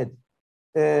arrived at.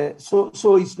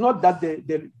 So it's not that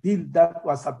the bill that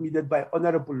was submitted by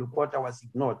Honorable Lukota was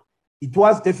ignored. It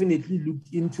was definitely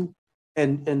looked into,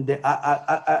 and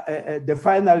the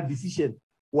final decision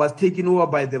was taken over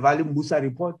by the Valim Musa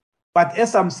report. But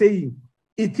as I'm saying,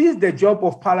 it is the job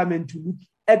of Parliament to look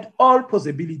at all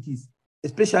possibilities,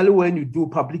 especially when you do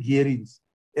public hearings,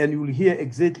 and you will hear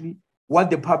exactly what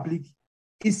the public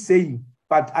is saying.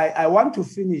 But I want to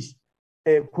finish,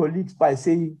 colleagues, by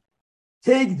saying,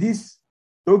 take these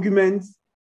documents,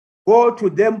 go to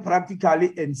them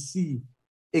practically and see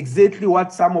exactly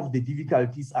what some of the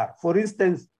difficulties are. For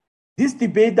instance, this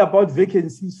debate about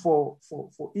vacancies for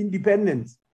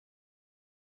independence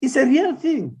is a real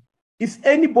thing. If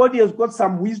anybody has got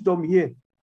some wisdom here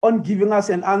on giving us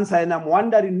an answer, and I'm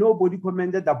wondering nobody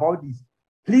commented about this,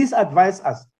 please advise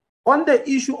us. On the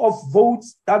issue of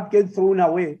votes that get thrown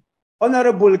away,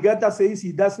 Honorable Geta says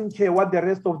he doesn't care what the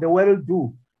rest of the world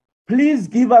do. Please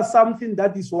give us something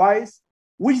that is wise,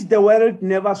 which the world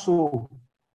never saw,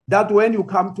 that when you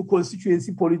come to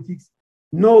constituency politics,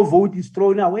 no vote is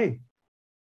thrown away.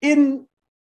 In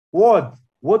what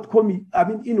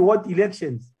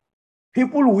elections,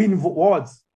 people win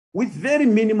wards with very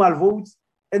minimal votes,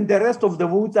 and the rest of the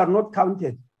votes are not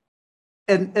counted.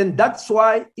 And that's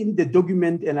why in the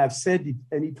document, and I've said it,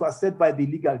 and it was said by the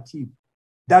legal team,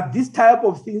 that this type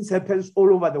of things happens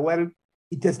all over the world.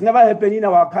 It has never happened in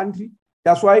our country.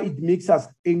 That's why it makes us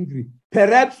angry.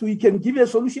 Perhaps we can give a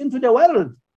solution to the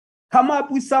world. Come up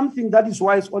with something that is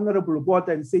wise, Honorable God,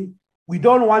 and say, we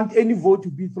don't want any vote to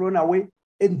be thrown away.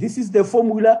 And this is the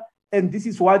formula, and this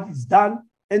is what is done,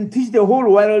 and teach the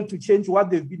whole world to change what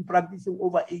they've been practicing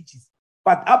over ages.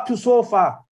 But up to so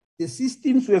far, the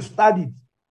systems we have studied,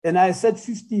 and I said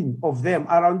 15 of them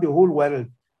around the whole world,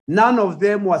 none of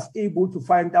them was able to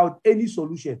find out any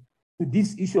solution to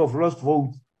this issue of lost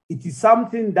votes. It is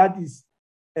something that is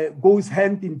goes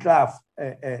hand in glove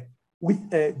with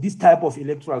this type of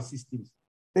electoral systems.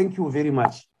 Thank you very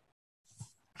much.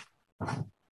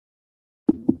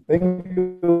 Thank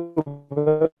you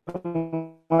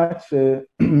very much,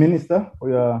 Minister, for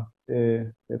your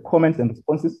comments and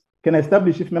responses. Can I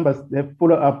establish if members have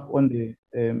follow up on the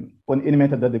on any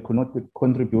matter that they could not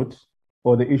contribute,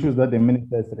 or the issues that the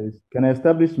minister has raised? Can I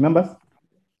establish, members?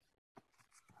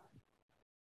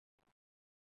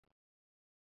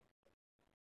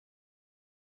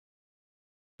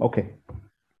 Okay.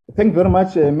 Thank you very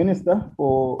much, Minister,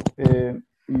 for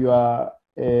your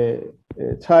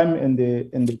time and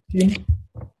the team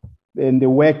and the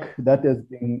work that has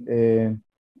been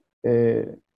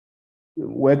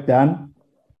work done.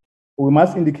 We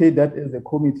must indicate that as a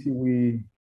committee, we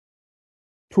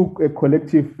took a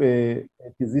collective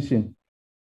decision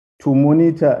to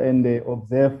monitor and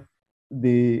observe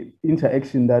the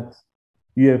interaction that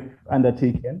you have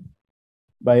undertaken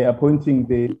by appointing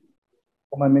the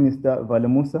former Minister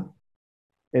Valemusa,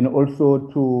 and also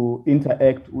to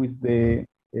interact with the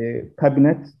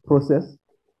cabinet process,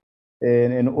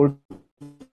 and also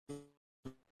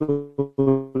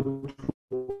to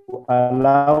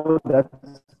allow that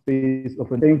space of.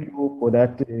 Thank you for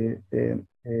that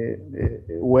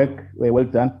work, well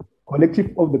done.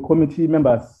 Collective of the committee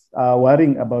members are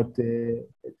worrying about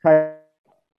time,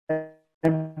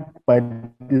 but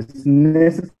it's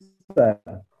necessary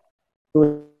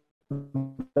so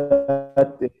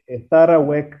that a thorough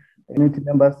work, community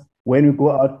members, when we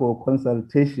go out for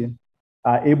consultation,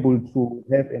 are able to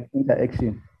have an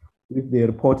interaction with the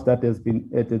report that has been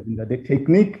added. The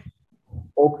technique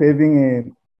of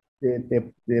having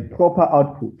the proper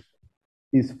output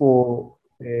is for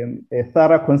a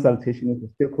thorough consultation with the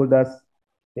stakeholders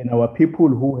and our people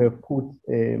who have put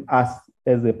us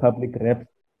as a public rep,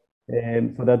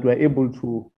 so that we're able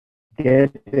to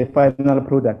get a final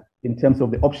product in terms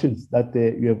of the options that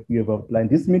you have outlined.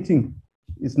 This meeting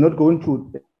is not going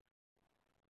to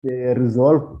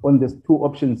resolve on these two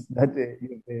options that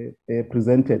you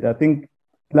presented. I think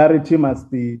clarity must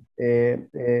be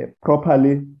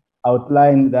properly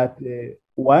outlined that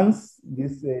once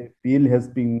this bill has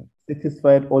been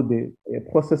satisfied, all the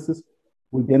processes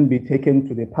will then be taken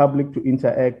to the public to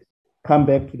interact, come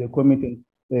back to the committee,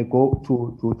 go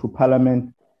to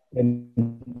Parliament, and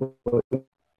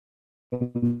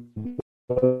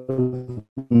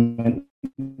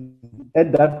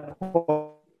at that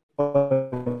point,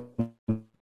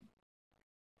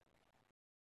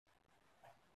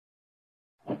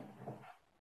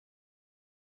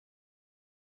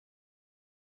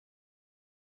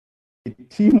 the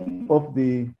team of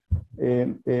the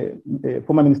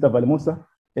former Minister Valemusa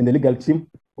and the legal team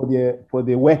for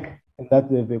the work that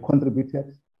they've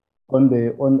contributed on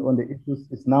the issues.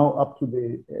 It's now up to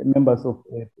the members of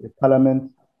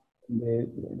Parliament and the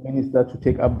Minister to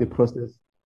take up the process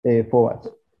forward.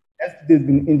 As it has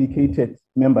been indicated,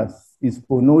 members, is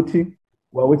for noting,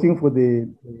 we're waiting for the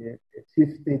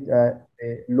Chief State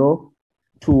Law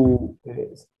to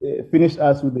finish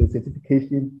us with the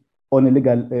certification on a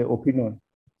legal opinion,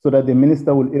 so that the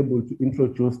Minister will be able to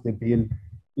introduce the bill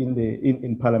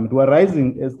in Parliament. We're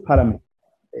rising as Parliament,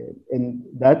 and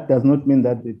that does not mean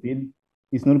that the bill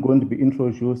is not going to be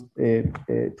introduced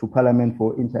to Parliament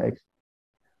for interaction.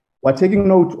 We're taking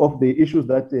note of the issues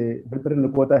that Veteran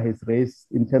Reporter has raised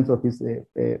in terms of his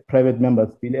private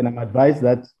members bill, and I'm advised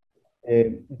that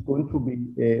it's going to be,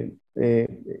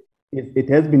 it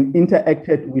has been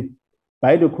interacted with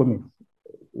by the committee.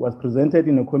 It was presented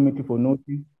in a committee for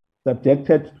noting,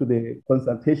 subjected to the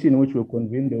consultation which will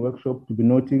convene the workshop to be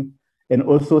noting, and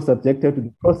also subjected to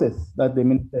the process that the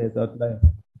Minister has outlined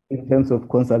in terms of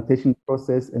consultation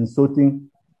process and sorting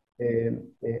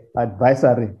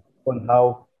advisory on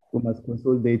how we must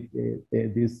consolidate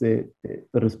this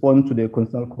response to the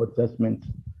Constitutional Court judgment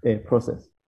process.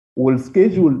 We'll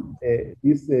schedule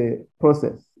this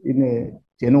process in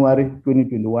January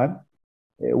 2021.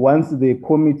 Once the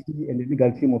committee and the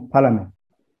legal team of Parliament,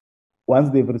 once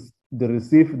they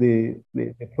receive the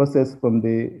process from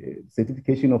the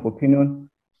certification of opinion,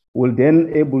 will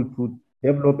then able to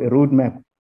develop a roadmap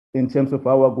in terms of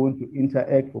how we're going to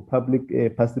interact for public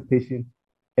participation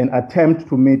and attempt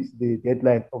to meet the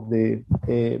deadline of the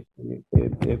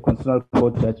Constitutional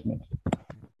Court judgment.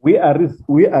 We are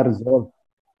resolved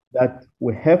that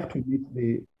we have to meet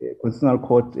the Constitutional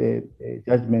Court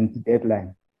judgment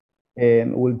deadline,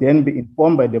 and will then be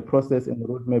informed by the process and the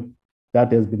roadmap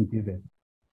that has been given.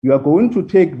 You are going to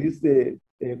take this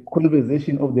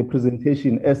conversation of the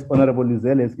presentation, as Honorable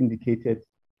Lizelle has indicated,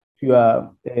 to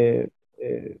your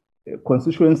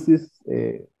constituencies,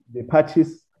 the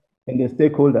parties, and the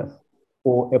stakeholders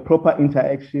for a proper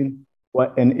interaction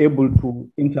and able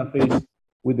to interface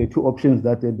with the two options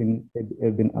that have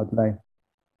been outlined.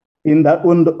 In that,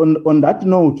 on that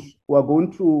note, we are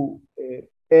going to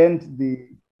end the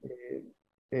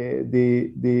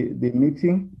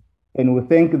meeting, and we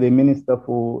thank the Minister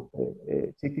for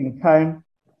taking time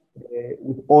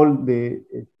with all the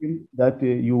team that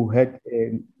you had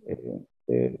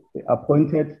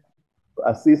appointed to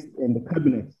assist in the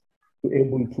cabinet to be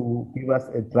able to give us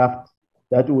a draft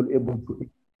that will be able to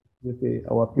with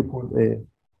our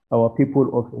people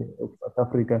of South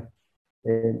Africa,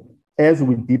 as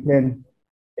we deepen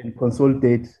and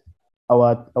consolidate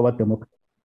our democracy.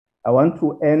 I want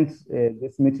to end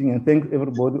this meeting and thank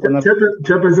everybody.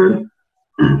 Chairperson,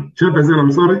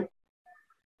 I'm sorry.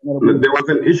 There was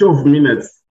an issue of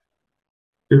minutes,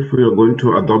 if we are going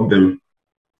to adopt them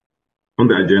on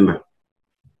the agenda.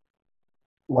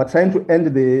 We're trying to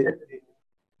end the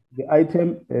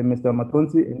item, Mr.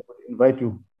 Matonsi, and invite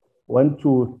you. I want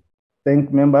to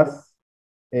thank members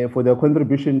for their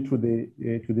contribution to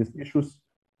these issues,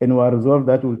 and we are resolved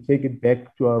that we'll take it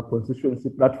back to our constituency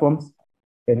platforms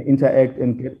and interact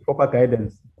and get proper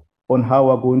guidance on how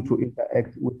we're going to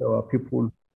interact with our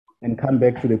people, and come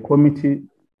back to the committee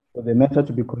for the matter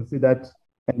to be considered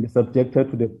and be subjected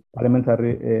to the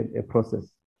parliamentary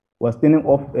process. We're standing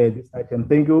off this item.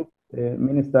 Thank you,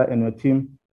 Minister and your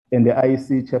team, and the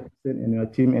IEC chairperson and your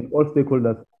team, and all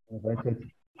stakeholders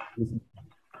invited.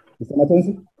 Mr.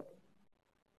 Matonsi?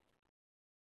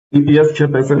 Yes,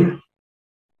 Chairperson.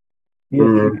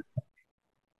 Yes.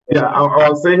 Yeah, I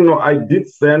was saying, no, I did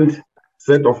send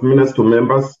set of minutes to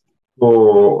members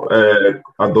for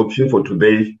adoption for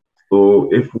today. So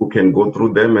if we can go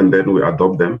through them and then we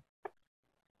adopt them.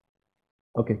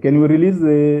 Okay, can we release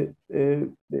the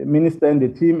minister and the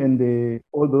team and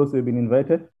all those who have been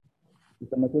invited?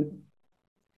 Mr. Matonsi?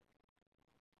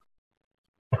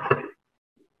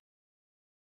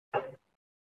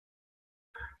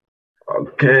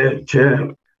 Okay,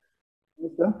 Chair.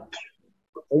 Minister?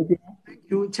 Thank you. Thank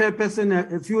you,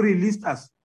 Chairperson. If you released us.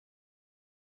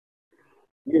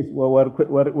 Yes,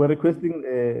 we're requesting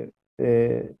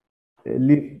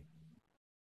leave.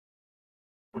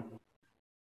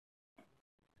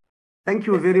 Thank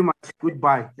you very much.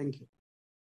 Goodbye. Thank you.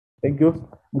 Thank you.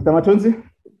 Mr. Matonsi?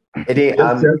 Eddie,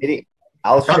 Eddie,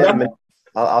 I'll share the minutes.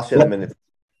 I'll share the minutes.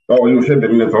 Oh, you share the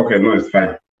minutes. Okay, no, it's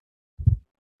fine.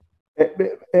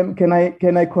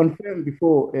 Can I confirm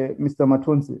before Mr.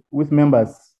 Matonsi with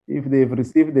members if they've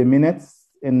received the minutes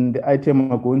and the item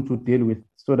we're going to deal with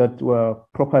so that we're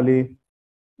properly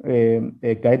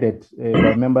guided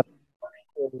by members?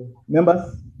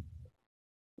 Members?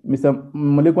 Mr.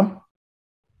 Mulegwa?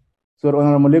 Sir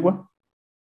Honorable Mulegwa?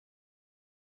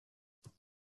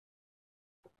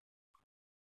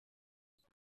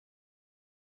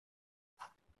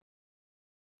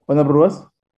 Honorable Ross?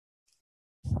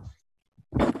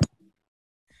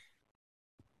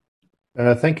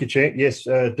 Thank you, Chair. Yes,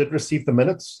 did receive the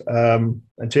minutes. And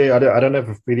Chair, I don't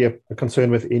have really a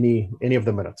concern with any of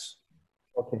the minutes.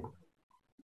 Okay.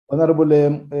 Honorable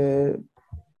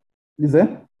Lise?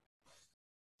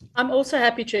 I'm also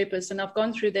happy, Chairperson. I've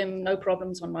gone through them, no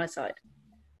problems on my side.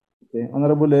 Okay.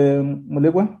 Honorable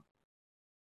Mulegwa?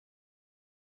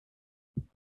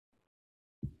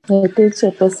 Okay,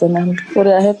 Chairperson. I'm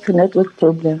sorry, I have a network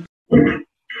problem.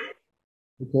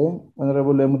 Okay.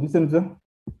 Honorable Mudisen?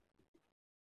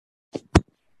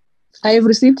 I have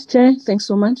received, Chair. Thanks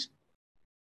so much.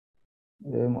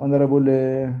 Honorable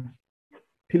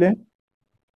Pile?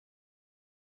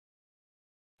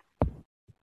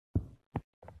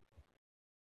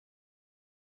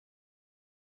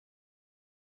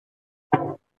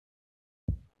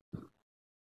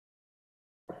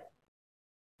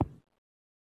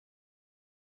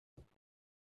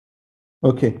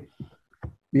 Okay.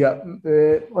 Yeah.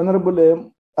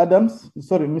 Honorable Adams,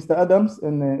 sorry, Mr. Adams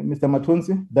and Mr.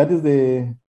 Matonsi, that is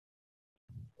the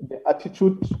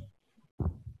attitude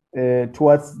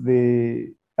towards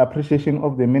the appreciation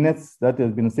of the minutes that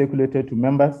has been circulated to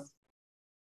members.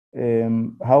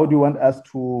 How do you want us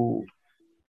to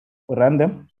run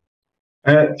them?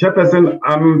 Chairperson,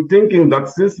 I'm thinking that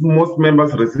since most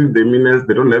members receive the minutes,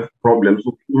 they don't have problems.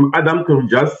 So Adam can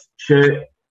just share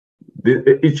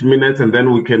each minute and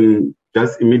then we can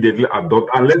just immediately adopt,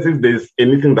 unless if there's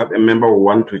anything that a member will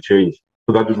want to change,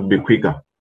 so that it will be quicker.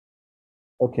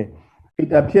 Okay.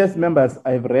 It appears members,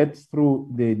 I've read through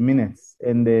the minutes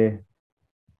and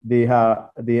they are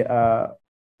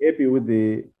happy with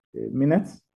the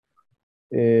minutes.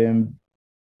 We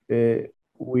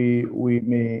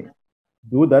may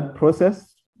do that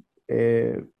process,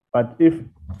 but if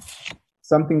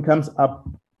something comes up,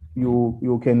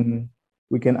 we can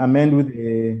amend with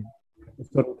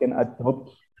so we can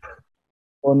adopt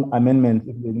on amendments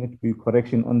if there need to be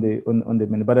correction on the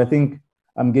minute. But I think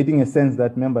I'm getting a sense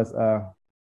that members are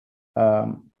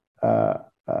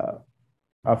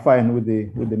fine with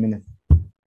the minutes.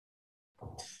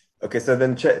 Okay, so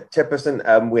then, Chairperson,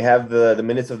 we have the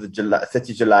minutes of the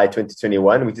 30 July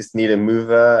 2021. We just need a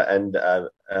mover and an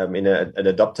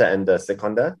adopter and a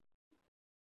seconder.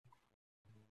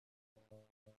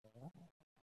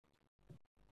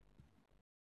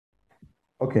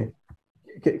 Okay.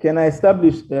 Can I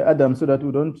establish, Adam, so that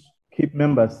we don't keep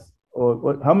members?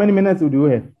 Or how many minutes would you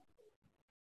have?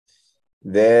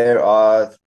 There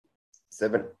are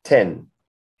 10. 10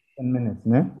 minutes,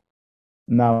 né?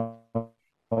 Now,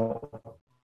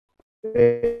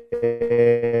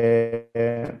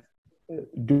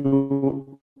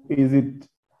 is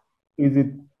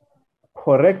it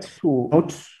correct to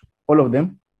note all of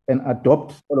them and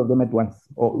adopt all of them at once,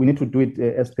 or we need to do it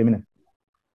as per minute?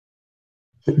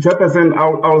 Chairperson,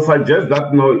 I'll suggest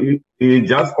that it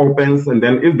just opens, and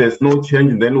then if there's no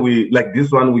change, then we, like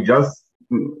this one, we just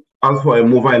ask for a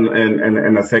mover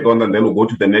and a second, and then we'll go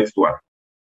to the next one.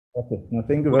 Okay, no,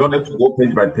 thank you We very don't much. have to go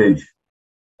page by page.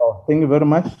 Oh, thank you very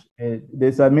much.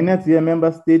 There's a minute here,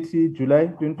 members, 30 July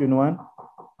 2021,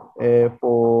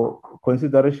 for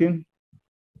consideration.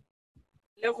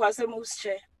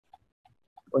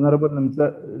 Honorable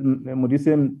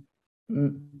Mudise,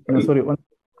 sorry,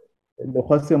 the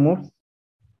question moves.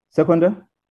 Seconder?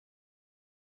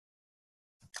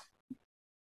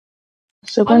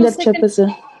 Seconded,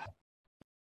 Chairperson.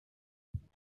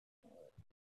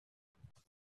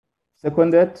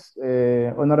 Seconded,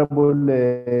 Honorable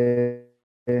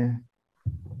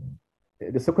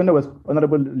The seconder was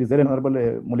Honorable Lizelle and Honorable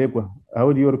Mulekwa.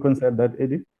 How do you reconcile that,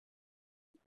 Eddie?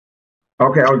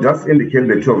 Okay, I'll just indicate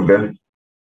the two of them.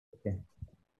 Okay.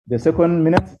 The second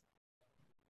minute?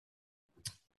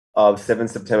 Of 7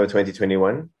 September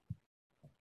 2021.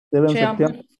 7 Chair,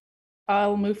 September.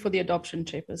 I'll move for the adoption,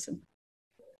 Chairperson.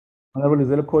 Honorable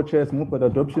Lizelle, co-chairs, move for the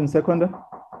adoption. Seconder?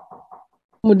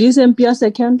 Modise Mpia,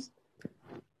 second.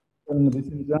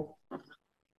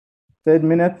 Third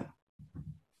minute?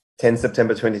 10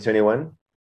 September 2021.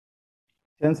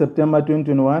 10 September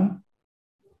 2021.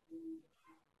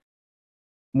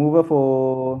 Mover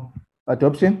for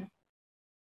adoption.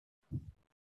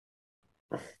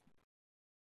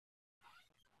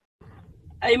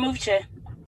 I move, Chair.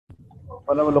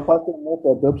 Honorable Lopato, move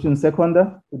for adoption.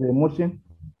 Seconder to the motion.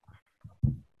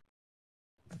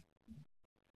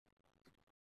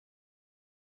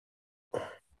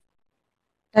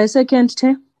 I second,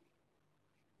 Chair.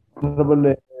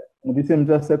 Honorable Modise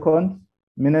Mpia, second.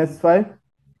 Minutes 5,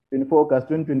 24 August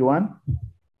 2021.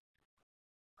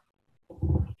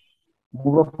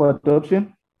 Mover for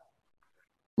adoption.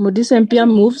 Modise Mpia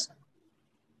moves.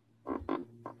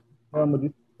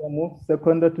 Modise move.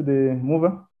 Seconder to the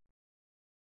mover.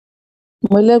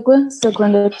 Mulekwa,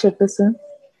 seconded, Chairperson.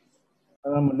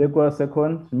 Mulekwa,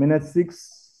 second. Minutes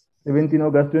 6, 17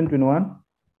 August 2021.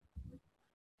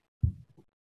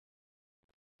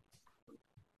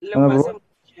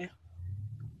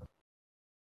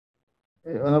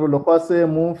 Honorable Lokwase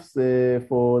moves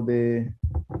for the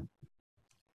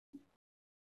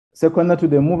seconder to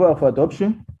the mover of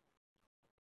adoption.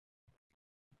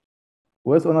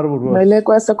 Where's Honorable Rose?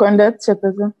 Mulekwa, seconded,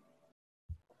 Chairperson.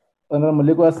 Honorable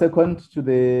Mulekwa, second to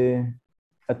the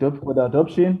for the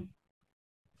adoption.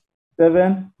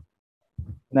 9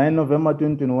 November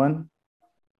 2021.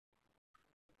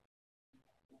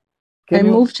 I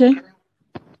move, Chair.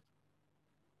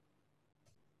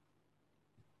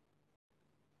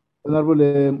 Honorable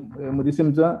Modise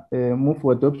Mpia, move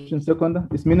for adoption. Seconder.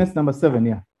 It's minutes number 7,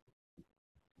 yeah.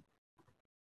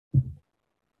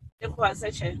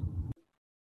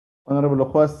 Honorable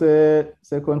Lokwase,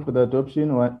 second for the adoption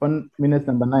on minutes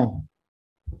number 9.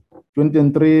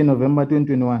 23 November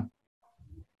 2021.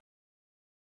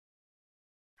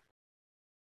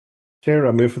 Chair,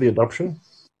 I move for the adoption.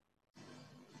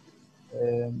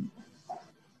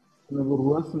 Honorable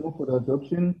Ruas, move for the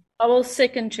adoption. I will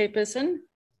second, Chairperson.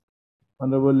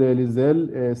 Honorable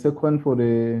Lizelle, second for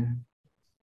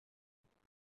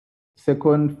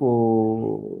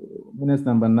minutes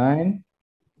number 9.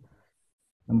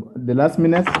 The last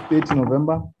minutes, 30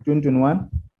 November 2021.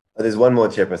 Oh, there's one more,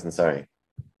 Chairperson, sorry.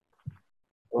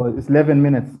 Oh, it's 11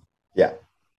 minutes. Yeah.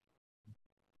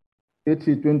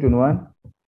 30 2021.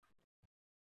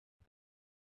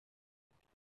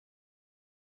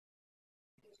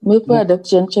 Move for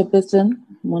adoption, Chairperson.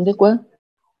 Mulekwa.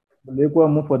 Mulekwa,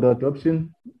 move for the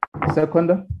adoption.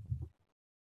 Seconder.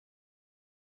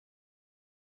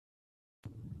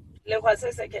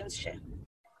 Lekwase, second, Chair.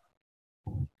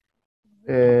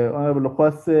 Honorable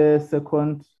Lokwase,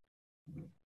 second.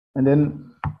 And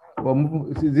then,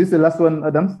 is this the last one,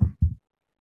 Adams?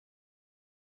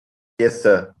 Yes,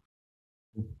 sir.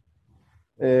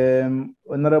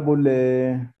 Honorable,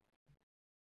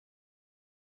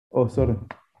 oh, sorry.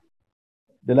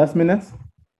 The last minutes,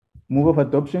 move of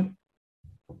adoption.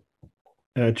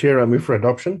 Chair, I move for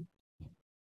adoption.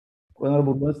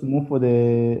 Honorable Boss, move for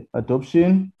the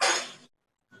adoption.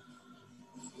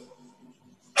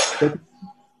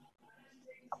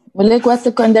 Mulekwa,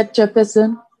 seconded,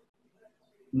 Chairperson.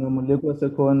 No, Mulekwa,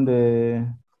 second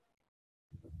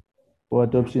for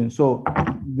adoption. So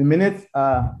the minutes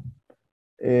are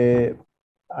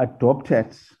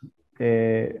adopted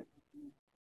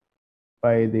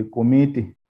by the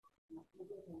committee.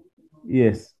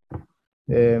 Yes.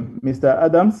 Mr.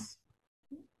 Adams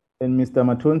and Mr.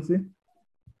 Matonsi,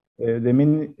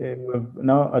 we have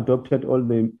now adopted all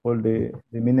the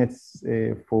minutes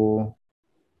for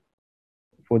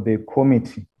the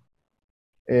committee.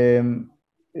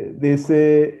 There's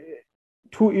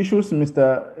two issues,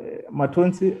 Mr.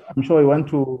 Matonsi. I'm sure you want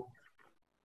to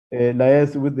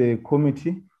liaise with the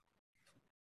committee,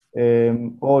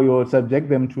 or you'll subject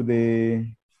them to the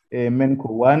MENCO.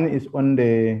 One is on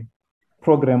the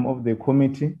program of the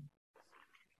committee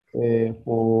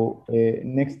for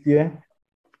next year,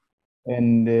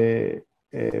 and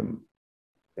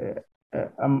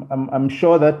I'm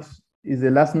sure that is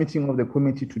the last meeting of the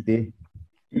committee today.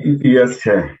 Yes,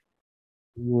 Chair.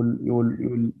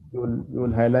 You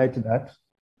will highlight that.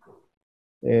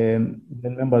 The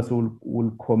members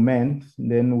will comment.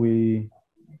 Then we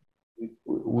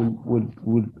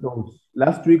will close.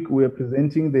 Last week we were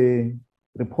presenting the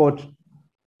report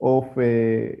of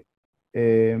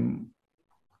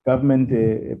government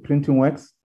printing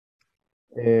works,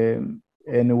 and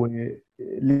we're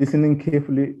listening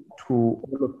carefully to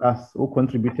all of us who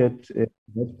contributed to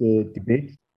that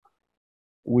debate.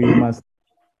 We must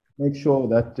make sure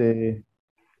that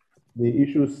the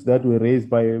issues that were raised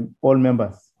by all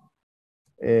members,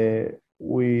 Mr.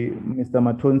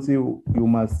 Matonsi, you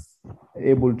must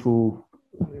able to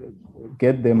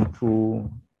get them to,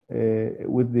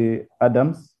 with the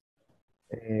Adams,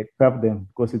 craft them,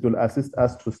 because it will assist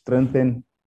us to strengthen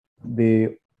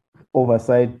the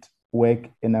oversight work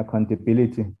and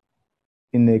accountability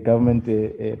in the government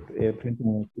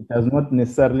printing. It does not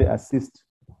necessarily assist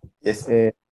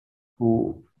to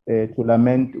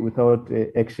lament without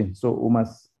action. So we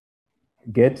must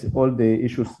get all the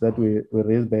issues that were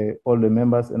raised by all the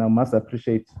members, and I must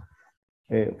appreciate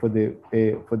for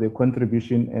the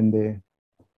contribution and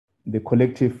the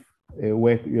collective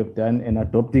work you have done in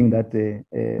adopting that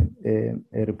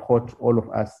report, all of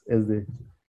us as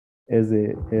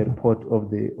a report of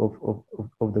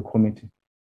the committee.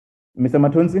 Mr.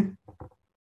 Matonsi?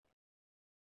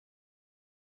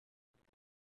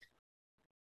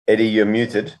 Eddie, you're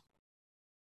muted.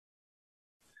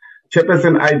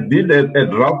 Chairperson, I did a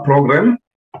draft program.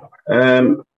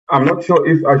 I'm not sure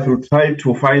if I should try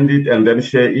to find it and then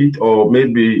share it, or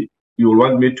maybe you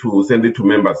want me to send it to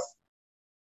members.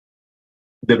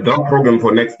 The draft program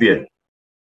for next year.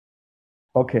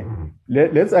 Okay,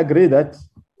 let's agree that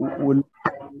we'll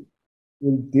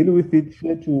deal with it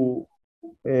here to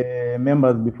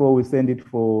members before we send it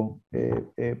for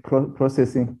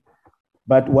processing.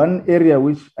 But one area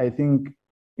which I think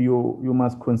you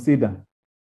must consider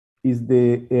is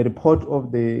the report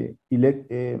of the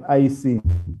IEC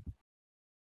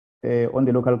on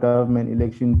the local government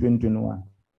election 2021.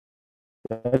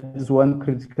 That is one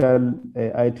critical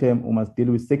item we must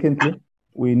deal with. Secondly,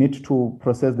 we need to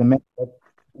process the map that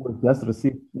we just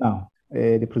received now,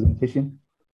 the presentation.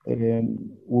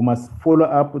 We must follow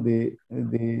up the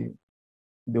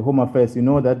Home Affairs. You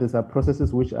know that there are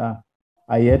processes which are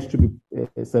yet to be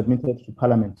submitted to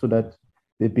Parliament, so that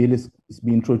the bill is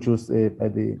being introduced by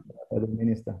the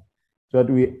minister. So that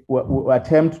we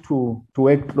attempt to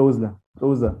work closer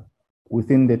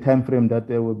within the time frame that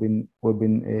we've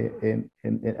been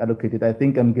allocated. I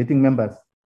think I'm getting members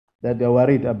that they're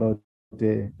worried about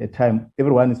the time.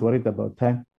 Everyone is worried about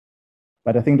time,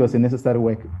 but I think it was a necessary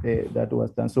work that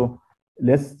was done. So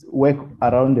let's work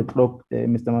around the clock,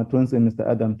 Mr. Matonsi and Mr.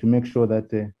 Adam, to make sure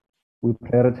that we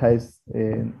prioritize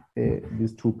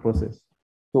these two processes.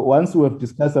 So once we have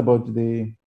discussed about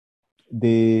the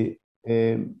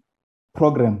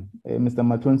program, Mr.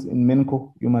 Matonsi in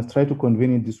Menko, you must try to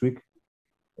convene it this week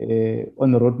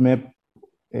on the roadmap,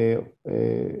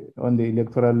 on the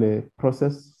electoral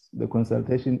process, the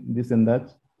consultation, this and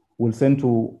that. We'll send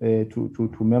to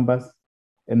members,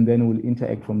 and then we'll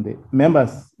interact from there.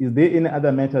 Members, is there any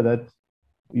other matter that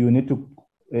you need to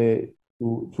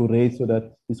raise so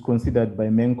that it's considered by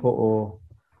Menko or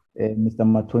Mr.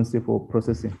 Matonsi for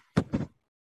processing?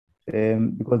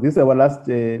 Because this is our last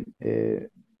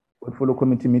portfolio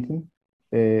committee meeting,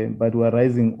 but we are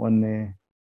rising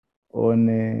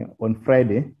on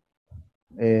Friday,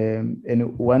 and we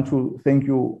want to thank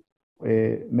you,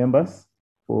 members,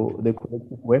 for the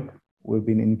collective work we've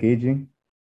been engaging,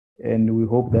 and we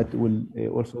hope that we'll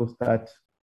also start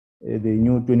the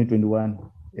new 2021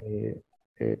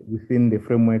 within the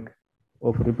framework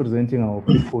of representing our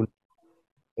people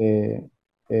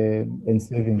and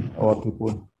serving our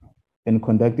people and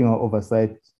conducting our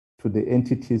oversight to the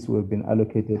entities who have been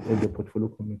allocated as the portfolio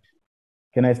committee.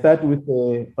 Can I start with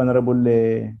Honorable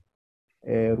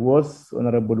Ruos,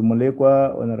 Honorable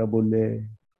Molekwa, Honorable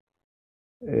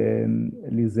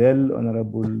Lizel,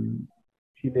 Honorable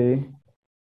Chile,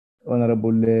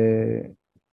 Honorable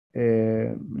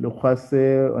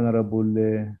Lukhase,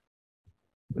 Honorable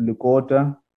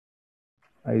Lukota,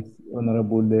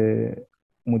 Honorable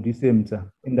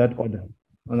Mudisemta, in that order.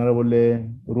 Honorable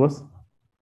Ruos.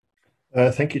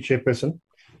 Thank you, Chairperson.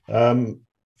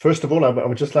 First of all, I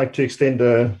would just like to extend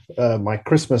my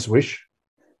Christmas wish,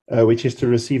 which is to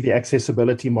receive the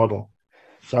accessibility model.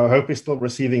 So I hope we're still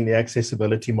receiving the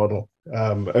accessibility model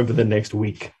over the next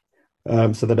week,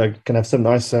 so that I can have some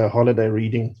nice holiday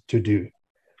reading to do.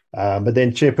 But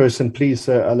then, Chairperson, please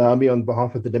allow me on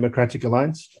behalf of the Democratic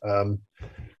Alliance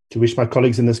to wish my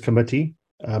colleagues in this committee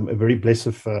a very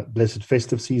blessed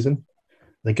festive season.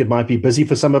 I think it might be busy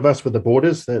for some of us with the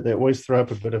borders. They always throw up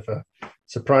a bit of a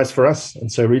surprise for us.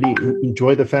 And so really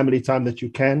enjoy the family time that you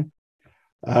can.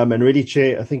 And really,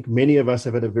 Chair, I think many of us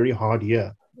have had a very hard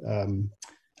year,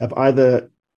 have either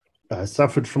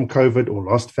suffered from COVID or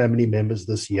lost family members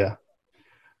this year.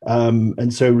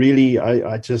 And so really,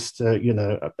 I just,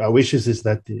 our wishes is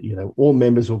that, all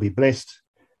members will be blessed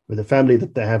with the family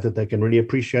that they have, that they can really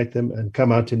appreciate them and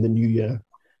come out in the new year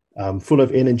full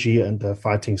of energy and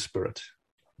fighting spirit.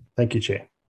 Thank you, Chair.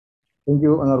 Thank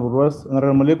you, Honorable Ross.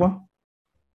 Honorable Malekwa.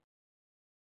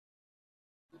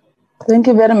 Thank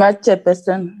you very much,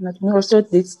 Chairperson. Let me also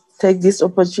take this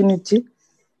opportunity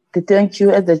to thank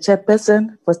you as the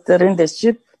Chairperson for steering the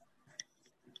ship.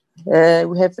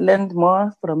 We have learned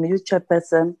more from you,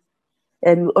 Chairperson,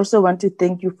 and we also want to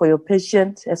thank you for your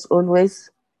patience, as always.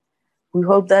 We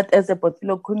hope that as a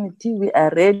popular community, we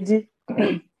are ready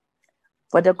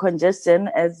for the congestion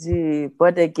as the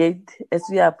border gate, as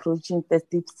we are approaching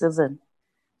festive season.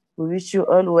 We wish you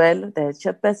all well, the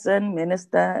Chairperson,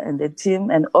 Minister, and the team,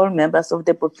 and all members of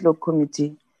the popular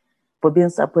committee for being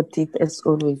supportive as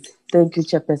always. Thank you,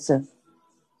 Chairperson.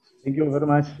 Thank you very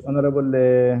much, Honorable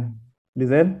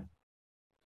Lizelle.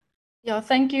 Yeah,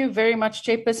 thank you very much,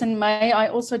 Chairperson. May I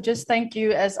also just thank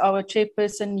you as our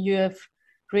Chairperson. You have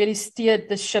really steered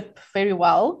the ship very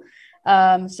well.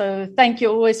 So thank you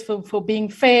always for being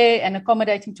fair and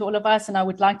accommodating to all of us. And I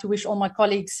would like to wish all my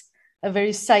colleagues a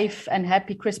very safe and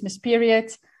happy Christmas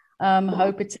period.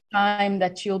 Hope it's a time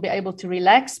that you'll be able to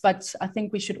relax, but I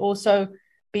think we should also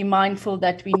be mindful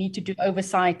that we need to do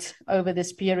oversight over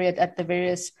this period at the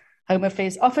various Home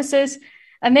Affairs offices.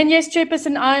 And then, yes,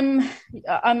 Chairperson,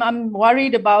 I'm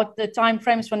worried about the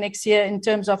timeframes for next year in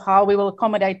terms of how we will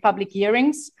accommodate public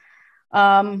hearings.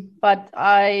 But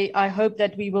I hope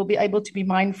that we will be able to be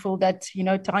mindful that,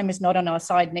 time is not on our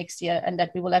side next year and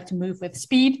that we will have to move with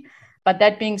speed. But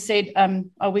that being said,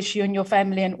 I wish you and your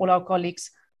family and all our colleagues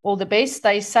all the best.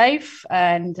 Stay safe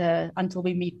and until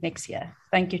we meet next year.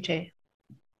 Thank you, Chair.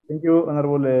 Thank you,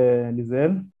 Honorable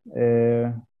Lizelle.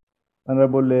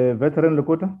 Honorable Veteran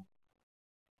Lakota.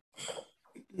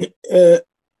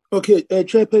 Okay,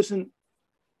 Chairperson,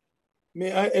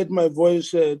 may I add my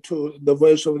voice to the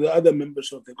voice of the other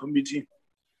members of the committee?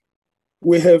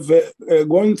 We have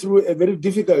gone through a very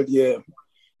difficult year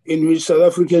in which South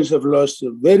Africans have lost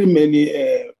very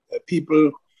many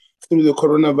people through the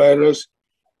coronavirus.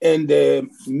 And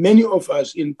many of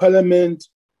us in Parliament,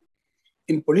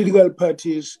 in political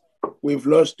parties, we've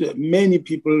lost many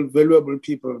people, valuable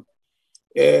people.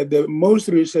 The most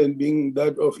recent being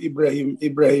that of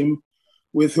Ibrahim,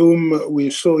 with whom we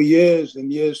saw years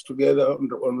and years together on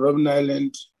Robben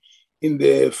Island in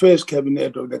the first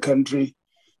cabinet of the country,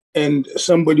 and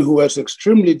somebody who was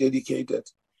extremely dedicated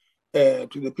to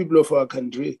the people of our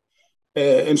country,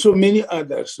 and so many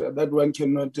others that one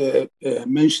cannot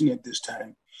mention at this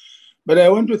time. But I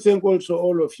want to thank also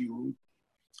all of you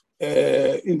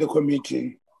in the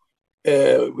committee,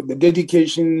 the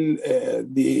dedication,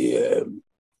 the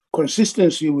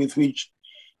consistency with which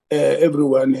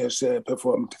everyone has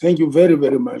performed. Thank you very,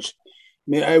 very much.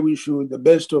 May I wish you the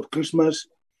best of Christmas,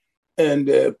 and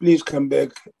please come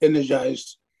back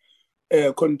energized.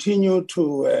 Continue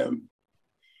to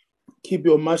keep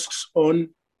your masks on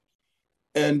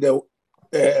and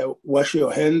wash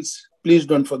your hands. Please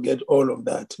don't forget all of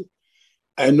that.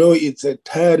 I know it's a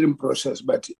tiring process,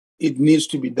 but it needs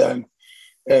to be done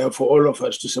for all of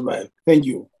us to survive. Thank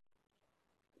you.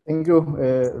 Thank you,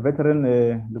 Veteran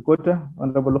Lakota.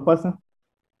 Honorable Lopasa.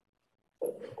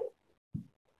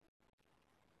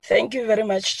 Thank you very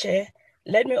much, Chair.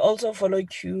 Let me also follow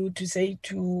cue to say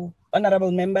to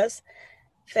honorable members,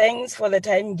 thanks for the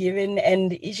time given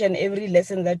and each and every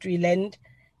lesson that we learned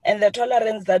and the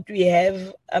tolerance that we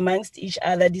have amongst each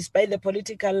other despite the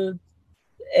political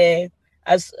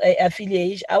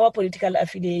affiliation, our political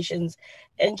affiliations.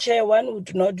 And Chair, one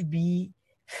would not be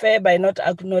fair by not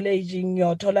acknowledging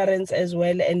your tolerance as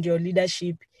well and your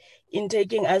leadership in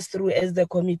taking us through as the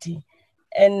committee.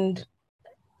 And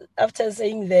after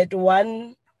saying that,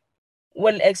 one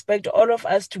will expect all of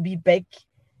us to be back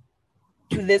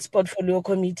to this portfolio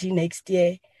committee next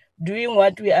year, doing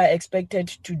what we are expected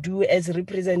to do as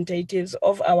representatives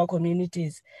of our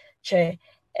communities, Chair.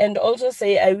 And also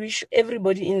say, I wish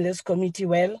everybody in this committee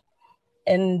well,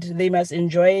 and they must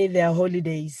enjoy their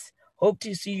holidays. Hope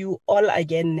to see you all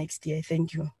again next year.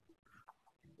 Thank you.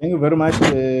 Thank you very much,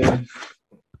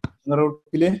 Honorable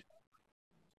Pile.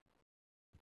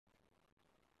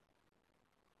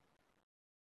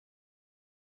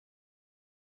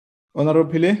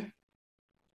 Honorable Pile.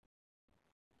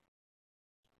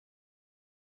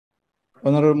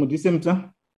 Honorable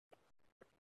Mudisemta.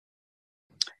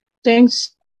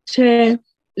 Thanks, Chair.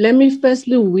 Let me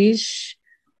firstly wish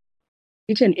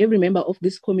each and every member of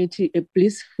this committee a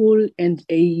blissful and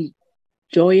a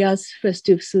joyous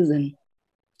festive season.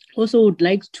 Also would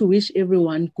like to wish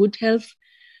everyone good health.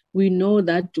 We know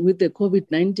that with the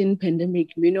COVID-19 pandemic,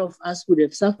 many of us would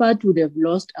have suffered, would have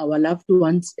lost our loved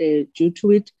ones due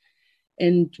to it.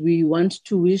 And we want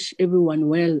to wish everyone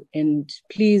well, and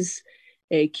please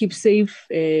keep safe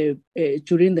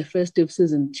during the festive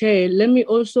season. Chair, let me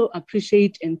also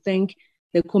appreciate and thank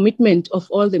the commitment of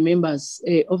all the members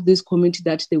of this committee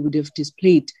that they would have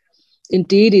displayed.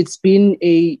 Indeed, it's been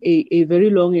a very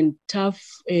long and tough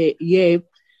year,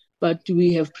 but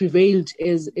we have prevailed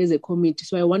as a committee.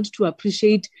 So I want to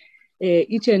appreciate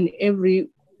each and every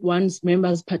one's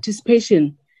members'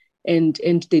 participation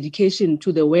and dedication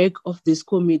to the work of this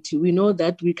committee. We know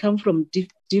that we come from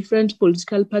different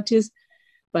political parties,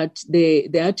 but the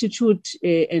attitude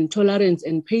and tolerance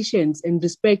and patience and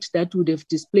respect that would have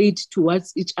displayed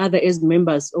towards each other as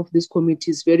members of this committee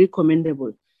is very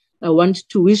commendable. I want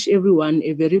to wish everyone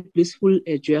a very blissful,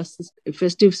 joyous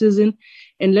festive season.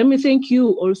 And let me thank you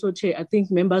also, Chair. I think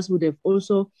members would have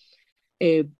also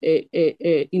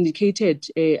indicated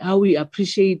how we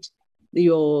appreciate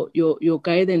your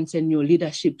guidance and your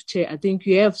leadership, Chair. I think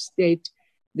you have stayed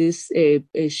this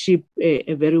ship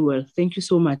very well. Thank you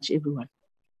so much, everyone.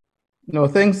 No,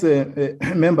 thanks,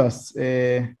 members,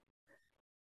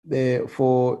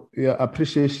 for your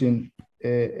appreciation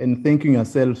and thanking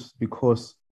yourselves,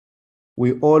 because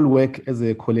we all work as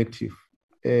a collective.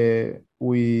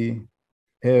 We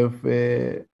have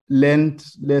learned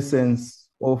lessons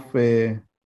of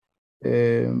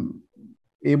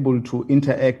able to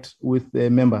interact with the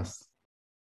members.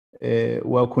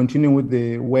 While continuing with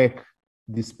the work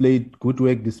displayed, good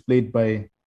work displayed by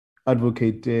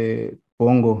Advocate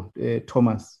Bongo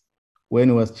Thomas when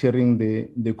he was chairing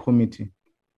the committee.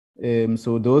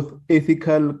 So those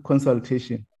ethical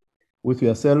consultation with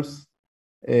yourselves,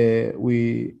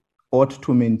 we ought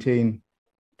to maintain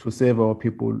to serve our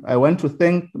people. I want to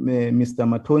thank Mr.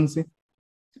 Matonsi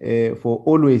for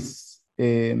always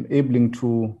able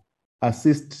to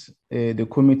assist the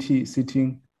committee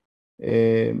sitting.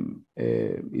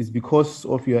 It's because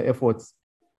of your efforts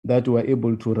that we are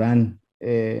able to run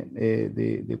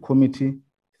the committee.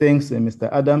 Thanks, Mr.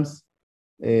 Adams,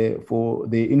 for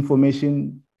the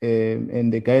information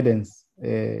and the guidance.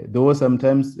 Though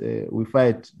sometimes we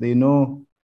fight, they know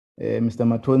Mr.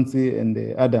 Matonsi and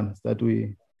Adams that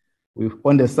we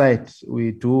on the side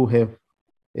we do have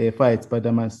fights, but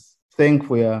I must thank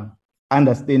for your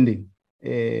understanding,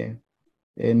 Mr.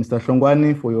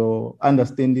 Shongwani, for your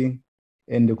understanding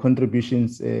and the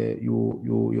contributions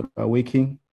you are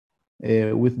making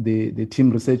with the team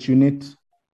research unit.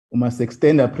 We must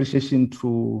extend appreciation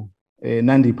to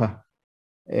Nandipa,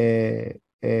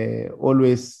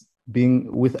 always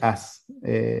being with us,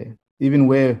 even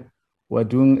where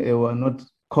we're not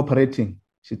cooperating.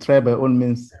 She tried by all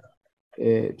means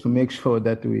to make sure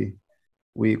that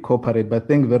we cooperate. But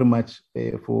thank you very much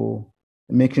for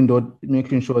making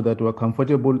sure that we're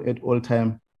comfortable at all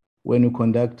time when we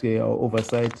conduct our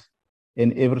oversight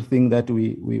and everything that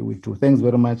we do. Thanks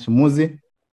very much, Muzi,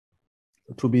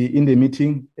 to be in the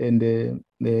meeting, and the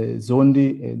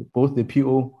Zondi, and both the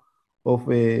PO of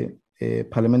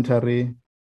parliamentary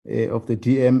of the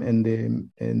DM and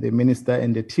the minister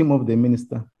and the team of the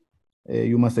minister.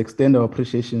 You must extend our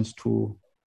appreciations to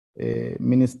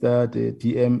Minister, the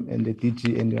DM, and the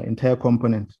DG, and your entire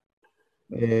component.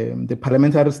 The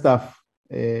parliamentary staff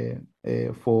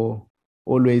for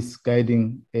always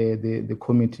guiding the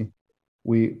committee.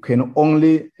 We can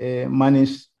only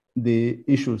manage the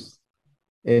issues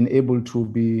and able to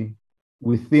be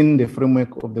within the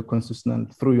framework of the constitutional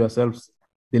through yourselves,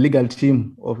 the legal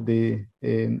team of the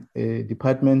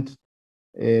department,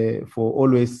 for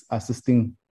always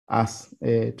assisting us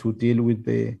to deal with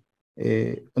the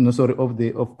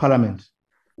of Parliament.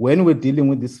 When we're dealing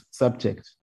with this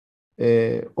subject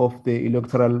of the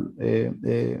electoral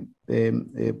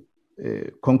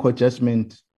Concord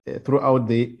judgment throughout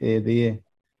the year,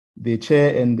 the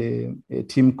chair and the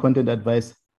team content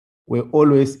advice were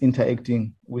always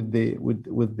interacting with the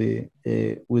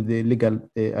legal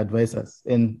advisors,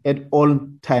 and at all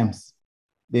times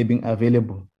they've been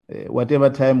available. Whatever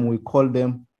time we call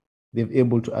them, they're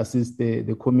able to assist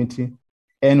the committee,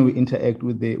 and we interact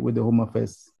with the Home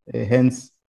Affairs. Hence,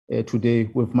 today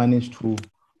we've managed to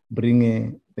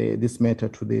bring this matter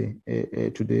to the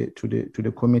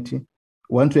committee.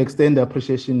 I want to extend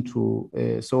appreciation to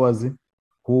Sowazi,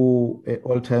 who at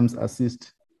all times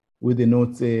assist with the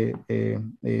notes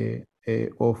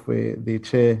of the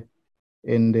chair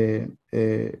and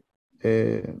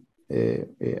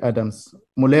Adams.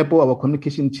 Mulepo, our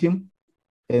communication team,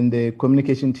 and the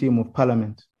communication team of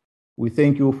Parliament. We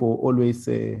thank you for always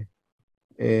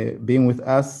being with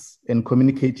us and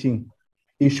communicating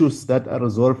issues that are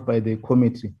resolved by the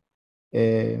committee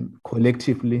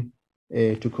collectively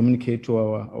to communicate to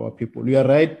our people. You are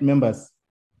right, members.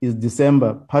 It's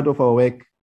December. Part of our work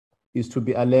is to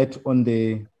be alert on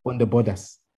the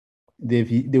borders.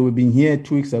 They were been here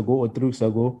 2 weeks ago or 3 weeks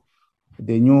ago.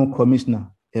 The new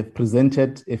commissioner have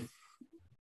presented a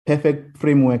perfect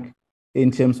framework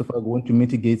in terms of going to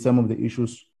mitigate some of the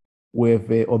issues we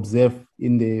have observed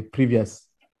in the previous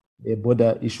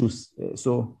border issues.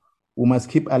 So we must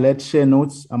keep alert, share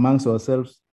notes amongst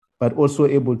ourselves, but also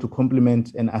able to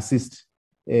complement and assist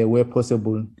where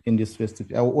possible in this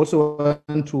festive. I also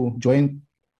want to join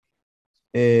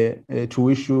to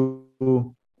wish you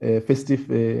a festive,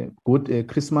 good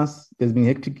Christmas. There's been a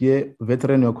hectic year.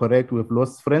 Veteran, you're correct. We've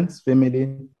lost friends,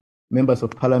 family, members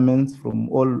of parliament from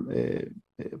all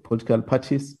political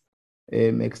parties,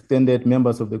 extended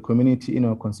members of the community in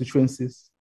our constituencies.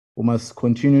 We must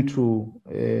continue to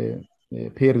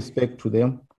pay respect to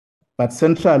them. But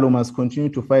Central, we must continue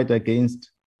to fight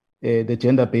against the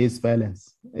gender-based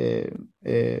violence. We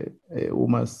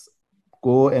must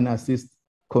go and assist,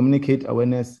 communicate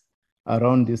awareness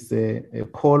around this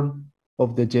call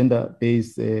of the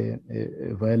gender-based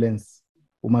violence.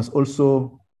 We must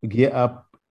also gear up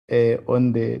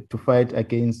to fight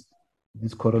against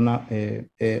this corona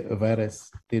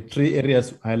virus. The 3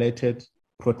 areas highlighted,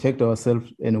 protect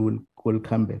ourselves, and we'll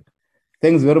come back.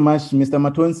 Thanks very much, Mr.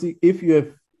 Matonsi. If you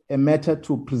have a matter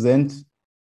to present,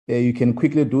 you can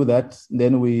quickly do that.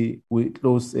 Then we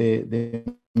close the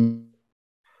meeting.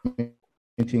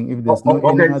 If there's no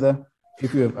any other,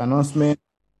 if you have announcement,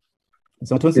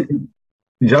 Mr. Matonsi.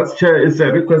 Just Chair, it's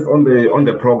a request on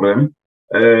the program,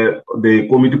 the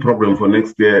committee program for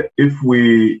next year.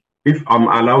 If I'm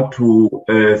allowed to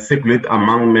circulate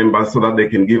among members so that they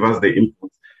can give us the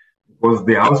input, because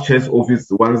the House Chair's office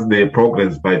wants the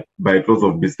progress by close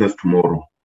of business tomorrow.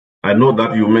 I know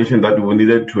that you mentioned that we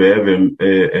needed to have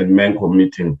a MENCO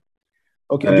meeting.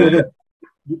 Okay.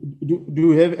 Do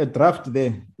you have a draft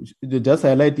there? You just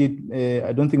highlight it.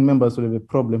 I don't think members will have a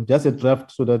problem. Just a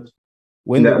draft so that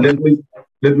when let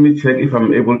me check if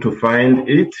I'm able to find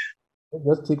it.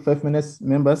 Just take 5 minutes,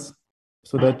 members,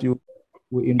 so that you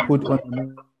will input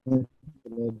on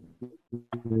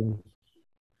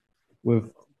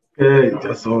with.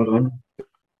 Just hold on.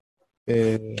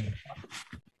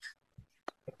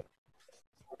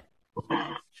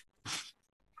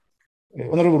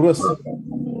 Honorable Ruas.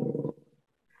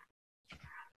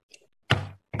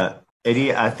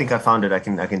 Eddie, I think I found it. I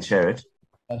can share it.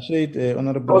 I'll share it,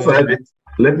 Honorable. Also have it.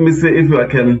 Let me see if I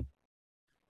can.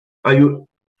 Are you?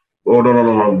 Oh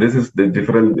no. This is the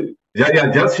different.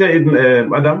 Yeah. Just share it,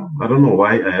 Madam. I don't know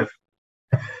why I have.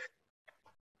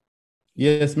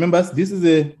 Yes, members. This is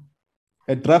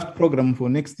a draft program for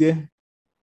next year.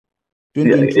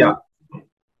 2022. Yeah.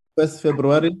 1st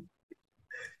February.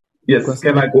 Yes.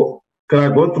 Can I go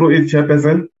through it,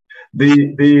 Chairperson?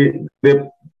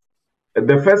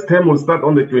 The first term will start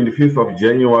on the 25th of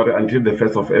January until the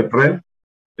 1st of April,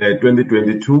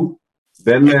 2022.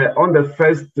 Then on the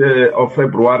 1st of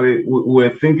February,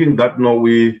 we're thinking that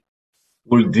we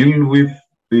will deal with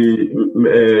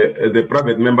the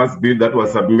private members bill that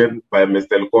was submitted by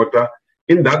Mr. Elkota.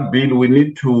 In that bill, we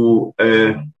need to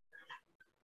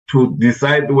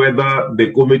decide whether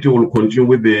the committee will continue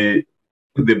with the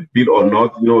bill or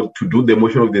not, to do the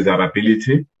motion of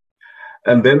desirability.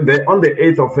 And then on the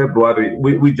 8th of February,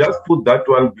 we just put that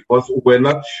one because we're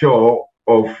not sure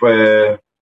of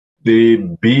the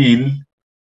bill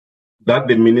that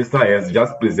the minister has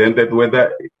just presented,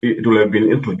 whether it will have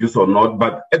been introduced or not.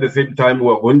 But at the same time,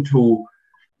 we're going to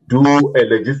do a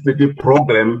legislative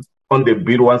program on the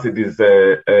bill once it is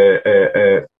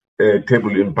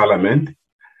tabled in Parliament.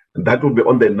 That will be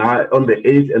on the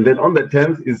 8th, and then on the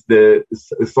 10th is the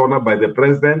SONA by the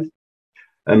President.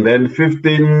 And then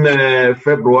 15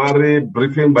 February,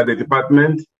 briefing by the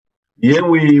department. Here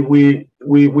we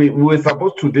were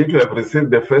supposed today to have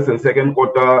received the first and second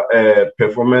quarter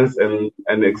performance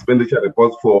and expenditure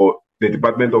reports for the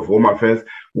Department of Home Affairs.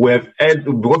 We have added,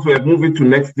 because we have moved it to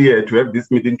next year to have this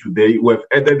meeting today, we have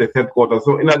added the third quarter.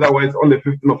 So in other words, on the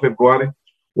 15th of February,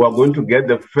 we are going to get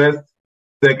the first,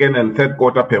 second and third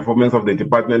quarter performance of the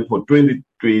department for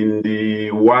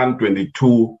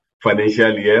 2021-22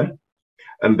 financial year.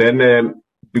 And then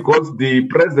because the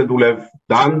president will have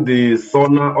done the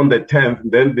SONA on the 10th,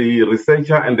 then the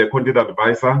researcher and the content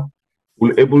advisor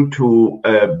will be able to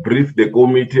brief the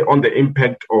committee on the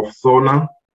impact of SONA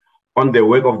on the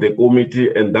work of the committee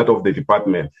and that of the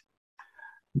department.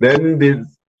 Then the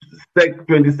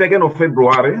 22nd of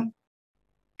February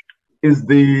is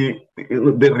the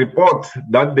report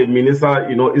that the minister,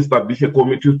 established a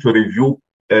committee to review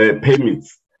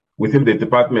payments within the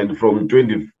department from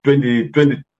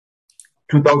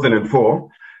 2004.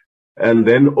 And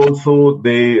then also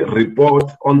the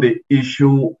report on the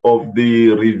issue of the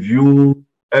review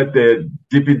at the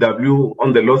DPW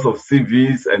on the loss of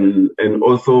CVs and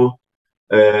also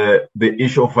the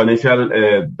issue of financial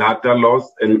data loss,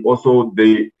 and also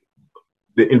the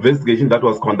investigation that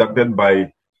was conducted by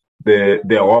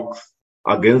the Hawks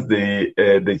against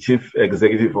the chief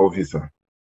executive officer.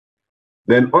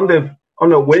 Then on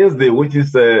a Wednesday, which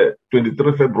is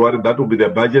 23 February, that will be the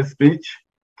budget speech.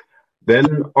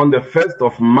 Then on the 1st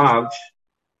of March,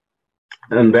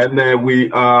 and then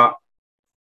we are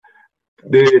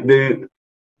the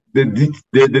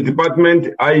department,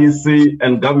 IEC,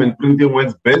 and government printing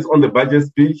works based on the budget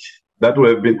speech that will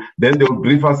have been. Then they will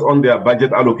brief us on their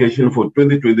budget allocation for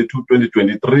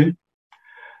 2022-2023,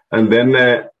 and then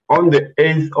on the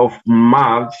 8th of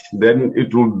March, then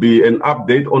it will be an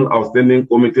update on outstanding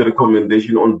committee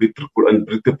recommendation on BTRIPL and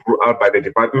BTRIPL by the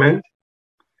department.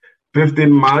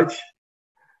 15 March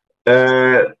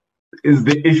is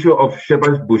the issue of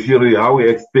Shepherd Bushiri, how we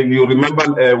expect. You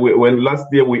remember when last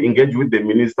year we engaged with the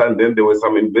minister, and then there was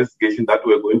some investigation that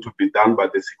were going to be done by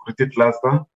the security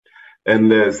cluster.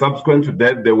 And subsequent to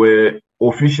that, there were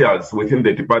officials within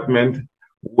the department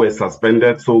who were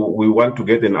suspended. So we want to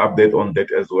get an update on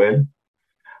that as well.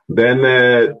 Then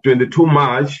 22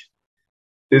 March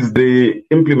is the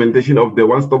implementation of the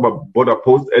one-stop border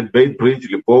post at Bay Bridge,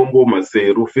 Libombo,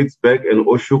 Maseru, Fitzberg, and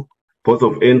Oshuk ports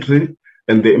of entry,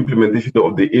 and the implementation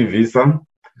of the e-visa.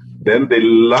 Then the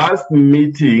last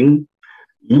meeting,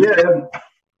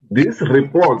 these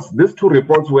two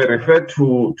reports were referred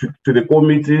to the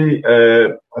committee,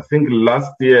 I think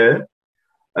last year.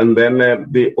 And then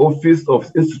the Office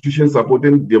of Institutions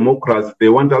Supporting Democracy, they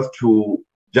want us to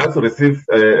just receive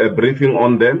a briefing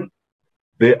on them.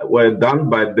 They were done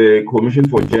by the Commission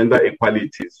for Gender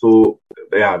Equality. So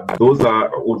yeah, those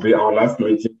will be our last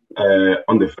meeting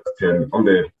on the first term.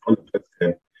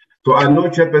 So I know,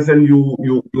 Chairperson,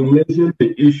 you mentioned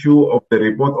the issue of the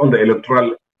report on the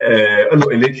electoral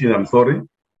election. I'm sorry.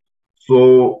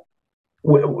 So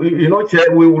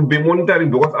Chair, we will be monitoring,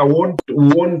 because I won't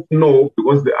know,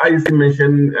 because the IEC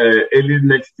mentioned early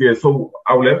next year. So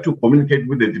I will have to communicate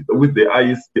with the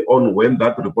IEC on when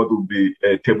that report will be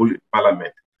tabled in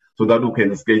Parliament, so that we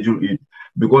can schedule it.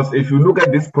 Because if you look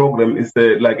at this program, it's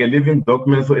like a living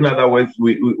document. So in other words,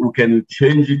 we can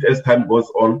change it as time goes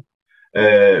on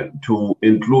to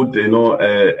include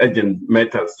urgent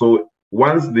matters. So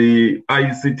once the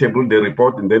IEC table the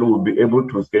report, and then we'll be able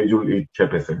to schedule it,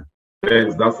 Chairperson.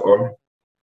 Thanks, that's all.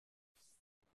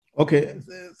 Okay,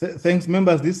 thanks,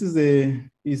 members. This is the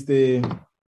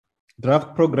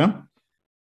draft program.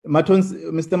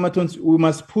 Mr. Matons, we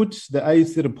must put the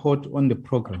IEC report on the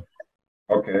program.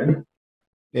 Okay.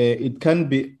 It can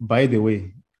be, by the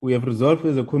way, we have resolved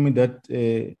as a committee that,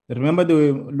 remember there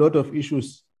were a lot of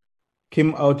issues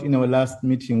came out in our last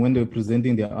meeting when they were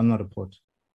presenting their annual report.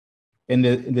 And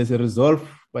there's a resolve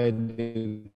by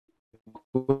the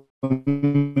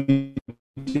committee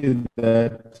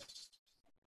that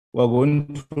we're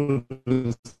going to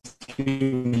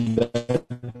receive that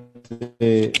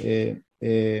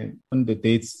on the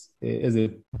dates as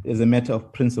a matter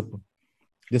of principle.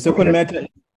 The second matter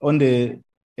on the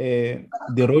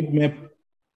roadmap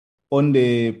on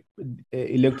the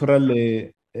electoral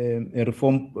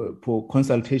reform for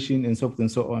consultation and so forth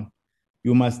and so on.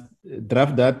 You must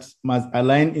draft that, must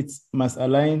align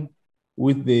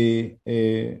with the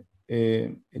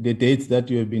dates that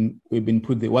we've been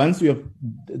put there. Once you have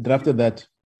drafted that,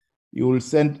 you will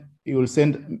send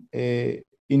in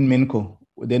MENCO.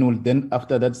 Then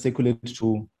after that circulate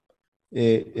to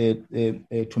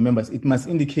members. It must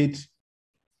indicate.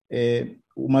 We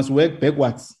must work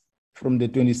backwards from the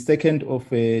 22nd of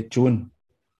June.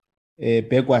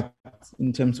 Backwards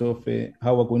in terms of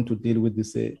how we're going to deal with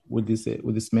this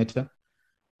matter.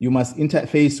 You must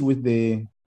interface with the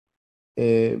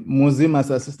MUSI must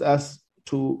assist us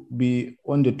to be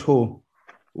on the tour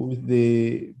with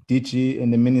the DG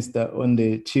and the minister on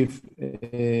the chief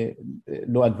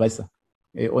law advisor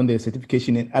on the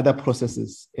certification and other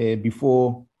processes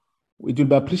before. It will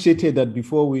be appreciated that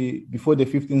before the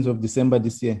 15th of December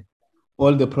this year,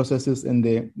 all the processes and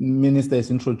the minister has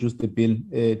introduced the bill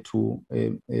to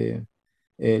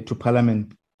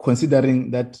Parliament,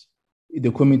 considering that the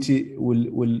committee will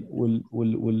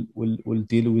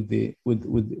deal with the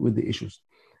issues.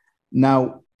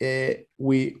 Now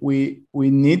we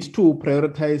need to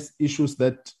prioritize issues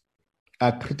that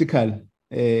are critical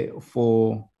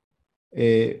for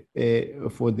the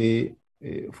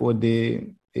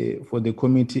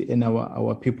committee and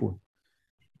our people.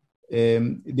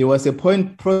 There was a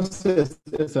point process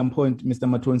at some point, Mr.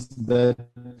 Matons, that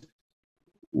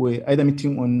we're either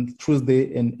meeting on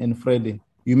Tuesday and Friday.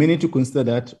 You may need to consider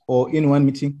that, or in one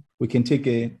meeting, we can take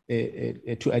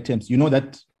two items. You know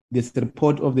that this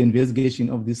report of the investigation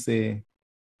of this,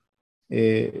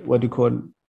 what you call,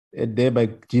 there by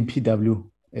GPW,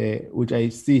 which I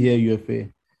see here you have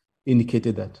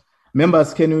indicated that.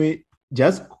 Members, can we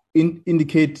just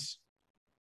indicate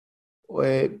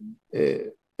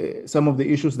some of the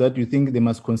issues that you think they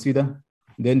must consider?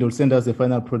 Then they'll send us the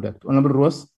final product. Honorable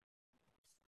Ross?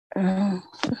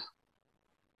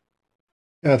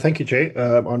 Thank you, Jay.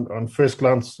 On first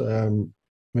glance,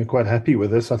 we're quite happy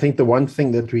with this. I think the one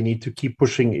thing that we need to keep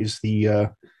pushing is the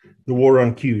war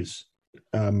on queues.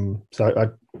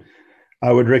 So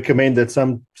I would recommend that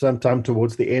sometime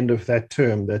towards the end of that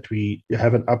term that we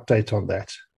have an update on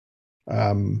that.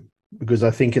 Because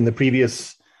I think in the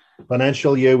previous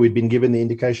financial year, we'd been given the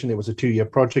indication it was a 2-year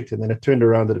project, and then it turned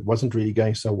around that it wasn't really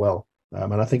going so well.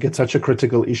 And I think it's such a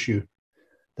critical issue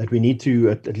that we need to,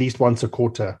 at least once a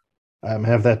quarter,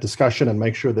 have that discussion and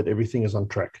make sure that everything is on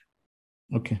track.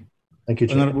 Okay. Thank you,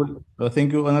 Chair.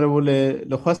 Thank you, Honorable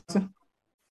Lekhwase.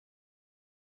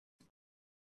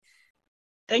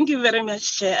 Thank you very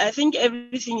much, Chair. I think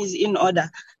everything is in order,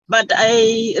 but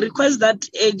I request that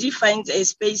AG finds a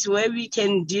space where we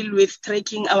can deal with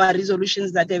tracking our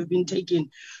resolutions that have been taken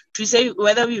to say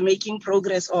whether we're making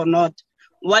progress or not,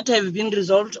 what have been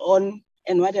resolved on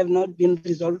and what have not been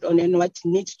resolved on, and what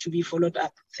needs to be followed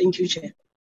up. Thank you, Chair.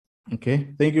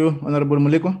 Okay, thank you, Honorable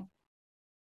Muleko.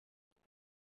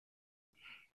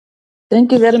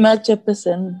 Thank you very much,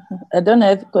 Chairperson. I don't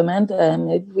have a comment. I'm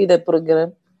happy with the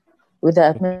program, with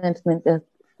the amendment that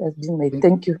has been made.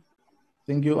 Thank you.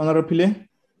 Thank you, Honorable Pile.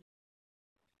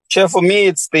 Chair, for me,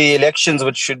 it's the elections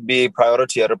which should be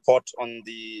priority, a report on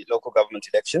the local government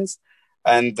elections,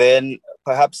 and then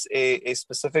perhaps a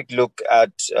specific look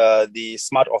at the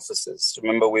smart offices.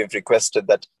 Remember, we've requested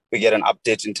that we get an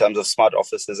update in terms of smart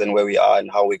offices and where we are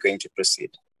and how we're going to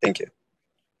proceed. Thank you.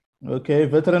 Okay,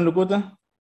 Veteran Lukota.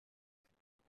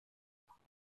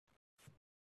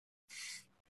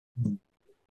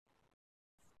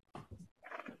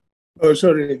 Oh,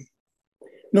 sorry.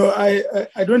 No,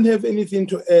 I don't have anything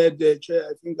to add, Chair.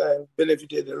 I think I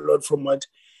benefited a lot from what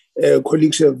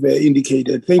colleagues have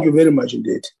indicated. Thank you very much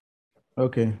indeed.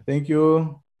 Okay, thank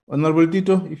you. Honorable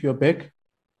Tito, if you're back.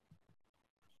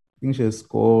 I think she's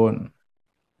gone.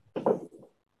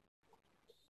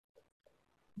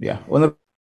 Yeah, Honorable.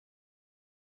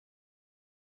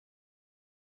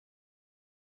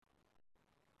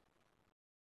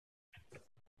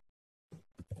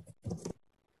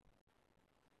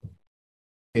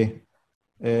 Okay.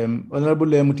 Honorable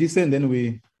Mutise, and then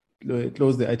we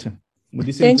close the item.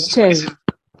 Mutise, thanks, Chair.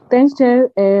 Thanks,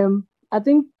 Chair. I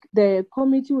think the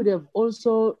committee would have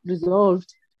also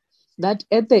resolved that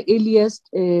at the earliest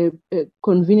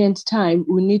convenient time,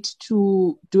 we need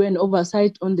to do an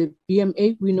oversight on the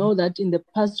BMA. We know that in the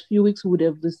past few weeks, we would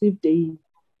have received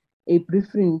a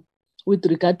briefing with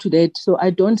regard to that. So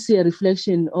I don't see a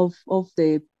reflection of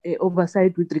the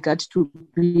oversight with regard to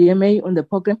BMA on the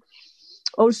program.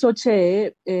 Also,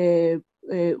 Chair,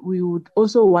 we would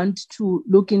also want to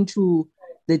look into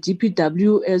the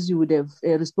GPW, as you would have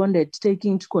responded,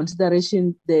 taking into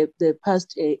consideration the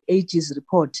past AG's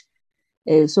report.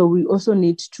 So we also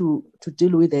need to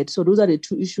deal with it. So those are the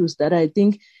two issues that I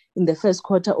think in the first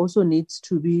quarter also needs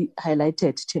to be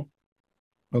highlighted, Chair.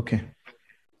 Okay.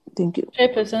 Thank you.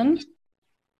 Chairperson?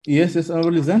 Yes,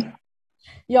 Honorable Lizanne.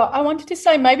 Yeah, I wanted to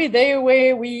say maybe there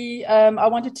where I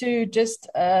wanted to just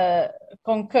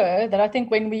concur that I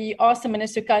think when we asked the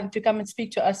Minister to come and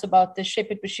speak to us about the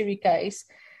Shepherd Bashiri case,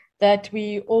 that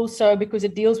we also, because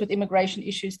it deals with immigration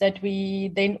issues, that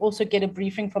we then also get a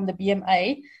briefing from the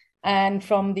BMA and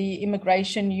from the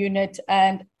immigration unit,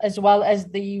 and as well as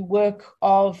the work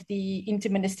of the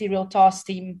interministerial task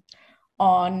team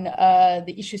on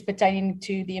the issues pertaining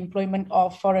to the employment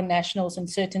of foreign nationals in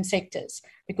certain sectors,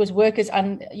 because work is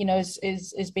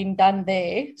being done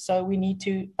there. So we need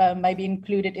to maybe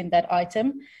include it in that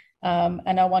item.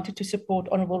 And I wanted to support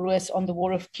Honourable Ruiz on the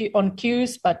war on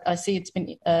queues, but I see it's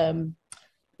been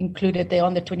included there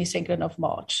on the 22nd of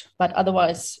March. But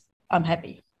otherwise, I'm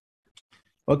happy.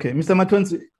 Okay, Mr.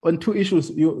 Matons, on two issues,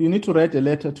 you need to write a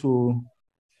letter to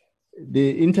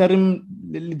the interim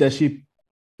leadership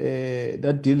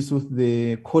that deals with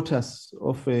the quotas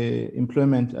of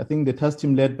employment. I think the task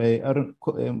team led by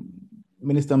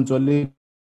Minister Mzoli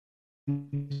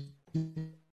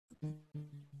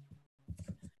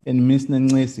and Minister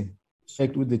Ncesi,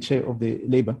 checked with the chair of the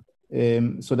Labour,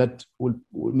 so that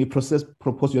we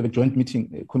propose you have a joint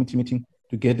meeting, a committee meeting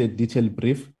get a detailed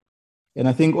brief. And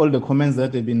I think all the comments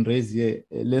that have been raised here,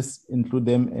 let's include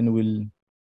them, and we'll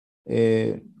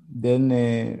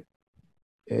then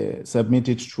submit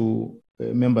it to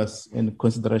members in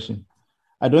consideration.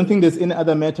 I don't think there's any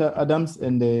other matter. Adams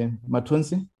and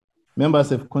Matonsi, members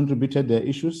have contributed their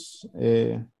issues,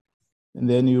 and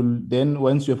then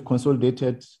once you have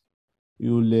consolidated,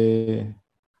 you'll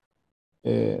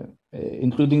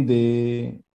including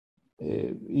the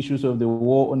issues of the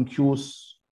war on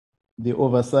queues, the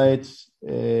oversight,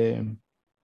 the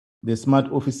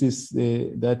smart offices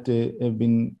that have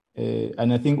been,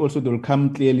 and I think also they will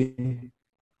come clearly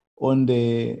on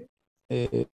the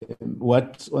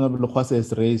what Honorable Lokwase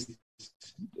has raised,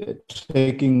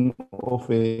 tracking of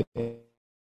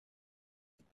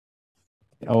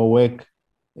our work.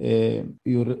 You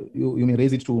may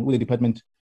raise it to the department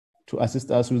to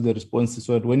assist us with the responses,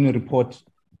 so that when you report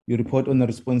on the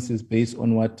responses based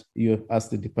on what you have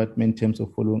asked the department in terms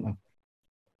of following up.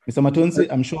 Mr. Matonsi,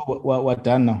 I'm sure we're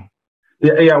done now.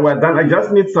 Yeah, we're done. I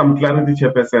just need some clarity,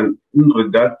 Chairperson, in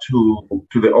regard to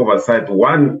the oversight.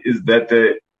 One is that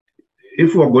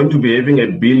if we're going to be having a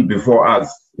bill before us,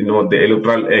 the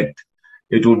Electoral Act,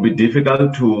 it will be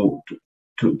difficult to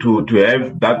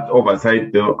have that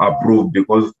oversight approved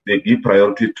because they give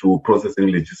priority to processing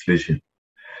legislation.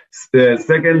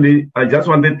 Secondly, I just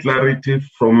wanted clarity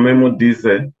from Memo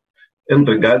Dise in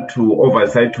regard to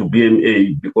oversight to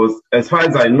BMA, because as far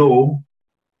as I know,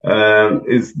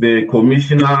 is the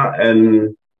commissioner,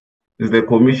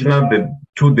 the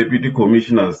two deputy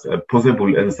commissioners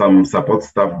possible, and some support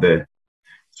staff there.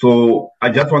 So I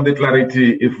just wanted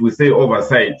clarity. If we say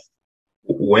oversight,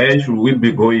 where should we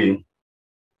be going?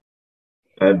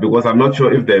 Because I'm not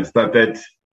sure if they've started,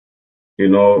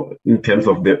 in terms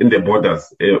of in the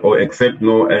borders, or except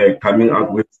coming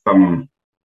out with some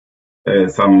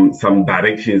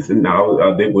directions in how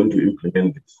are they going to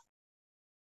implement this.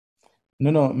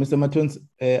 No, Mr. Matons,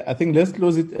 I think let's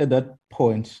close it at that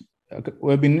point.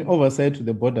 We've been oversight to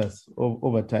the borders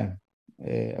over time.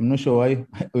 I'm not sure why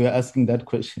we are asking that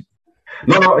question.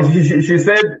 No, she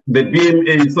said the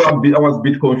BMA, so I was a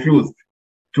bit confused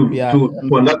to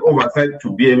conduct oversight to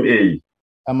BMA.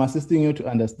 I'm assisting you to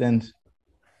understand,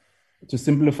 to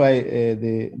simplify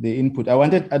the input.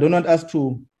 I don't want us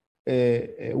to,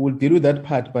 we'll deal with that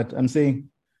part, but I'm saying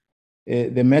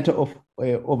the matter of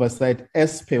oversight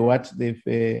as per what they've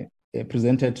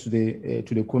presented to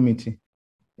the committee,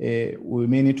 we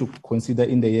may need to consider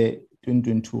in the year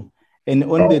 2022. And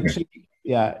on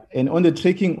the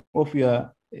tracking of we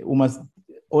must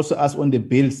also ask on the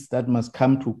bills that must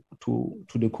come to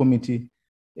the committee.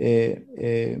 There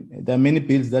are many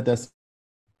bills that are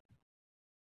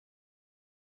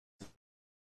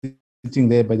sitting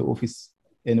there by the office,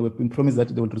 and we've been promised that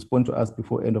they will respond to us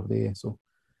before end of the year. So,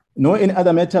 no any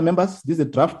other matter, members. This is a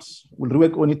draft. We'll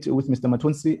rework on it with Mr.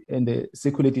 Matonsi and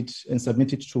circulate it and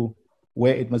submit it to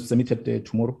where it must be submitted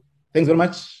tomorrow. Thanks very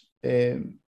much.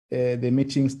 The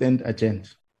meeting stand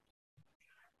adjourned.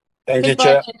 Thank you,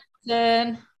 Chair.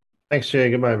 Thanks, Chair.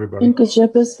 Goodbye, everybody. Thank you,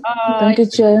 Chairperson. Thank you,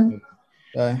 Chair.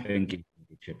 Bye. Thank you,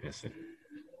 Chairperson.